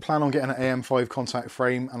don't plan on getting an AM5 contact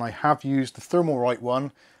frame, and I have used the Thermaltake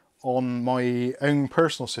one on my own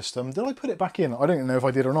personal system. Did I put it back in? I don't know if I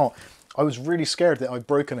did or not. I was really scared that I'd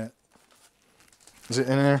broken it. Is it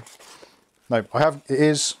in there? No, I have. It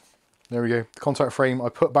is. There we go. The contact frame I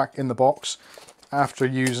put back in the box after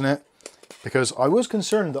using it because I was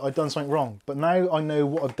concerned that I'd done something wrong. But now I know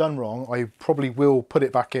what I've done wrong, I probably will put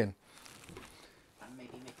it back in. And maybe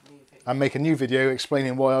make a new video. And make a new video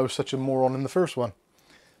explaining why I was such a moron in the first one.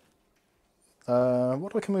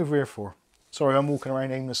 What do I come over here for? Sorry, I'm walking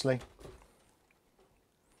around aimlessly.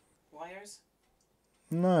 Wires?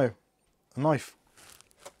 No, a knife.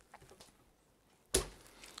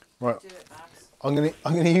 Right, Do it, Babs. I'm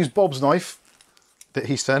gonna use Bob's knife that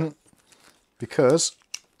he sent because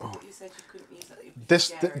You said you couldn't use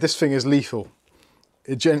it. this thing is lethal.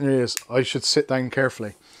 It genuinely is. I should sit down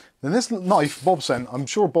carefully. Then this knife Bob sent, I'm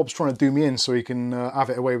sure Bob's trying to do me in so he can have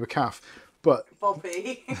it away with Kath, but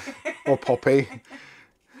Bobby. or Poppy.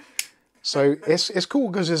 So it's cool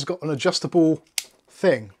because it's got an adjustable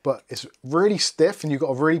thing, but it's really stiff and you've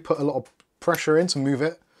got to really put a lot of pressure in to move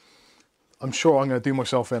it. I'm sure I'm going to do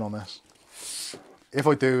myself in on this. If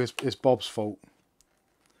I do, it's Bob's fault.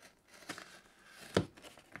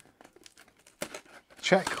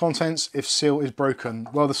 Check contents if seal is broken.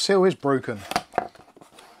 Well, the seal is broken.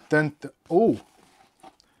 Then, oh,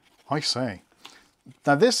 I say.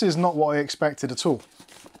 Now this is not what I expected at all.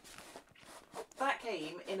 That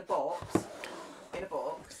came in a box. In a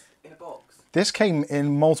box. In a box. This came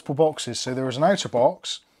in multiple boxes. So there was an outer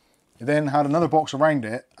box. It then had another box around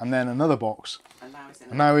it, and then another box. And now it's in.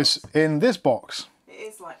 And now it's in this box. It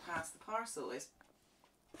is like past the parcel.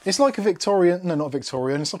 It's like a Victorian, no, not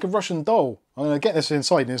Victorian. It's like a Russian doll. I'm going to get this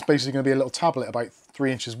inside, and it's basically going to be a little tablet about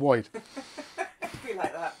 3 inches wide. It'd be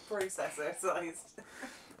like that, processor sized.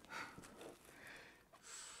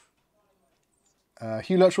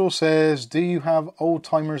 Hugh Luttrell says, "Do you have old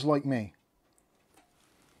timers like me?"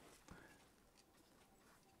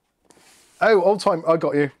 Oh, old time! I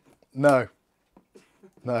got you. No,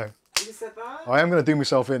 no. You said that? I am going to do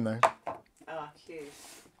myself in though. Ah, cute.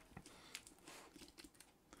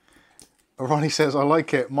 Ronnie says, "I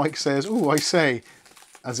like it." Mike says, "Ooh, I say,"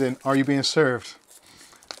 as in, "Are you being served?"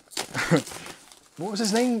 What was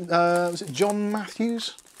his name? Was it John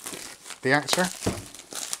Matthews, the actor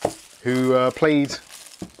who played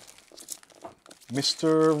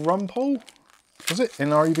Mr. Rumpole? Was it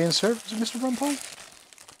in Are You Being Served? Was it Mr. Rumpole?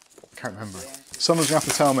 Can't remember. Yeah. Someone's going to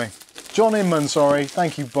have to tell me. John Inman, sorry.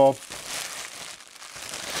 Thank you, Bob.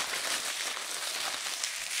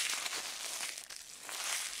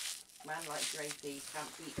 Man like Drapey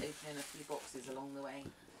can't beat opening a few boxes along the way.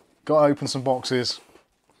 Got to open some boxes.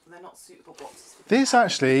 And they're not suitable boxes for the This cat.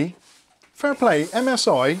 actually, fair play,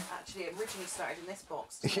 MSI. Actually, it originally started in this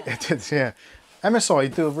box. It did, yeah.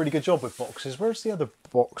 MSI do a really good job with boxes. Where's the other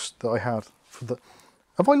box that I had for the?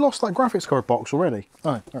 Have I lost that graphics card box already?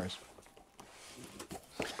 Oh, there it is.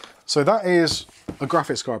 So that is a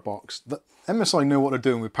graphics card box. The MSI know what they're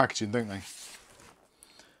doing with packaging, don't they?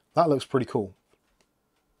 That looks pretty cool.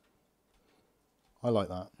 I like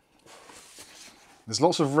that. There's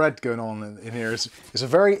lots of red going on in here. It's a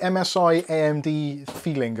very MSI AMD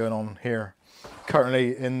feeling going on here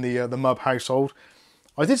currently in the Mub household.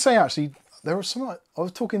 I did say actually there was some. I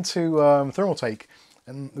was talking to Thermaltake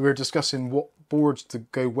and we were discussing what boards to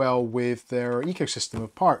go well with their ecosystem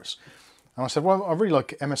of parts. And I said, well, I really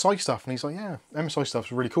like MSI stuff. And he's like, yeah, MSI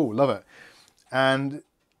stuff's really cool, love it. And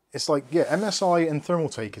it's like, yeah, MSI and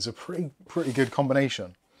Thermaltake is a pretty good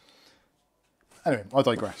combination. Anyway, I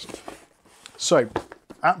digress. So,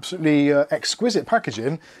 absolutely exquisite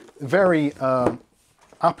packaging, very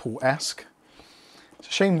Apple-esque. It's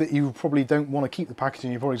a shame that you probably don't want to keep the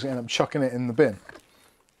packaging, you're probably going to end up chucking it in the bin.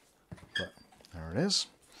 But there it is.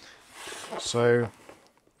 So,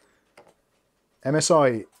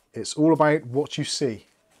 MSI, it's all about what you see.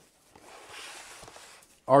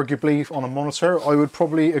 Arguably, on a monitor, I would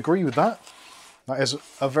probably agree with that. That is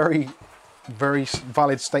a very, very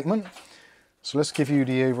valid statement. So let's give you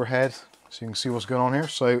the overhead so you can see what's going on here.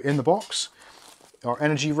 So in the box, our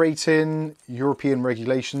energy rating, European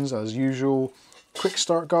regulations as usual, quick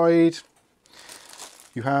start guide.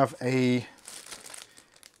 You have a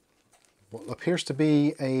what appears to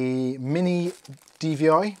be a mini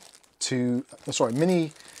DVI to,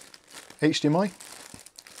 mini HDMI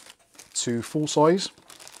to full size.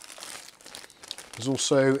 There's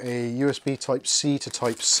also a USB Type-C to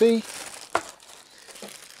Type-C,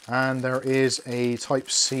 and there is a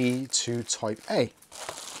Type-C to Type-A,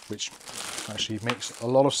 which actually makes a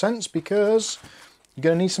lot of sense because you're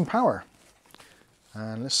going to need some power.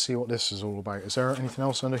 And let's see what this is all about. Is there anything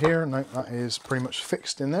else under here? No, that is pretty much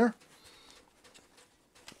fixed in there.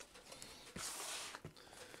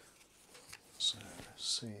 So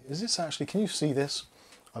let's see. Is this actually, can you see this?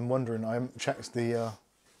 I'm wondering, I haven't checked the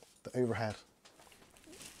overhead.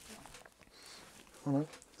 All right,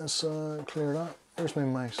 let's clear that. Where's my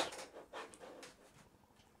mouse?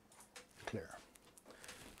 Clear.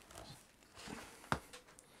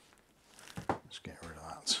 Let's get rid of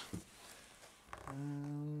that.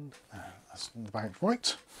 And that's about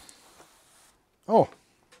right. Oh,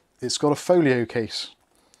 it's got a folio case,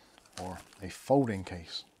 or a folding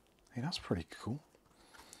case. Hey, that's pretty cool.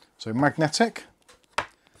 So magnetic.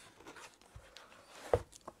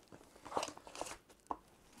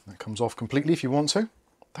 That comes off completely if you want to.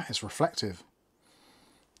 That is reflective.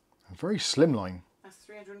 A very slimline. That's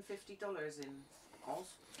 $350 in Oz.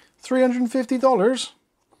 $350?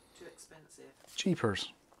 Too expensive.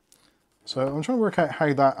 Jeepers. So I'm trying to work out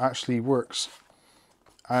how that actually works,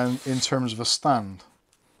 and in terms of a stand.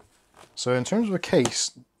 So in terms of a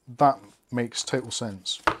case, that makes total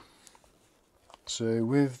sense. So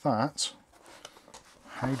with that,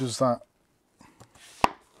 how does that?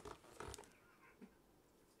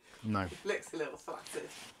 No. It looks a little flattered.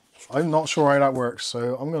 I'm not sure how that works,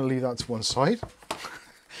 so I'm going to leave that to one side.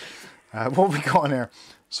 What we got in here?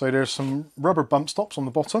 So there's some rubber bump stops on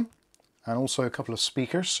the bottom, and also a couple of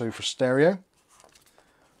speakers, so for stereo.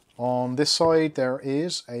 On this side there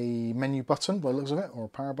is a menu button by the looks of it, or a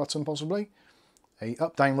power button possibly. A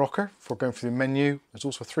up-down rocker for going through the menu. There's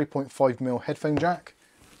also a 3.5mm headphone jack.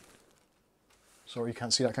 Sorry, you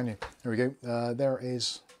can't see that, can you? There we go. There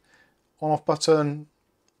is on-off button,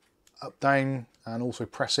 up, down, and also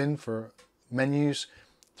press in for menus.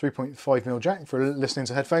 3.5mm jack for listening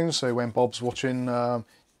to headphones, so when Bob's watching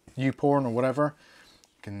YouPorn or whatever,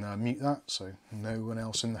 you can mute that so no one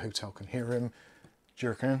else in the hotel can hear him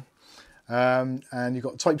jerking. And you've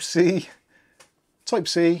got Type-C,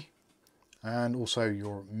 Type-C, and also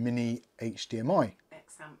your mini HDMI.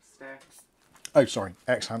 Ex-hamster. Oh, sorry,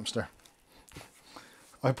 ex-hamster.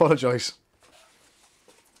 I apologise.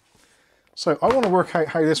 So I want to work out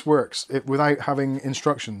how this works without having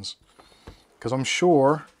instructions, because I'm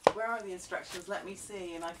sure. Where are the instructions? Let me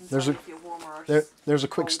see, and I can tell you if you're warm or there's a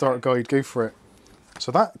quick start guide. Go for it.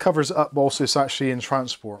 So that covers it up whilst it's actually in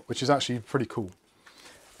transport, which is actually pretty cool.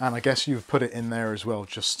 And I guess you've put it in there as well,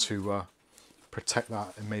 just to protect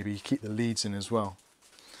that and maybe keep the leads in as well.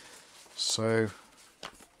 So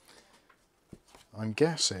I'm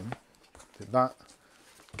guessing that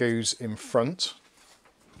goes in front.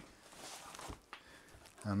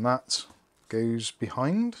 And that goes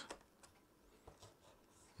behind.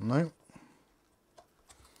 No.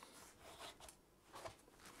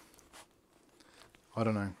 I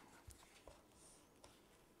don't know.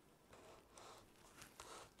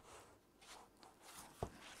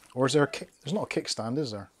 Or is there a kick? There's not a kickstand,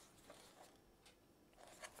 is there?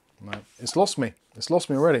 No. It's lost me. It's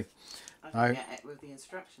lost me already. I didn't get it with the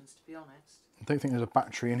instructions, to be honest. I don't think there's a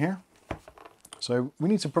battery in here. So we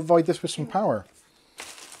need to provide this with some power.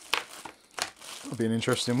 That'll be an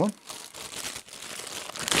interesting one.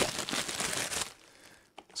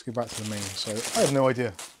 Let's go back to the main. So I have no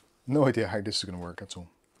idea how this is going to work at all. Do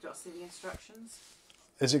you want to see the instructions?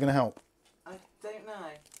 Is it going to help? I don't know.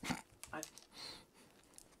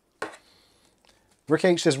 Rick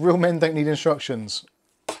H says real men don't need instructions.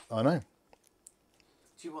 I know.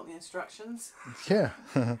 Do you want the instructions? Yeah.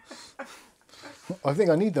 I think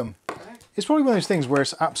I need them. Okay. It's probably one of those things where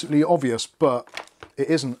it's absolutely obvious, but it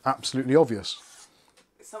isn't absolutely obvious.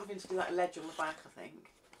 It's something to do like a ledge on the back, I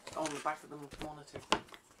think. On the back of the monitor thing.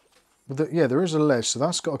 Yeah, there is a ledge, so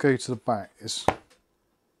that's got to go to the back. It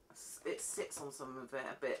sits on some of it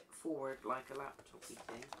a bit forward, like a laptop-y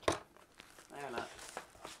thing. There, look.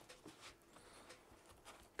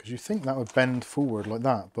 Because you think that would bend forward like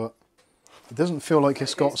that, but it doesn't feel like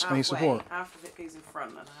it's got any support. Half of it goes in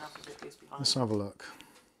front and half of it goes behind. Let's have a look.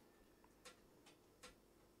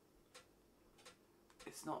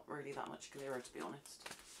 It's not really that much clearer, to be honest.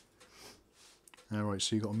 Alright,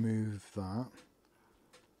 so you've got to move that.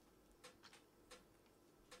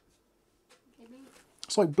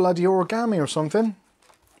 It's like bloody origami or something.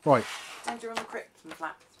 Right. Tender on the krypton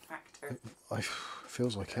factor. It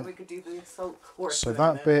feels like it. We could do the assault course. So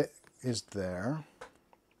that bit is there.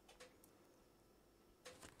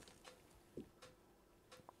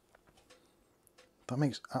 That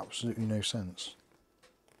makes absolutely no sense.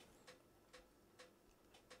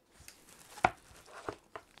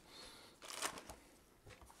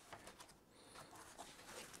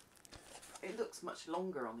 It looks much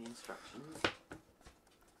longer on the instructions.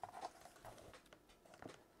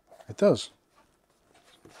 It does.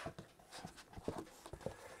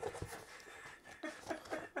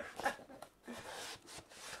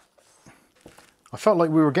 I felt like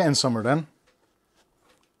we were getting somewhere then.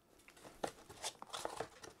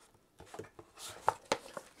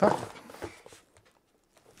 That...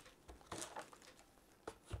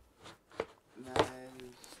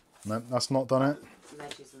 No, that's not done it. The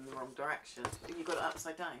edge is in the wrong direction. Have you got it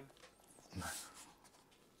upside down? No.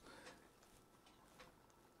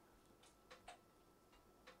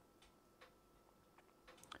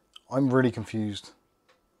 I'm really confused.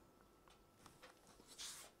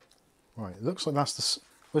 Right, it looks like that's the...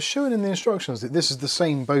 We're showing in the instructions that this is the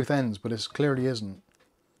same both ends, but it clearly isn't.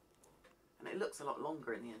 And it looks a lot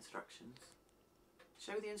longer in the instructions.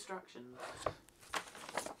 Show the instructions.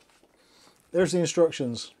 There's the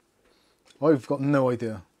instructions. I've got no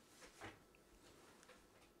idea.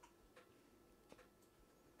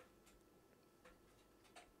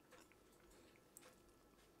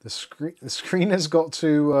 The screen has got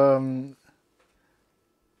to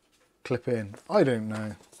clip in. I don't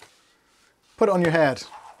know. Put it on your head.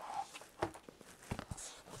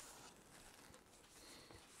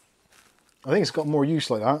 I think it's got more use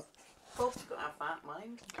like that. Bob's got to have that,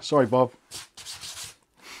 mind. Sorry, Bob.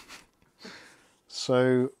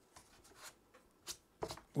 So,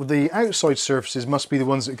 well, the outside surfaces must be the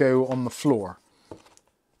ones that go on the floor.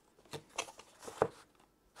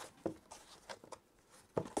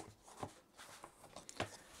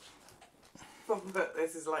 But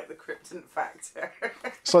this is like the krypton factor.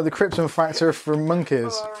 It's like the krypton factor for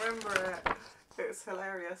monkeys. Oh, I remember it. It was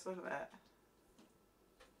hilarious, wasn't it?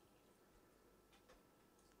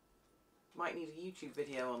 Might need a YouTube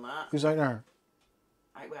video on that. Who's out there?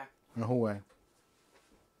 Out where? In the hallway.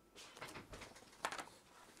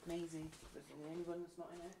 Amazing. Is there anyone that's not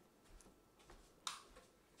in it?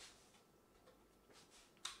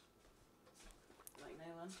 Like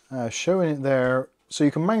no one? Showing it there, so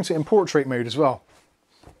you can mount it in portrait mode as well.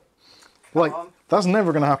 Like, on. that's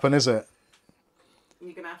never going to happen, is it?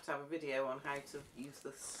 You're going to have a video on how to use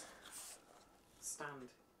this stand.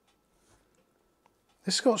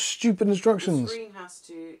 It's got stupid instructions.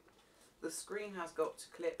 The screen has got to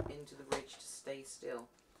clip into the ridge to stay still.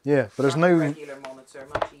 Yeah, but there's no regular monitor,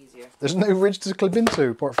 much easier. There's no ridge to clip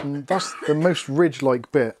into, apart from that's the most ridge-like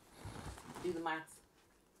bit. Do the math.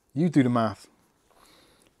 You do the math.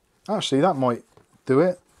 Actually, that might do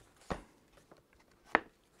it.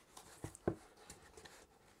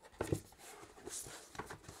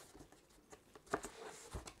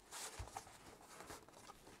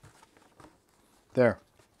 There.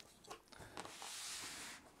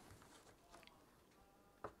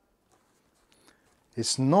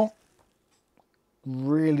 It's not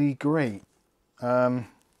really great. But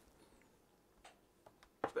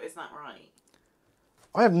is that right?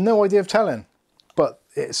 I have no idea of telling, but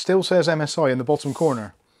it still says MSI in the bottom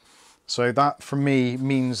corner. So that for me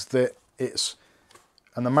means that it's,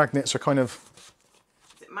 and the magnets are kind of...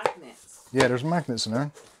 Is it magnets? Yeah, there's magnets in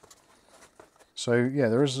there. So yeah,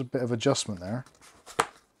 there is a bit of adjustment there.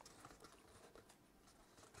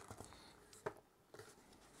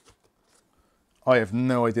 I have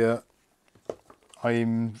no idea.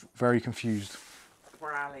 I'm very confused.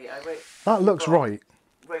 Poor Ali, I won't... That looks right.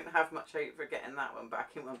 Won't have much hope for getting that one back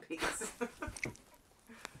in one piece.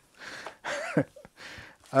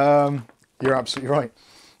 You're absolutely right.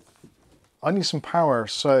 I need some power,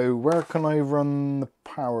 so where can I run the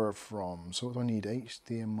power from? So what do I need?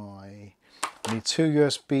 HDMI. I need 2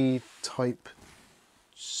 USB type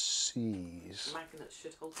C's. Magnets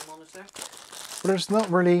should hold the monitor. But there's not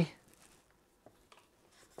really...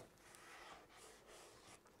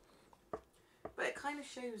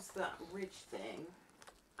 shows that ridge thing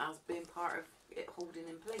as being part of it holding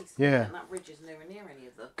in place. Yeah. And that ridge is nowhere near any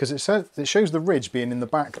of them. Because it shows the ridge being in the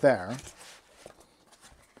back there.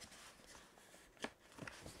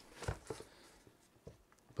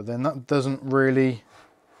 But then that doesn't really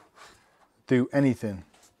do anything.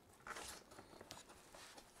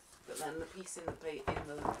 But then the piece in the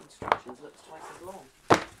instructions looks twice as long.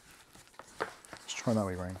 Let's try that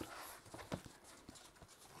way round.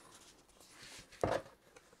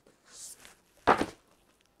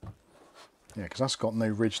 Yeah, because that's got no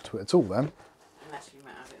ridge to it at all then. Unless you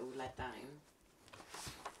might have it all let down.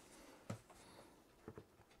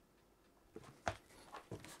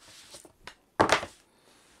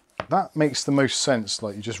 That makes the most sense,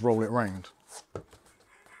 like you just roll it round.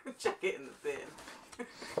 Chuck it in the bin.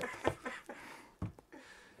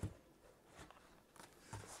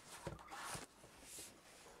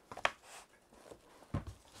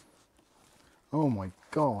 Oh my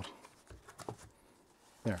god.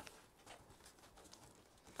 There.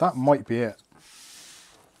 That might be it.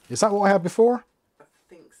 Is that what I had before? I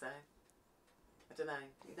think so. I don't know.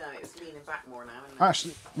 No, it's leaning back more now, isn't it?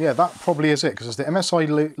 Actually, yeah, that probably is it, because the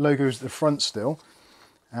MSI logo is at the front still,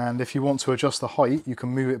 and if you want to adjust the height, you can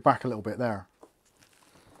move it back a little bit there.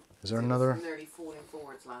 Is there another? It was nearly falling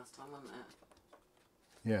forwards last time, wasn't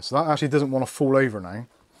it? Yeah, so that actually doesn't want to fall over now,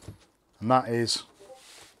 and that is,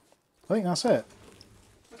 I think that's it.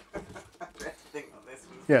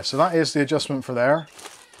 Yeah, so that is the adjustment for there,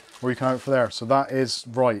 or you can have it for there. So that is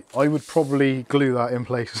right. I would probably glue that in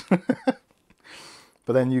place.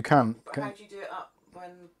 But then you can. But how do you do it up when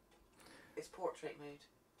it's portrait mode?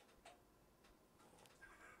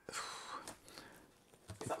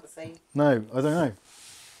 Is that the same? No, I don't know.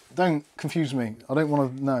 Don't confuse me. I don't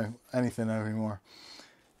want to know anything anymore.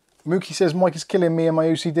 Mookie says, Mike is killing me and my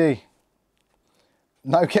OCD.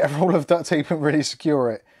 Now get a roll of duct tape and really secure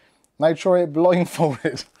it. Now try it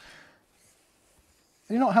blindfolded.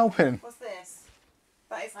 You're not helping. What's this?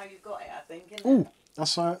 That is how you've got it, I think, isn't Ooh, it?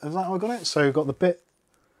 is that how I got it? So got the bit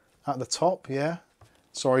at the top, yeah.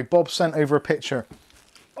 Sorry, Bob sent over a picture.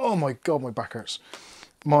 Oh my god, my back hurts.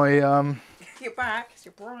 My Your back, it's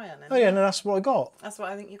your Brian. Oh yeah, no, that's what I got. That's what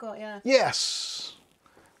I think you got, yeah. Yes!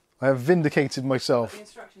 I have vindicated myself. But the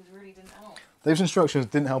instructions really didn't help. Those instructions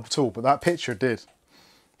didn't help at all, but that picture did.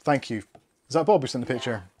 Thank you. Is that Bob who sent the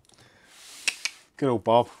picture? Yeah. Good old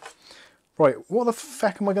Bob. Right, what the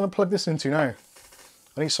feck am I going to plug this into now?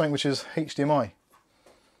 I need something which is HDMI.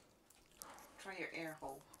 Try your air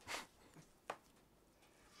hole.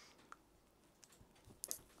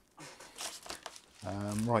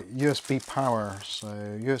 Right, USB power. So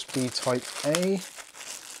USB type A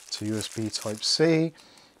to USB type C.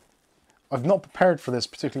 I've not prepared for this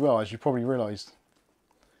particularly well, as you probably realised.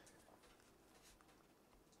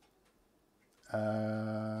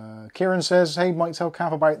 Kieran says, hey Mike, tell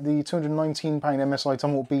Kath about the £219 MSI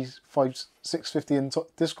Tomahawk B650 in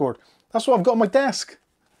Discord. That's what I've got on my desk.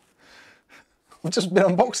 I've just been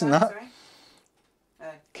unboxing that.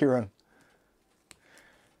 Kieran.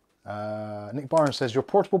 Nick Barnes says, your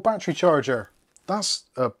portable battery charger. That's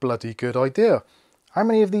a bloody good idea. How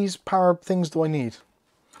many of these power things do I need?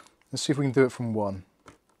 Let's see if we can do it from one.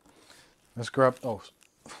 Let's grab, oh,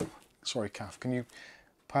 sorry Kath, can you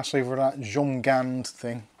pass over that Jomgand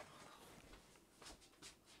thing?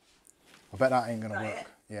 I bet that ain't going to work. It?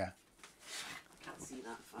 Yeah. Can't see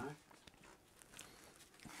that far.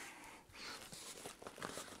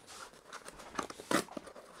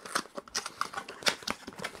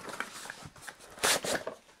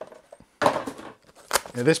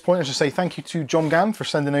 At this point, I should say thank you to Jomgand for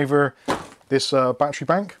sending over this battery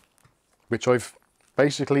bank, which I've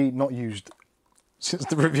basically not used since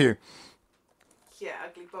the review. Yeah,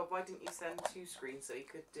 Ugly Bob, why didn't you send two screens so you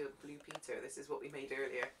could do a Blue Peter? This is what we made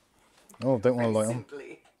earlier. Oh, don't want to light on.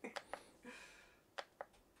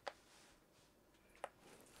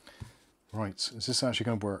 Right, is this actually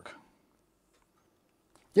going to work?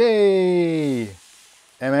 Yay!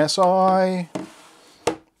 MSI!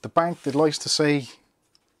 The bank that likes to say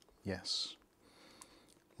yes.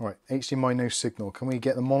 Right, HDMI no signal. Can we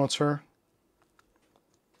get the monitor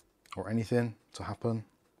or anything to happen?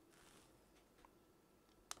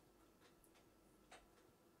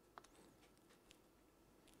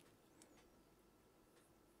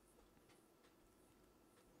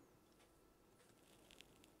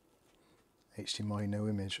 HDMI no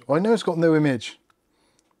image. Oh, I know it's got no image.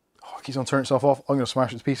 Oh, it keeps on turning itself off. I'm going to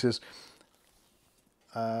smash it to pieces.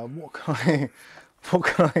 What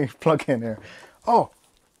can I plug in here? Oh,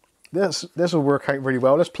 this will work out really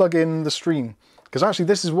well. Let's plug in the stream, because actually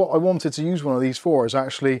this is what I wanted to use one of these for. Is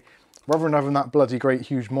actually, rather than having that bloody great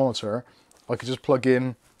huge monitor, I could just plug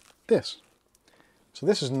in this. So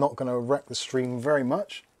this is not going to wreck the stream very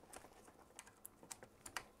much.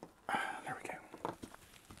 There we go.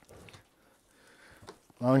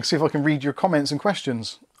 I can see if I can read your comments and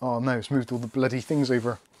questions. Oh no, it's moved all the bloody things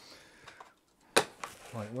over.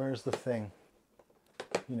 Right, where's the thing?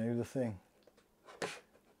 You know, the thing.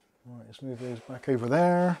 Right, let's move those back over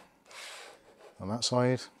there. On that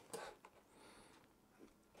side.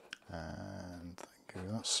 And go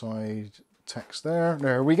that side. Text there.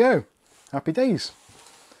 There we go. Happy days.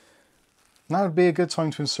 Now would be a good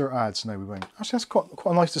time to insert ads. No, we won't. Actually, that's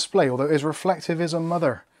quite a nice display, although it is reflective as a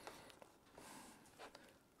mother.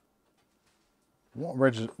 What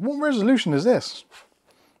resolution is this?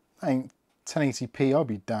 That ain't 1080p, I'll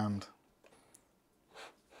be damned.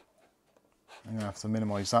 I'm going to have to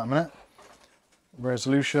minimize that a minute.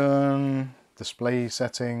 Resolution, display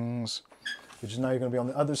settings, which is now going to be on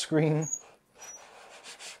the other screen.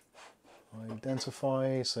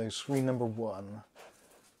 Identify, so screen number 1.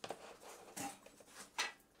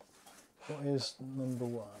 What is number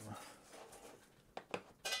 1?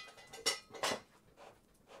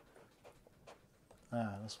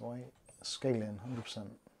 Ah, that's why. Scaling, 100%.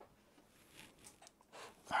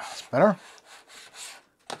 That's better.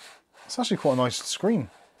 It's actually quite a nice screen.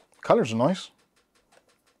 Colours are nice.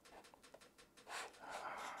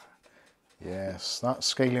 Yes, that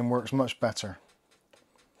scaling works much better.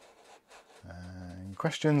 And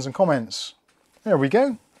questions and comments. There we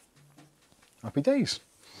go. Happy days.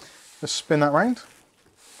 Let's spin that round.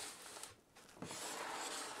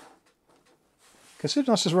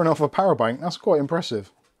 Considering that's just running off a power bank, that's quite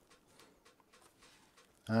impressive.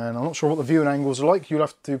 And I'm not sure what the viewing angles are like. You'll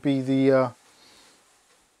have to be the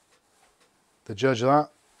judge of that.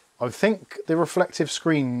 I think the reflective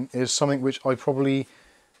screen is something which I probably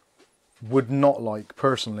would not like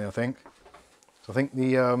personally. I think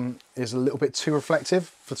the is a little bit too reflective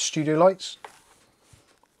for the studio lights.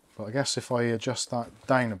 But I guess if I adjust that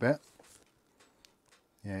down a bit,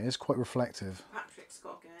 yeah, it is quite reflective. Patrick's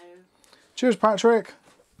got to go. Cheers, Patrick.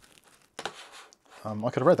 I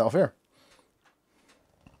could have read that off here.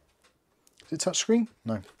 Is it touch screen?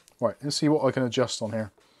 No. Right, let's see what I can adjust on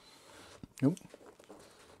here. Nope.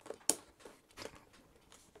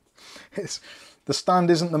 The stand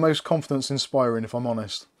isn't the most confidence inspiring, if I'm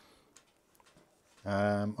honest.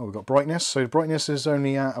 Oh, we've got brightness. So brightness is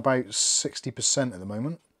only at about 60% at the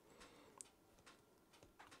moment.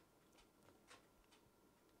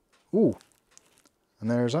 Ooh. And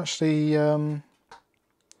there's actually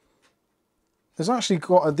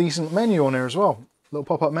got a decent menu on here as well. Little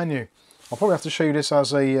pop-up menu. I'll probably have to show you this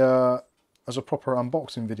as a proper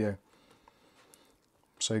unboxing video.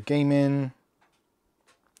 So gaming,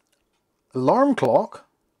 alarm clock.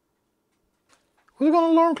 We've got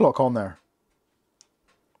an alarm clock on there.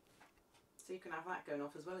 So you can have that going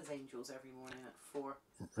off as well as Angels every morning at 4.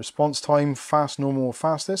 Response time, fast, normal,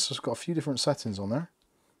 fastest. So it's got a few different settings on there.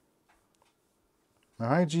 Now,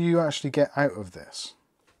 how do you actually get out of this?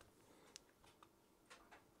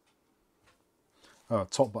 Oh,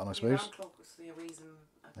 top button, I suppose. The alarm clock was the reason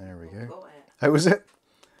there we go. Got it. How was it?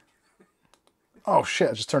 Oh shit,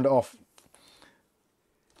 I just turned it off.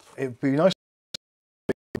 It'd be nice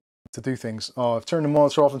to do things. Oh, I've turned the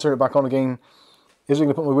monitor off and turned it back on again. Is it going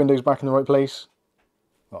to put my windows back in the right place?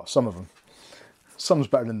 Oh, some of them. Some's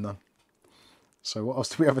better than none. So what else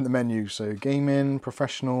do we have in the menu? So gaming,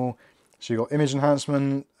 professional. So you've got image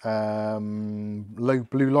enhancement, low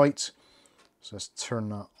blue light. So let's turn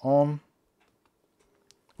that on.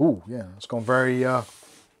 Oh yeah, it's gone very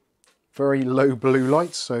low blue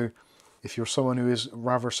light. So if you're someone who is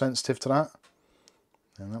rather sensitive to that,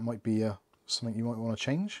 then that might be something you might want to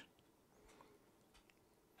change.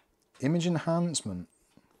 Image enhancement.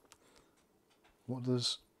 What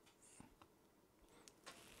does...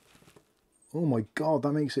 Oh my god,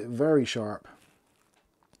 that makes it very sharp.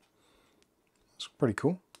 It's pretty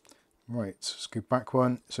cool. Right, let's go back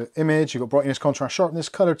one. So image, you've got brightness, contrast, sharpness,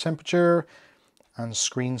 color, temperature, and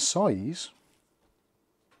screen size.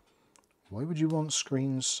 Why would you want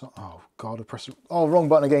screen size? Oh god, I pressed... Oh, wrong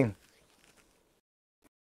button again.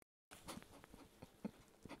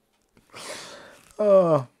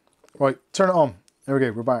 Right, turn it on. There we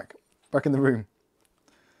go, we're back. Back in the room.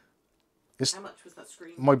 How much was that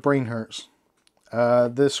screen? My brain hurts.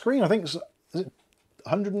 The screen, I think, is it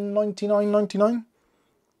 $199.99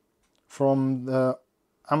 from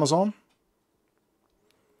Amazon.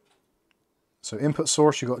 So input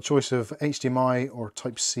source, you've got a choice of HDMI or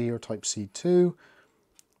Type-C or Type-C 2.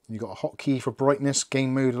 You've got a hotkey for brightness,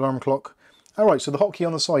 game mode, alarm clock. Alright, so the hotkey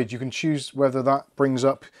on the side, you can choose whether that brings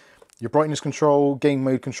up your brightness control, game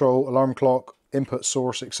mode control, alarm clock, input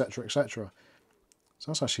source, etc, etc. So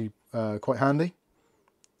that's actually quite handy.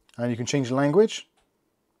 And you can change the language.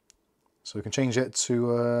 So we can change it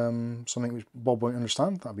to something which Bob won't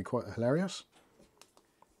understand. That'd be quite hilarious.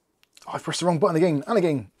 Oh, I pressed the wrong button again and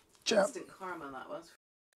again. Instant karma, that was.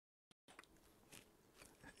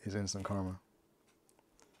 Is instant karma.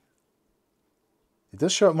 It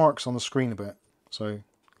does show up marks on the screen a bit, so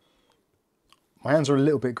my hands are a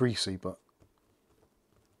little bit greasy, but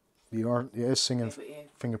it is singing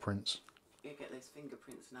fingerprints. You get those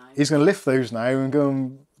fingerprints now. He's going to lift those now and go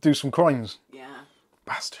and do some crimes. Yeah.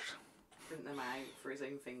 Bastard. Print them out for his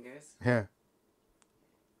own fingers. Yeah.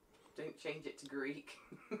 Don't change it to Greek.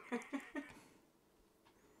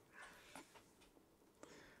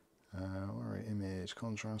 Alright, image,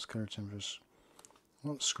 contrast, color temperatures.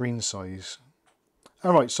 What screen size?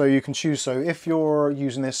 Alright, so you can choose, so if you're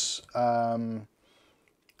using this on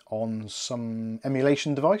some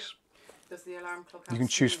emulation device, does the alarm clock you can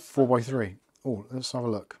choose 4x3. Oh, let's have a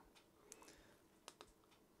look.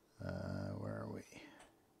 Where are we?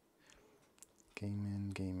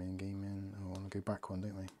 Gaming, gaming, gaming. Oh, I want to go back one,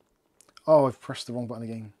 don't we? Oh, I've pressed the wrong button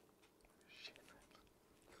again.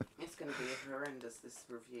 It's going to be horrendous, this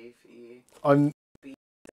review for you. I'm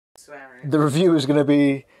swearing. The review is going to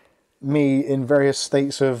be me in various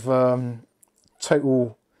states of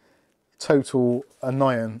total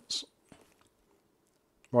annoyance.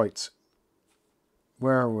 Right.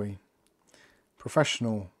 Where are we?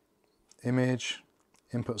 Professional. Image.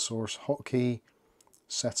 Input source. Hotkey.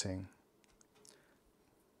 Setting.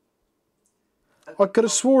 I could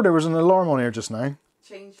have swore there was an alarm on here just now.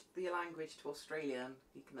 Change the language to Australian.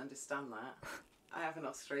 You can understand that. I have an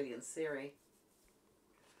Australian Siri.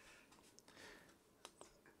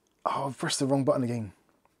 Oh, I've pressed the wrong button again.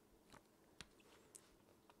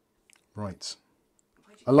 Right.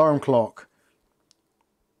 Alarm clock.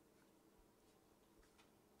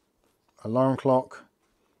 Alarm clock.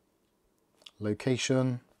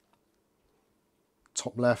 Location.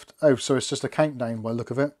 Top left. Oh, so it's just a countdown by the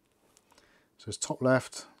look of it. So it's top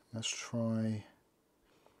left. Let's try.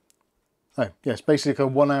 Oh, yeah, it's basically a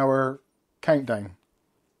 1 hour countdown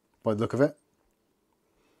by the look of it.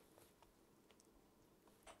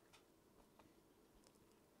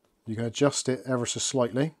 You can adjust it ever so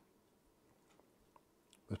slightly.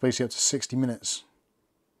 It's basically up to 60 minutes.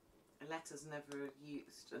 Letta's never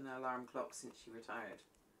used an alarm clock since she retired.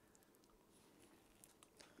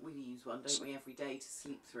 We use one, don't we, every day to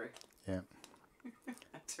sleep through. Yeah.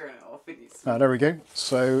 Turn it off and you sleep. Ah, there we go.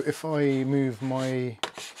 So if I move my...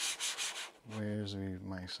 Where's the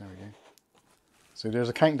mouse? There we go. So there's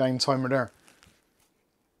a countdown timer there.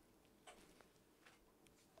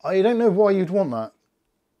 I don't know why you'd want that.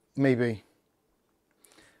 Maybe.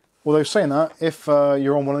 Although saying that, if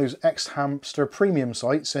you're on one of those X-Hamster premium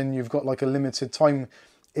sites and you've got like a limited time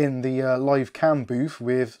in the live cam booth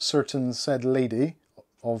with certain said lady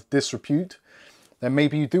of disrepute, then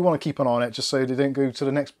maybe you do want to keep an eye on it just so they don't go to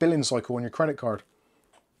the next billing cycle on your credit card.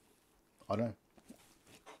 I don't know.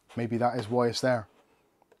 Maybe that is why it's there.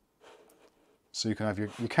 So you can have your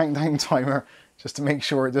countdown timer just to make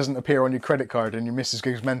sure it doesn't appear on your credit card and your missus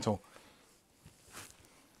goes mental.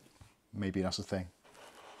 Maybe that's the thing.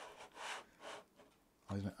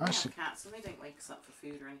 I don't know. Actually, cats and they don't wake us up for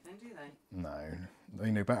food or anything, do they? No,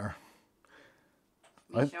 they know better.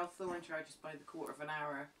 Michelle Thorne charges by the quarter of an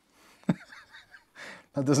hour.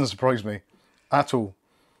 That doesn't surprise me at all.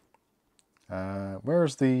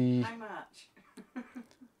 Where's the... How much?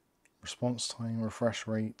 Response time, refresh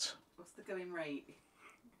rate. What's the going rate?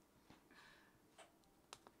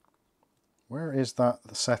 Where is that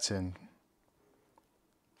setting?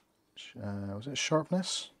 Was it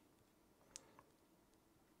sharpness?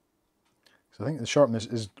 So I think the sharpness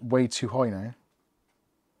is way too high now.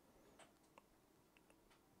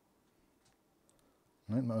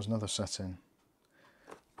 No, that was another setting.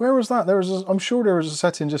 Where was that? I'm sure there was a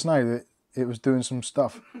setting just now that it was doing some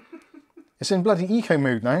stuff. It's in bloody eco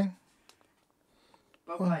mode now.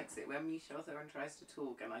 Bob likes it when Michelle Thorne tries to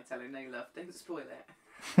talk and I tell her, no love, don't spoil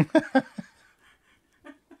it.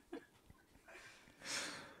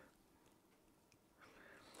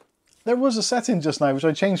 There was a setting just now which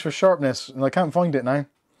I changed for sharpness and I can't find it now.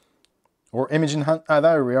 Or image enhancement. Ah,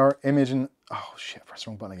 there we are. Oh shit, press the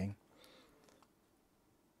wrong button again.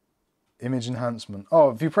 Image enhancement.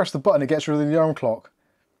 Oh, if you press the button, it gets rid of the alarm clock.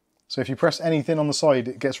 So if you press anything on the side,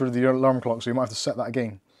 it gets rid of the alarm clock. So you might have to set that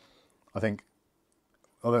again, I think.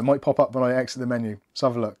 Although it might pop up when I exit the menu. Let's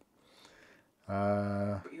have a look.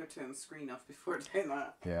 But you'll turn the screen off before doing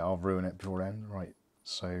that. Yeah, I'll ruin it before then. Right.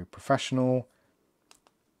 So professional.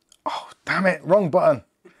 Oh, damn it. Wrong button.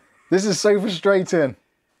 This is so frustrating.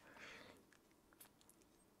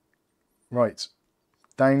 Right.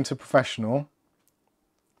 down to professional,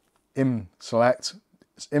 select,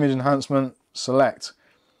 image enhancement, select.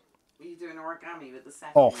 Are you doing origami with the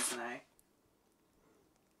settings Off. now?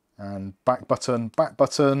 And back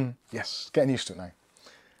button, yes, getting used to it now.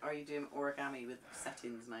 Are you doing origami with the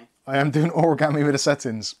settings now? I am doing origami with the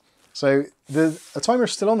settings. So the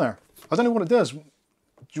timer's still on there. I don't know what it does. Do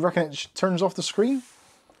you reckon it turns off the screen?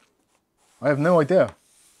 I have no idea.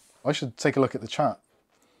 I should take a look at the chat.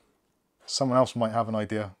 Someone else might have an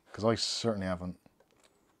idea, because I certainly haven't.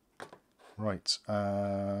 Right.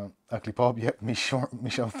 Ugly Bob, yep,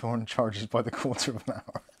 Michelle Thorne charges by the quarter of an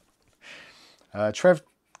hour. Trev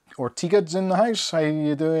or T-Goods in the house. How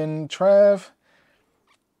you doing, Trev?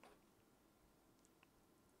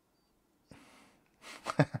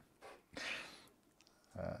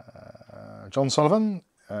 John Sullivan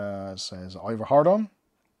says, Ivor hard on.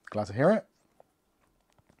 Glad to hear it.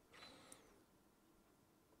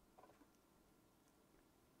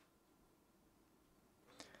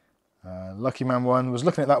 Lucky Man 1 was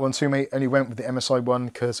looking at that one too, mate. Only went with the MSI one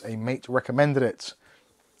because a mate recommended it.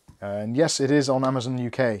 And yes, it is on Amazon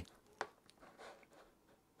UK.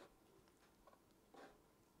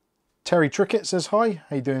 Terry Trickett says hi.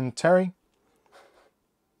 How you doing, Terry?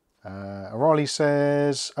 Raleigh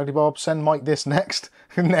says, Ugly Bob, send Mike this next.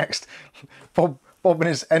 Next. Bob and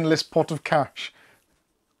his endless pot of cash,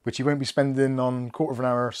 which he won't be spending on quarter of an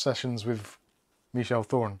hour sessions with Michelle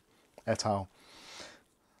Thorne et al.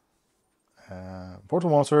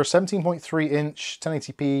 Portable monitor, 17.3 inch,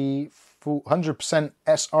 1080p, 100%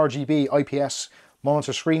 sRGB IPS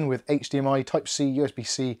monitor screen with HDMI, Type-C,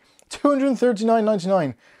 USB-C,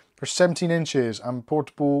 $239.99 for 17 inches and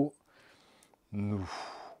portable. Oof,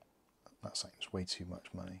 that sounds way too much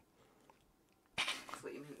money. That's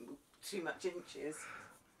what you mean, too much inches.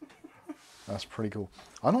 That's pretty cool.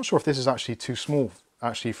 I'm not sure if this is actually too small,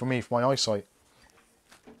 actually, for me, for my eyesight.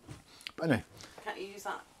 But anyway. Can't you use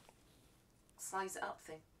that size it up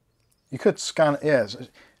thing? You could scan it, yeah.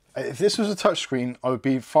 If this was a touchscreen, I would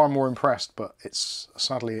be far more impressed, but it's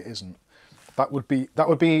sadly it isn't. That would be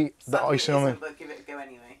the icing on the. But give it a go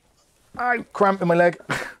anyway. Ow, cramp in my leg.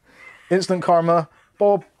 Instant karma.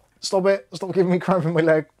 Bob, stop it. Stop giving me cramp in my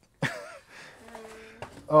leg.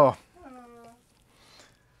 Oh.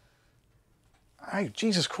 Ow,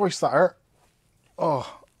 Jesus Christ, that hurt.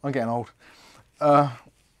 Oh, I'm getting old.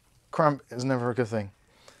 Cramp is never a good thing.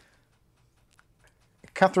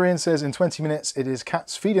 Catherine says in 20 minutes it is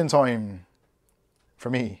cat's feeding time for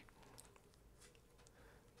me.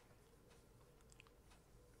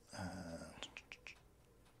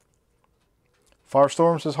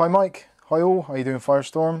 Firestorm says hi Mike. Hi all. How you doing,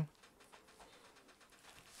 Firestorm?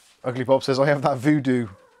 Ugly Bob says I have that voodoo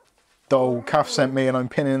doll Kath sent me and I'm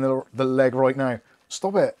pinning the leg right now.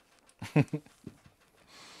 Stop it.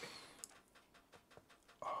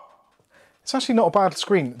 It's actually not a bad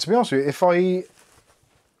screen. To be honest with you,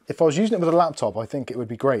 if I was using it with a laptop, I think it would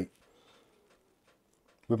be great.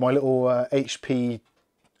 With my little HP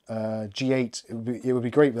G8, it would be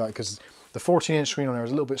great with that because the 14-inch screen on there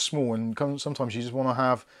is a little bit small and sometimes you just want to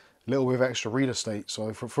have a little bit of extra real estate.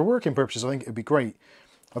 So for working purposes, I think it would be great.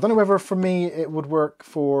 I don't know whether for me it would work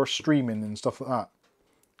for streaming and stuff like that.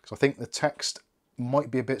 Because I think the text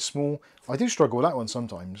might be a bit small. I do struggle with that one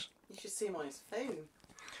sometimes. You should see him on his phone.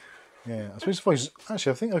 Yeah, I suppose I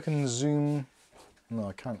think I can zoom. No,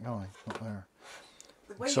 I can't, can I? Not there.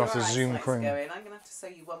 The way So I have your to zoom eyesight's Chrome. going, I'm going to have to sew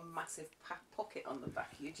you one massive pocket on the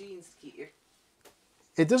back of your jeans to keep your...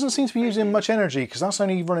 It doesn't seem to be using much energy because that's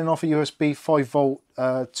only running off a USB 5 volt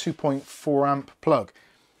 2.4 amp plug.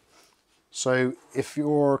 So if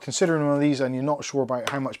you're considering one of these and you're not sure about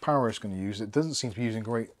how much power it's going to use, it doesn't seem to be using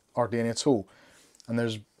hardly any at all. And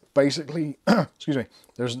there's basically, excuse me,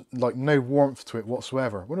 there's like no warmth to it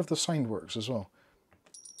whatsoever. I wonder if the sound works as well.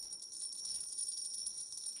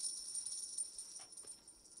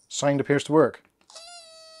 Sound appears to work.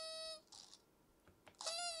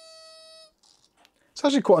 It's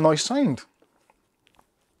actually quite a nice sound.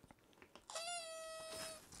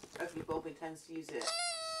 Ugly Bob intends to use it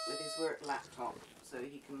with his work laptop so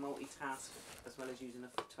he can multitask as well as using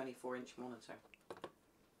a 24-inch monitor.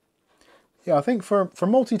 Yeah, I think for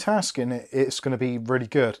multitasking, it's going to be really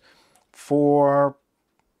good. For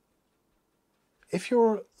if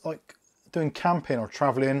you're like doing camping or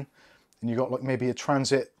traveling, and you've got like maybe a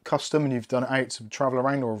transit custom and you've done it out to travel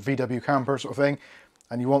around, or a VW camper sort of thing,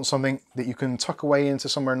 and you want something that you can tuck away into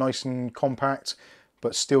somewhere nice and compact,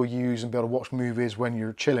 but still use and be able to watch movies when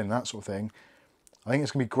you're chilling, that sort of thing. I think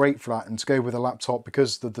it's going to be great for that, and to go with a laptop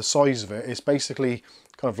because the size of it, it's basically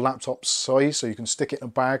kind of laptop size, so you can stick it in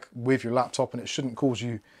a bag with your laptop and it shouldn't cause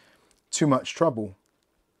you too much trouble.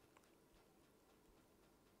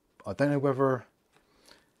 I don't know whether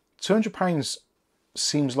 £200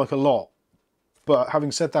 seems like a lot, but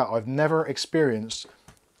having said that, I've never experienced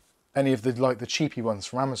any of the cheapy ones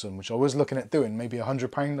from Amazon, which I was looking at doing, maybe £100,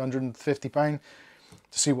 £150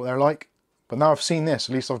 to see what they're like. But now I've seen this,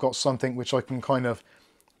 at least I've got something which I can kind of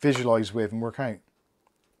visualize with and work out.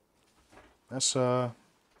 That's yeah.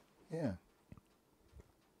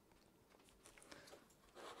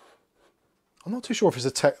 I'm not too sure if it's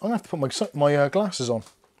a tech. I'm gonna have to put my glasses on.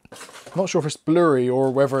 I'm not sure if it's blurry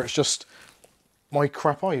or whether it's just my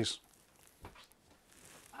crap eyes.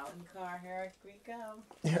 Alan Carr, here we go.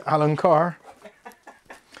 Yeah, Alan Carr.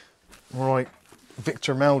 Right,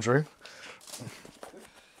 Victor Meldrew.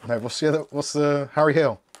 No, what's the Harry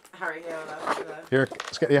Hill? Harry Hill, that's the... Here,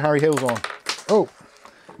 let's get the Harry Hills on. Oh!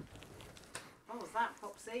 What was that,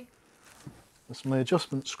 Popsy? That's my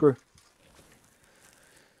adjustment screw.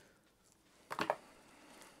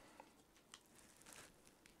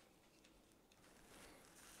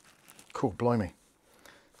 Cool, blimey.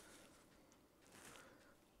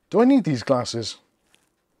 Do I need these glasses?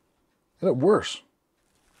 They look worse.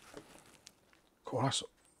 Cool, that's...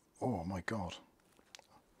 Oh my god.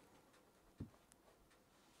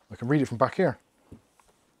 I can read it from back here.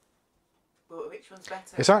 But which one's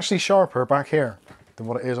better? It's actually sharper back here than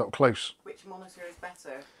what it is up close. Which monitor is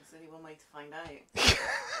better? There's only one way to find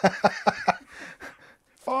out.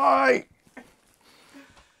 Fight!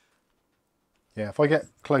 Yeah, if I get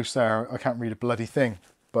close there, I can't read a bloody thing.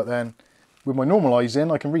 But then, with my normal eyes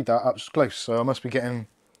in, I can read that up close. So I must be getting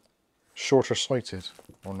shorter sighted.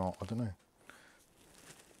 Or not, I don't know.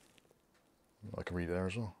 I can read it there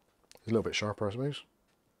as well. It's a little bit sharper, I suppose.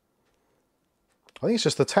 I think it's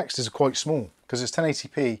just the text is quite small because it's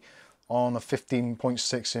 1080p on a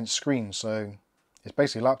 15.6 inch screen, so it's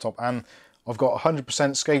basically a laptop, and I've got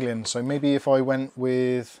 100% scaling, so maybe if I went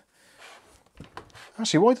with...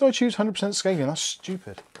 Actually, why did I choose 100% scaling? That's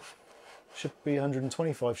stupid. Should be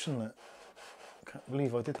 125, shouldn't it? I can't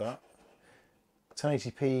believe I did that.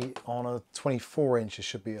 1080p on a 24 inches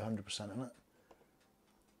should be 100%, isn't it?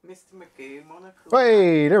 Mr. Magoo, monocle.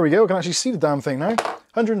 Hey, there we go. I can actually see the damn thing now.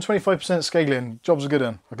 125% scaling. Job's a good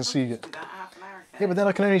one. I can see it. Yeah, but then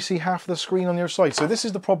I can only see half of the screen on the other side. So this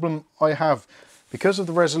is the problem I have. Because of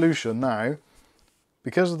the resolution now,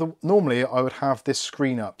 because of the... Normally, I would have this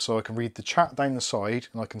screen up so I can read the chat down the side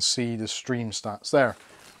and I can see the stream stats there.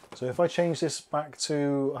 So if I change this back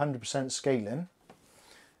to 100% scaling...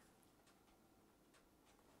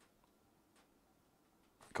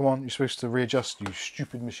 Come on, you're supposed to readjust, you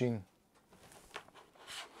stupid machine.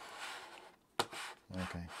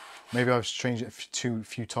 Okay. Maybe I've changed it a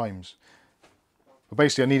few times. But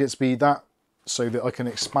basically I need it to be that so that I can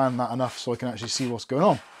expand that enough so I can actually see what's going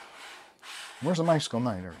on. Where's the mouse gone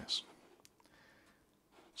now? There it is.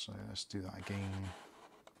 So let's do that again.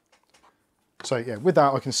 So yeah, with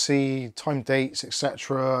that I can see time, dates,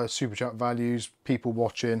 etc., super chat values, people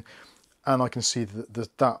watching, and I can see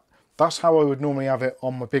that. That's how I would normally have it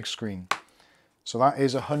on my big screen. So that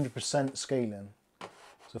is 100% scaling.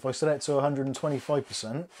 So if I set it to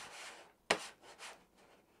 125%,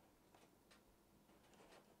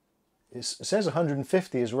 it says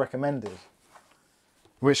 150 is recommended. In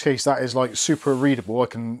which case that is like super readable. I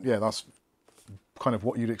can, yeah, that's kind of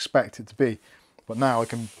what you'd expect it to be. But now I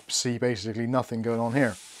can see basically nothing going on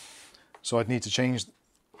here. So I'd need to change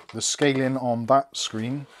the scaling on that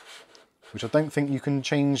screen, which I don't think you can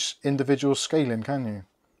change individual scaling, can you?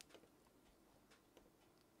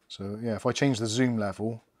 So yeah, if I change the zoom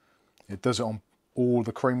level, it does it on all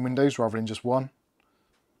the Chrome windows rather than just one,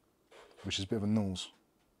 which is a bit of a noise.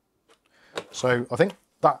 So I think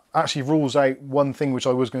that actually rules out one thing which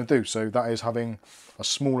I was going to do, so that is having a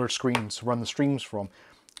smaller screen to run the streams from.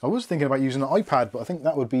 I was thinking about using an iPad, but I think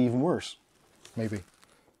that would be even worse, maybe.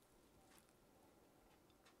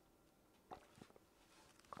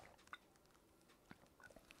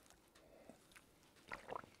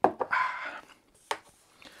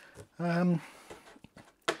 I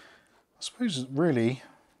suppose really,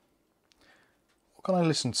 what can I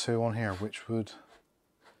listen to on here which would,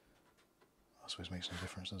 I suppose makes no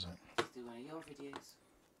difference, does it? Do one of your videos.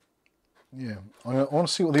 Yeah, I want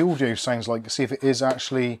to see what the audio sounds like, see if it is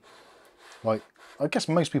actually, like, I guess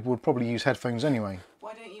most people would probably use headphones anyway.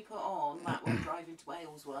 Why don't you put on that one Driving to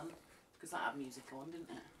Wales one, because that had music on, didn't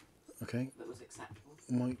it? Okay. That was acceptable.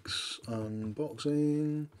 Mike's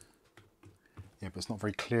unboxing. Yeah, but it's not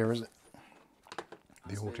very clear, is it?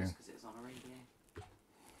 The audio. Because it's on a radio.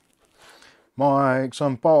 Mike's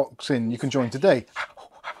unboxing. You can join today.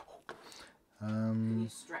 Can you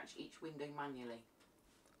stretch each window manually?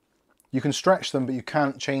 You can stretch them, but you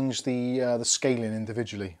can't change the scaling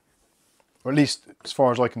individually. Or at least as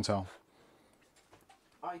far as I can tell.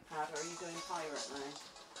 iPad, are you going pirate now?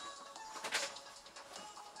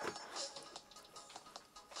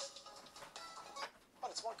 Hi,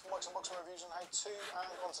 it's Mike from Mike's Unboxing Reviews and How To, and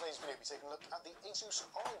on today's video we'll be taking a look at the Asus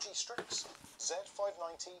ROG Strix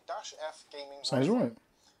Z590-F gaming. Sounds right.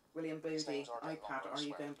 William Booty, iPad, are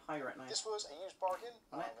you going pirate now? This was a used bargain.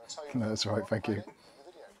 I'm going to tell you no, that's right, thank you.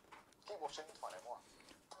 Keep watching to find out more.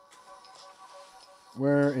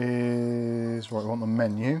 Where is... Right, we want the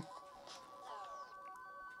menu.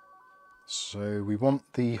 So we want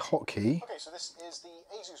the hotkey, okay, so this is the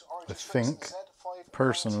Asus ROG I think,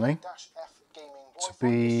 personally, to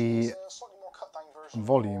be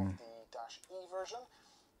volume.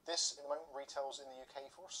 This at the moment retails in the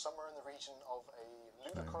UK for somewhere in the region of a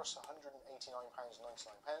ludicrous £189.99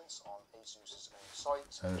 on Asus's own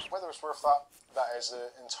site. Whether it's worth that is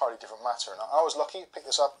an entirely different matter. Now, I was lucky to pick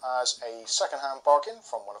this up as a second-hand bargain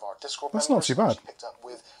from one of our Discord members. That's not too bad. Picked up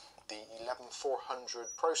with the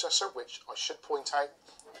 11400 processor, which I should point out,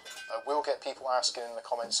 I will get people asking in the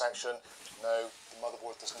comment section, no, the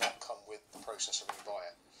motherboard does not come with the processor when you buy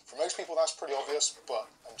it. For most people that's pretty obvious, but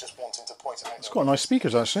I'm just wanting to point it out. It's got nice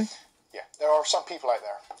speakers actually. Yeah, there are some people out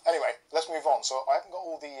there. Anyway, let's move on. So I haven't got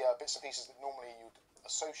all the bits and pieces that normally you'd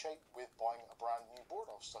associate with buying a brand new board,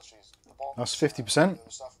 such as the box. That's 50%.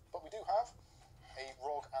 Stuff. But we do have a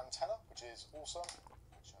ROG antenna, which is awesome.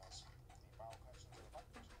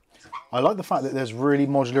 I like the fact that there's really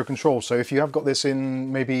modular control. So if you have got this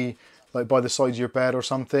in maybe like by the side of your bed or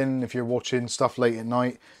something, if you're watching stuff late at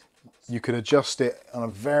night, you could adjust it on a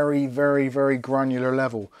very, very, very granular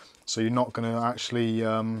level. So you're not going to actually,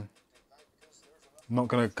 not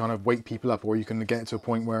going to kind of wake people up, or you can get to a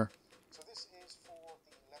point where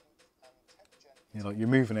like you're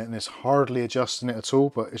moving it and it's hardly adjusting it at all,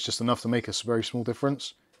 but it's just enough to make a very small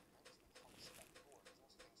difference.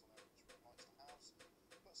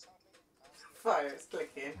 Fire, it's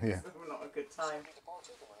clicking. Yeah. It's not a good time.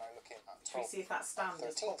 Should we see if that stand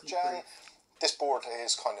is 13th gen. This board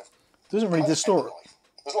is kind of... Doesn't really distort.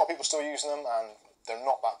 There's a lot of people still using them and they're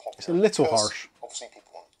not that popular. It's a little harsh. Obviously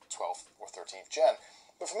people want 12th or 13th gen.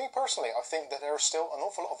 But for me personally, I think that there is still an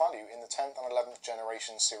awful lot of value in the 10th and 11th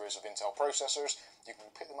generation series of Intel processors. You can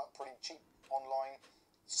pick them up pretty cheap online.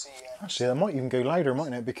 Actually, that might even go louder,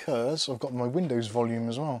 mightn't it? Because I've got my Windows volume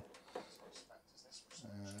as well.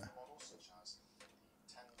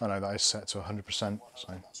 I know that is set to 100%.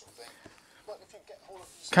 So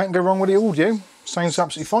can't go wrong with the audio. Sounds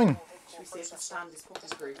absolutely fine.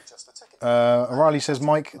 O'Reilly says,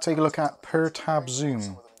 Mike, take a look at per tab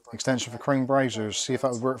zoom extension for Chrome browsers. See if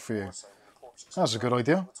that would work for you. That's a good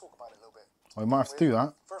idea. I might have to do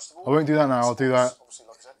that. I won't do that now. I'll do that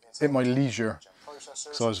at my leisure.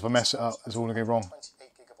 So if I mess it up, it's all going to go wrong.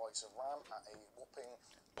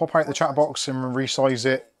 Pop out the chat box and resize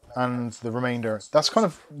it and the remainder. That's kind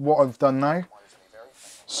of what I've done now.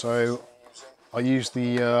 So I use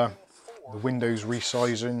the Windows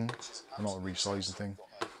resizing, not a resizing thing.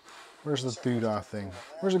 Where's the doodah thing?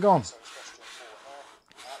 Where's it gone?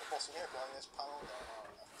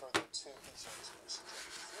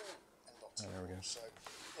 Oh, there we go.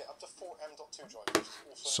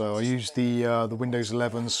 So I use the Windows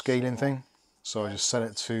 11 scaling thing. So I just set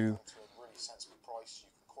it to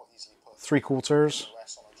 3/4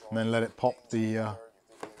 and then let it pop the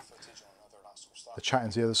chat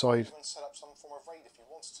into the other side.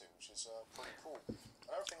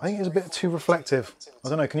 I think it's a bit too reflective. I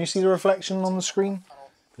don't know, can you see the reflection on the screen?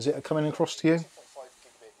 Is it coming across to you?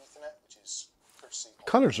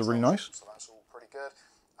 Colours are really nice. So that's all pretty good.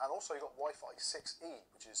 And also you've got Wi-Fi 6E,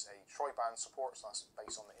 which is a tri-band support, so that's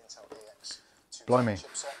based on the Intel AX2 Blimey.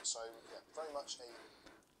 chipset. So yeah, very much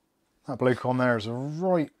a... That bloke on there is a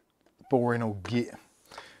right boring old git.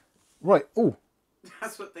 Right, oh.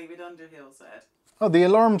 That's what David Underhill said. Oh, the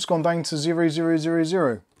alarm's gone down to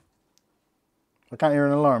 0000. I can't hear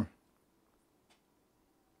an alarm.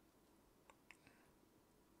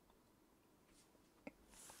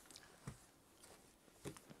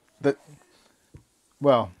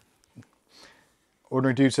 Well,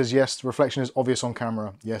 Ordinary Dude says, yes, the reflection is obvious on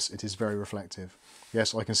camera. Yes, it is very reflective.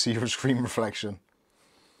 Yes, I can see your screen reflection.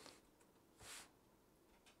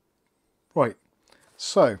 Right,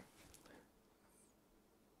 so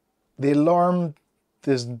the alarm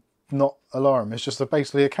is not alarm, it's just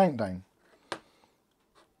basically a countdown.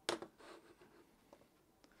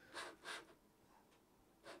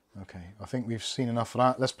 Okay, I think we've seen enough of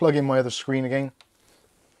that. Let's plug in my other screen again.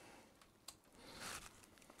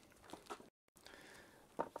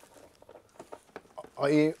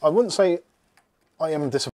 I wouldn't say I am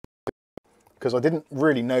disappointed because I didn't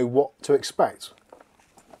really know what to expect.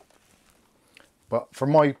 But for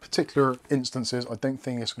my particular instances, I don't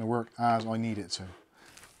think it's going to work as I need it to.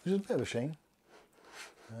 Which is a bit of a shame.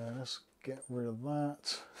 Let's get rid of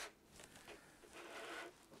that.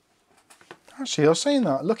 Actually, I was saying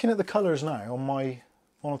that, looking at the colours now on my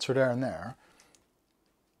monitor there and there,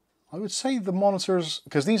 I would say the monitors,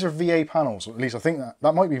 because these are VA panels, or at least I think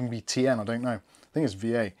that might even be TN, I don't know. I think it's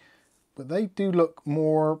VA. But they do look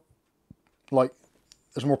more like,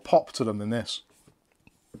 there's more pop to them than this.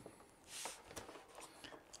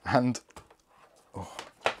 And, oh,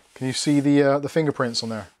 can you see the fingerprints on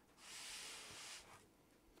there?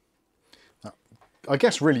 Now, I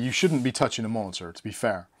guess really you shouldn't be touching a monitor, to be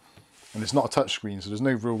fair. And it's not a touch screen, so there's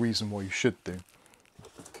no real reason why you should do.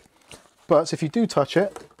 But if you do touch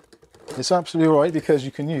it, it's absolutely all right, because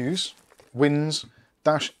you can use Win's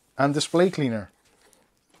Dash and Display Cleaner,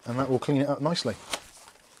 and that will clean it up nicely.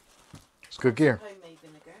 It's good gear. Homemade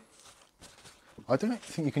vinegar. I don't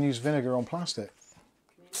think you can use vinegar on plastic.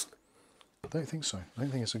 Can you not? I don't think so. I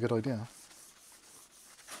don't think it's a good idea. Oh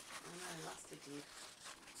no, that's did you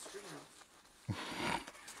string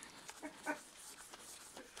off.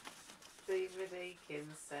 David Aiken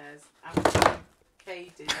says,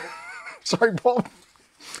 "Okay, dear." Sorry, Bob.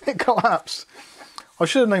 It collapsed. I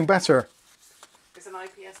should have known better. It's an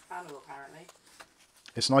IPS panel, apparently.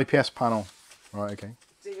 It's an IPS panel. Right, okay.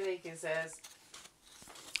 David Aiken says,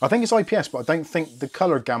 I think it's IPS, but I don't think the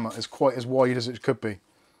colour gamut is quite as wide as it could be.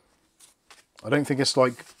 I don't think it's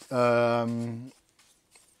like, is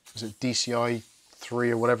it DCI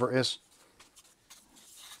 3 or whatever it is?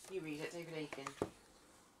 you read it, David Aiken.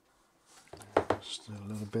 Just a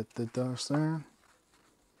little bit of dust there.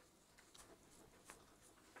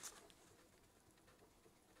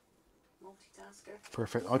 Multitasker.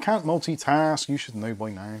 Perfect. I can't multitask. You should know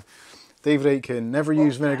by now. David Aiken, never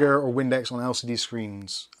use vinegar or Windex on LCD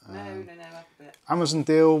screens. No, up a bit. Amazon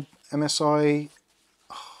deal, MSI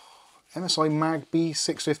Mag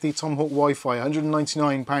B650 Tomahawk Wi-Fi,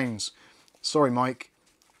 £199. Sorry, Mike.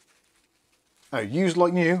 Oh, used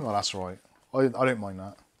like new? Oh, that's all right. I don't mind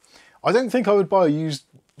that. I don't think I would buy a used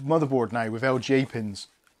motherboard now with LGA pins.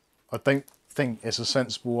 I don't think it's a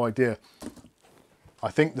sensible idea.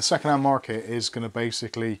 I think the second-hand market is going to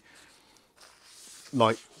basically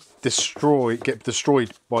like get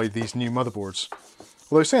destroyed by these new motherboards.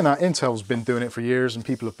 Although saying that, Intel's been doing it for years and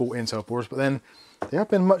people have bought Intel boards, but then they have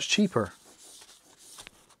been much cheaper.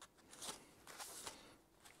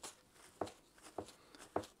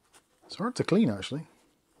 It's hard to clean actually.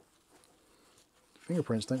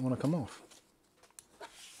 Fingerprints don't want to come off.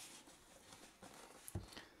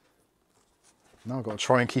 Now I've got to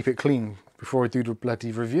try and keep it clean before I do the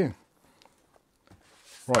bloody review.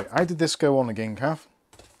 Right, how did this go on again, Kath?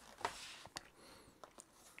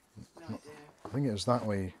 No idea. I think it was that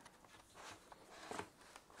way.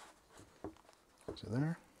 Is it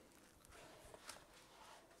there?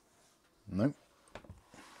 Nope.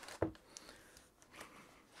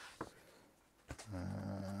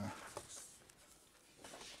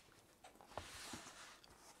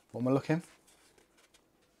 What am I looking?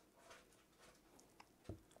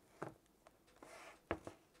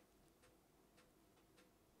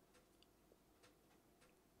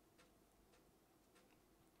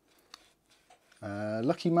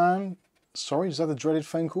 Lucky man, sorry, is that the dreaded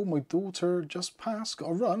phone call? My daughter just passed,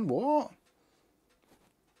 gotta run, what?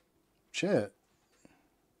 Shit.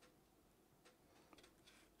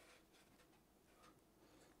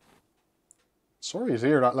 Sorry to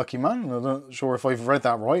hear that, lucky man. I'm not sure if I've read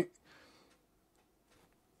that right.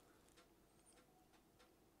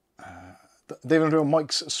 David, will do a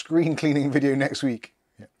Mike's screen cleaning video next week.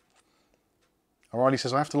 Yeah. O'Reilly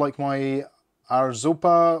says, I have to like my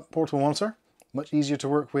Arzopa portable monitor. Much easier to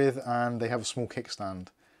work with, and they have a small kickstand.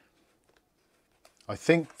 I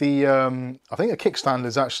think a kickstand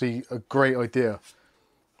is actually a great idea.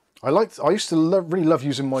 I used to really love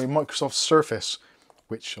using my Microsoft Surface,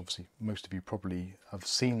 which obviously most of you probably have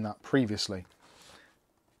seen that previously.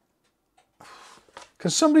 Can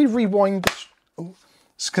somebody rewind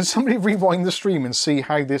the stream and see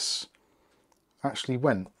how this actually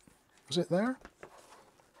went? Was it there?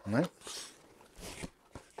 No.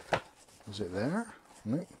 Was it there?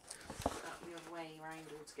 No. That the other way round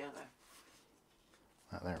altogether.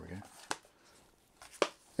 There we go.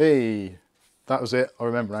 Hey, that was it. I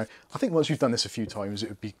remember now. I think once you've done this a few times, it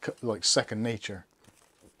would be like second nature.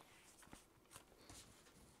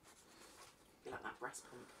 Like that breast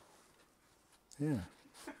pump. Yeah.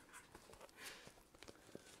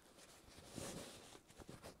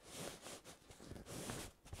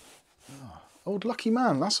 Oh, old lucky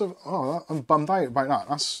man. I'm bummed out about that.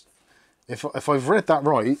 That's if I've read that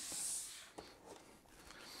right.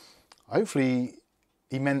 Hopefully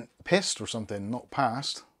he meant pissed or something, not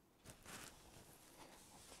passed.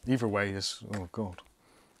 Either way, is oh god.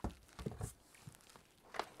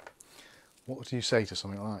 What would you say to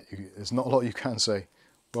something like that? There's not a lot you can say.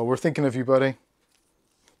 Well, we're thinking of you, buddy.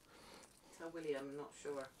 Tell William, I'm not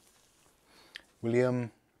sure.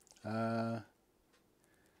 William.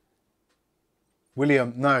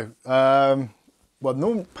 William, no.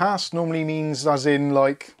 Well, past normally means as in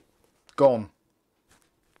like gone.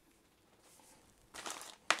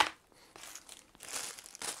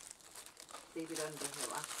 David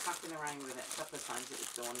Underhill, after faffing around with it a couple of times, it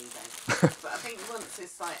was gone then. But I think once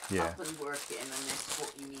it's like up and working and this is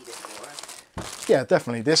what you need it for. Yeah,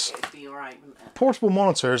 definitely. This It'd be alright, wouldn't it? portable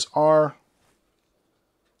monitors are.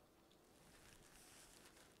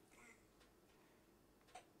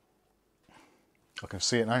 I can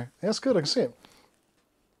see it now. Yeah, that's good. I can see it.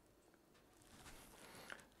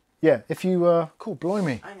 Yeah, if you cool,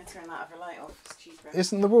 blimey. I'm gonna turn that other light off. It's cheaper.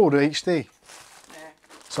 Isn't the world HD? Yeah.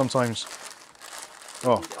 Sometimes.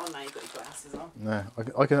 Oh. Oh, now you've got your glasses on. No,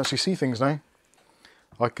 I can actually see things now.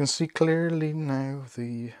 I can see clearly now.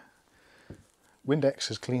 The Windex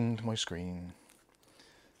has cleaned my screen.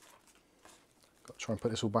 Got to try and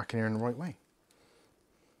put this all back in here in the right way.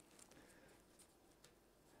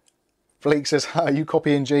 Blake says, "Ha, you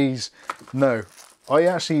copying J's?" No,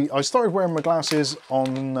 I started wearing my glasses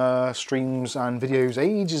on streams and videos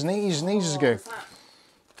ages and ages and ages ago.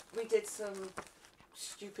 We did some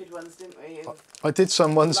stupid ones, didn't we? I did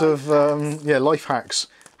some ones of life hacks.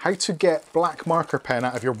 How to get black marker pen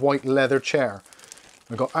out of your white leather chair.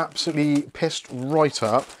 I got absolutely pissed right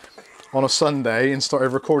up on a Sunday and started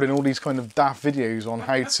recording all these kind of daft videos on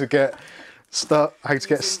how to get stuff, how to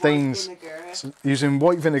get stains. So using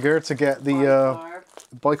white vinegar to get the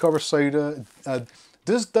bicarb soda.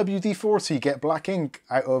 Does WD-40 get black ink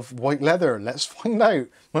out of white leather? Let's find out.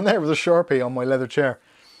 When there was a Sharpie on my leather chair.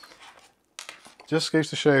 Just goes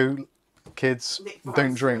to show, kids,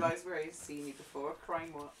 don't drink. Where he's seen you before.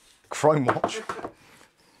 Crime watch. Crime watch.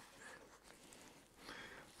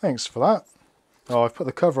 Thanks for that. Oh, I've put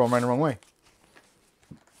the cover on the wrong way.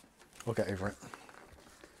 I'll get over it.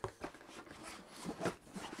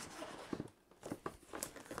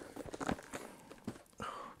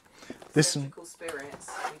 This Surgical spirits.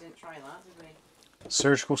 We didn't try that, did we?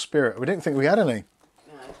 Surgical spirit. We didn't think we had any.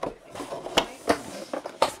 No, I don't think.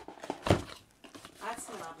 I had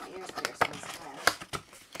some of ears piercings as well.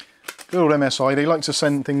 Good old MSI. They like to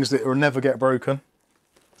send things that will never get broken.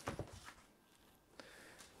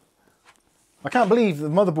 I can't believe the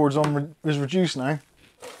motherboard's is reduced now.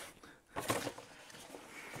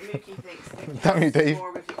 Mookie thinks Damn you, Dave.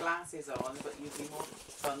 more with your glasses on, but you'd be more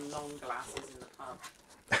fun non-glasses in the pub.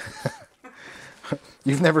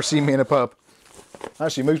 You've never seen me in a pub.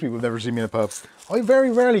 Actually, most people have never seen me in a pub. I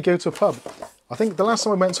very rarely go to a pub. I think the last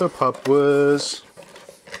time I went to a pub was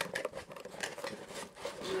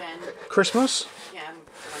Christmas. Yeah, my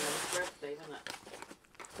mum's birthday, wasn't it?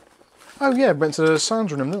 Oh yeah, went to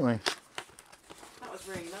Sandringham, didn't we? That was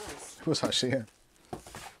really nice. It was actually, yeah.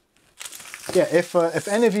 Yeah, if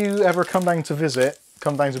any of you ever come down to visit,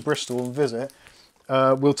 come down to Bristol and visit,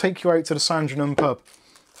 we'll take you out to the Sandringham pub.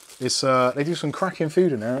 It's they do some cracking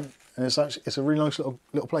food in there, and it's a really nice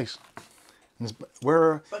little place. And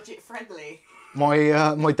where budget friendly.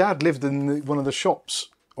 My dad lived in one of the shops,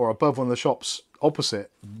 or above one of the shops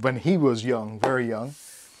opposite, when he was young, very young,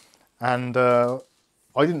 and I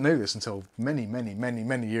didn't know this until many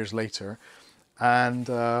years later.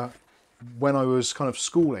 And when I was kind of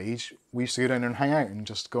school age, we used to go down there and hang out and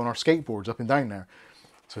just go on our skateboards up and down there.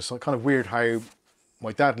 So it's like kind of weird how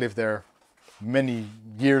my dad lived there many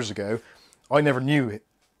years ago. I never knew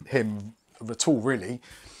him at all, really.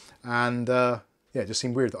 And yeah, it just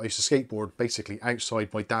seemed weird that I used to skateboard basically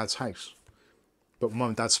outside my dad's house. But my mum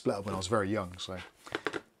and dad split up when I was very young, so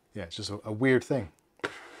yeah, it's just a weird thing.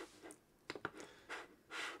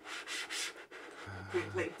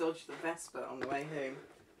 We dodged the Vespa on the way home.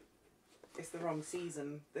 It's the wrong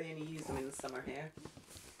season. They only use them in the summer here.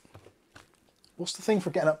 What's the thing for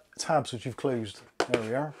getting up tabs which you've closed? There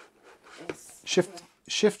we are. It's,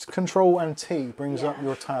 Shift, Control and T brings up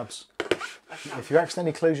your tabs. If you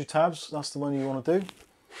accidentally close your tabs, that's the one you want to do.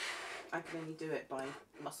 I can only do it by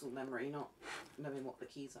muscle memory, not knowing what the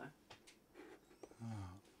keys are.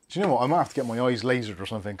 Do you know what? I might have to get my eyes lasered or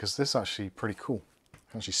something, because this is actually pretty cool. I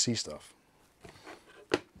can actually see stuff.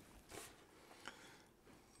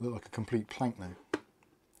 Look like a complete plank now.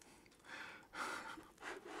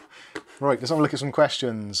 Right, let's have a look at some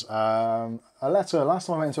questions. A letter. Last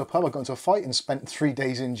time I went into a pub, I got into a fight and spent 3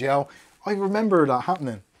 days in jail. I remember that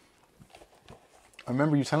happening. I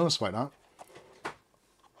remember you telling us about that.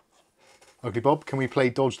 Ugly Bob, can we play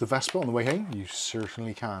Dodge the Vespa on the way home? You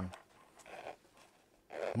certainly can.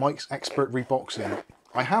 Mike's expert reboxing.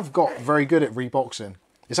 I have got very good at reboxing.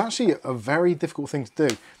 It's actually a very difficult thing to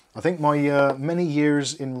do. I think my many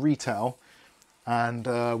years in retail and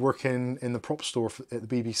working in the prop store at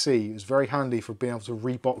the BBC is very handy for being able to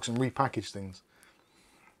rebox and repackage things.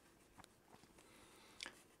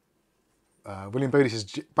 William Bodie says,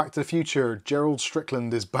 Back to the Future, Gerald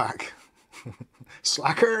Strickland is back.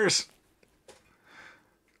 Slackers!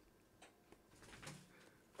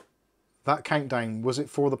 That countdown, was it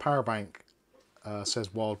for the power bank?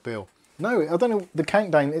 Says Wild Bill. No, I don't know, the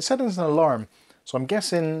countdown, it said it's an alarm, so I'm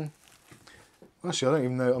guessing... Actually, I don't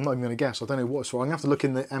even know, I'm not even going to guess, I don't know what it's for. I'm going to have to look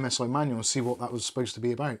in the MSI manual and see what that was supposed to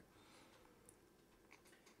be about.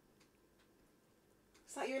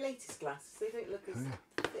 Is that your latest glasses? They don't look as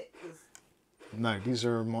thick as... No, these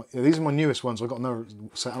are my newest ones. I've got another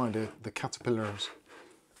set on the Caterpillars.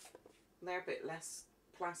 They're a bit less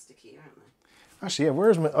plasticky, aren't they? Actually,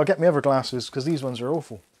 yeah, I'll get my other glasses because these ones are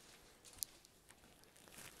awful.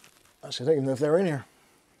 Actually, I don't even know if they're in here.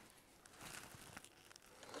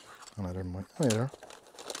 Oh no, they're in my... Oh, yeah, they are.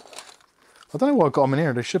 I don't know why I got them in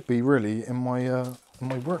here. They should be really in my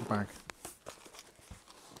work bag.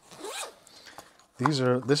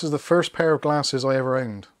 This is the first pair of glasses I ever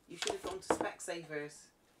owned. You should have gone to Specsavers.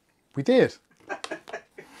 We did.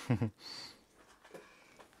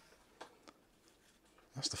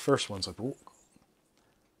 That's the first ones I bought.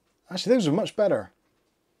 Actually, those are much better.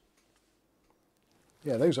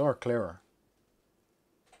 Yeah, those are clearer.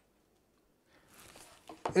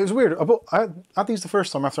 It was weird. I had these the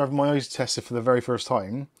first time after having my eyes tested for the very first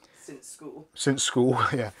time. Since school. Since school,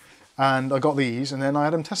 yeah. And I got these, and then I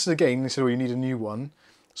had them tested again. They said, "Oh, you need a new one."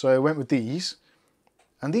 So I went with these,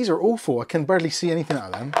 and these are awful. I can barely see anything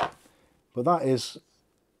out of them. But that is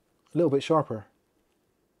a little bit sharper.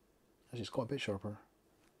 Actually, it's quite a bit sharper.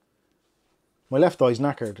 My left eye's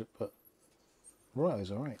knackered, but right eye's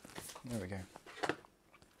all right. There we go.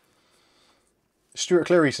 Stuart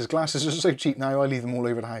Cleary says, glasses are so cheap now, I leave them all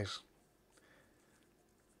over the house.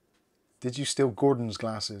 Did you steal Gordon's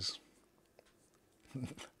glasses?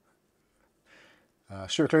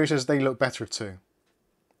 Stuart Cleary says, they look better too.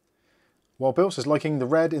 While Bill says, liking the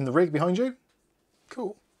red in the rig behind you?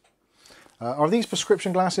 Cool. Are these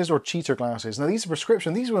prescription glasses or cheater glasses? Now these are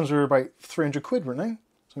prescription. These ones were about 300 quid, weren't they?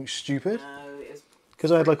 Something stupid. No, it was...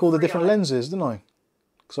 Because I had like all the different lenses, didn't I?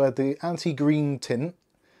 Because I had the anti-green tint.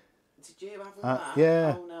 Did you have all that?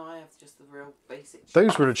 Yeah. Oh no, I have just the real basic.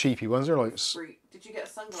 Those were the cheapy ones. They're like... Free. Did you get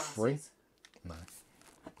sunglasses? Free? No.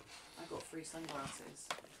 I got free sunglasses.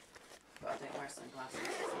 But I don't wear sunglasses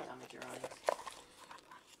because they damage your eyes.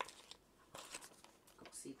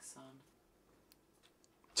 Got to see the sun.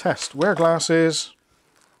 Test. Wear glasses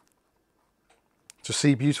to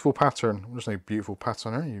see beautiful pattern. There's no beautiful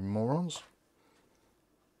pattern here, you morons.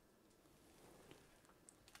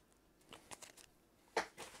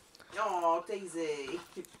 Oh, Daisy.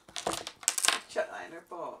 Chuck that in her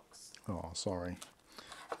box. Oh, sorry.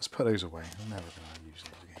 Let's put those away. I'm never going to use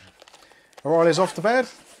those again. O'Reilly's off to bed.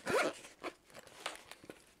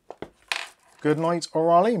 Good night,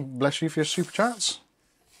 O'Reilly. Bless you for your super chats.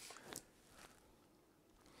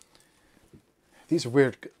 These are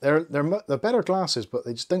weird. They're better glasses, but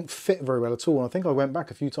they just don't fit very well at all. And I think I went back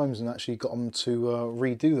a few times and actually got them to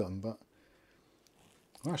redo them. But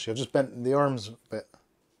well, actually, I've just bent the arms a bit.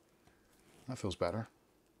 That feels better.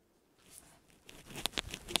 You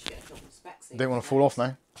should get a couple of specs in. Don't want to fall off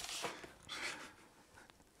now.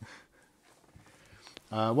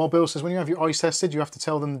 While Bill says, when you have your eyes tested, you have to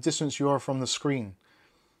tell them the distance you are from the screen.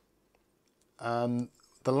 The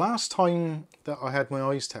last time that I had my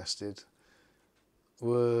eyes tested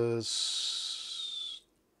was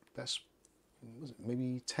it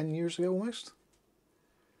maybe 10 years ago almost?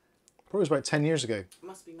 Probably was about 10 years ago.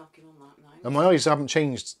 Must be knocking on that now. And my eyes haven't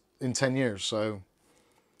changed in 10 years, so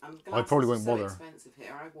I probably won't bother. It's so expensive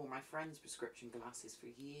here. I wore my friend's prescription glasses for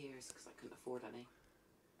years because I couldn't afford any.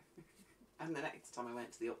 And the next time I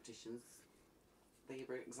went to the opticians, they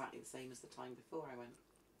were exactly the same as the time before I went.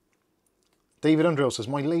 David Underhill says,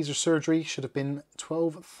 my laser surgery should have been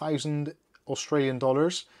 12,000 Australian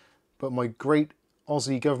dollars, but my great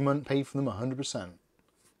Aussie government paid for them 100%.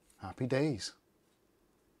 Happy days.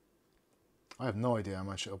 I have no idea how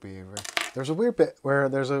much it'll be over. There's a weird bit where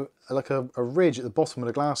there's a ridge at the bottom of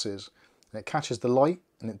the glasses, and it catches the light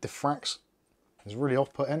and it diffracts. It's really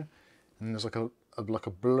off-putting, and there's like a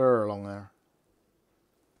blur along there.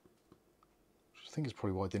 I think it's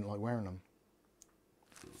probably why I didn't like wearing them.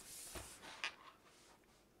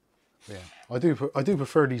 But yeah, I do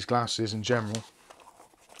prefer these glasses in general,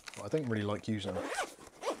 but I don't really like using them.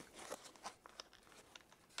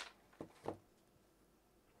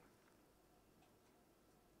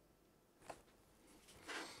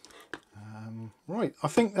 Right, I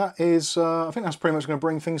think that is. I think that's pretty much going to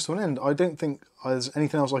bring things to an end. I don't think there's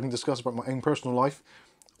anything else I can discuss about my own personal life,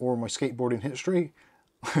 or my skateboarding history,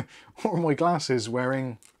 or my glasses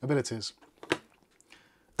wearing abilities.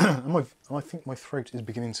 And I think my throat is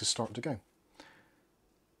beginning to start to go.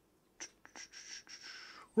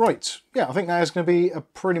 Right, yeah, I think that is going to be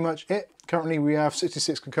pretty much it. Currently we have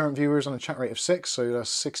 66 concurrent viewers on a chat rate of 6, so that's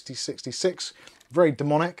 66. Very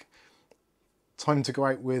demonic. Time to go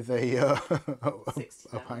out with a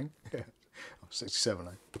bang. Yeah. Oh, 67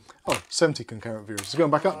 now. Oh, 70 concurrent viewers. It's going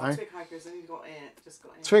back up now. Twig hikers, only got it. Just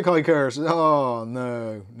got it. Twig hikers. Oh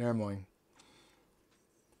no, never mind.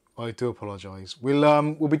 I do apologise.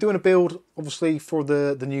 We'll be doing a build obviously for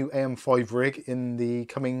the new AM5 rig in the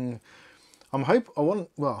coming. I don't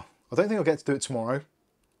think I'll get to do it tomorrow.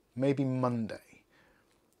 Maybe Monday.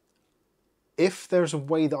 If there's a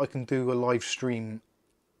way that I can do a live stream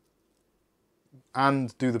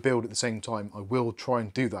and do the build at the same time, I will try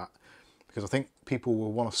and do that, because I think people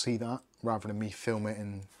will want to see that rather than me film it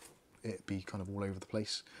and it be kind of all over the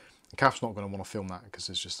place. And Kath's not going to want to film that because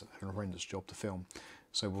it's just a horrendous job to film.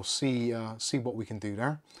 So we'll see what we can do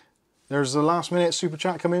there. There's a last minute super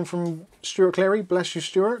chat come in from Stuart Cleary. Bless you,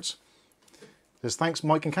 Stuart. Says thanks,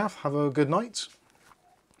 Mike and Kath. Have a good night.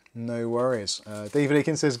 No worries. David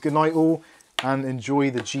Aiken says good night all and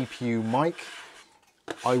enjoy the GPU mic.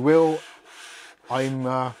 I will.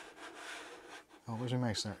 Oh, where's my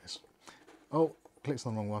mouse? There it is. Oh, clicked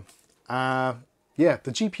on the wrong one. Yeah,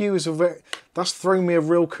 the GPU is that's thrown me a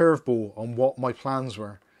real curveball on what my plans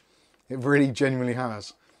were. It really genuinely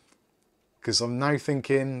has. Because I'm now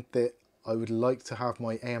thinking that I would like to have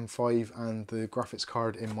my AM5 and the graphics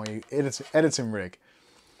card in my editing rig.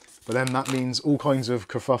 But then that means all kinds of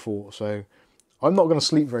kerfuffle. So I'm not going to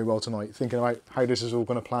sleep very well tonight thinking about how this is all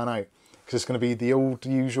going to plan out. Because it's going to be the old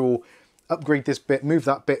usual upgrade this bit, move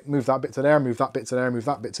that bit to there, move that bit to there, move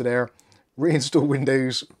that bit to there, reinstall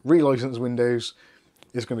Windows, relicense Windows.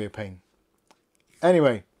 It's going to be a pain.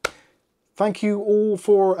 Anyway, thank you all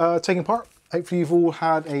for taking part. Hopefully you've all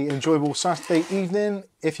had an enjoyable Saturday evening.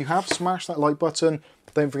 If you have, smash that like button.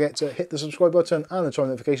 Don't forget to hit the subscribe button and the chime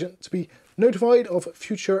notification to be notified of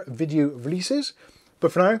future video releases.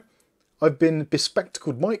 But for now, I've been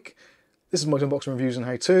Bespectacled Mike. This is Mike's Unboxing Reviews and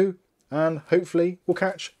How To, and hopefully we'll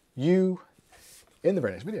catch you in the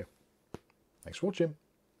very next video. Thanks for watching.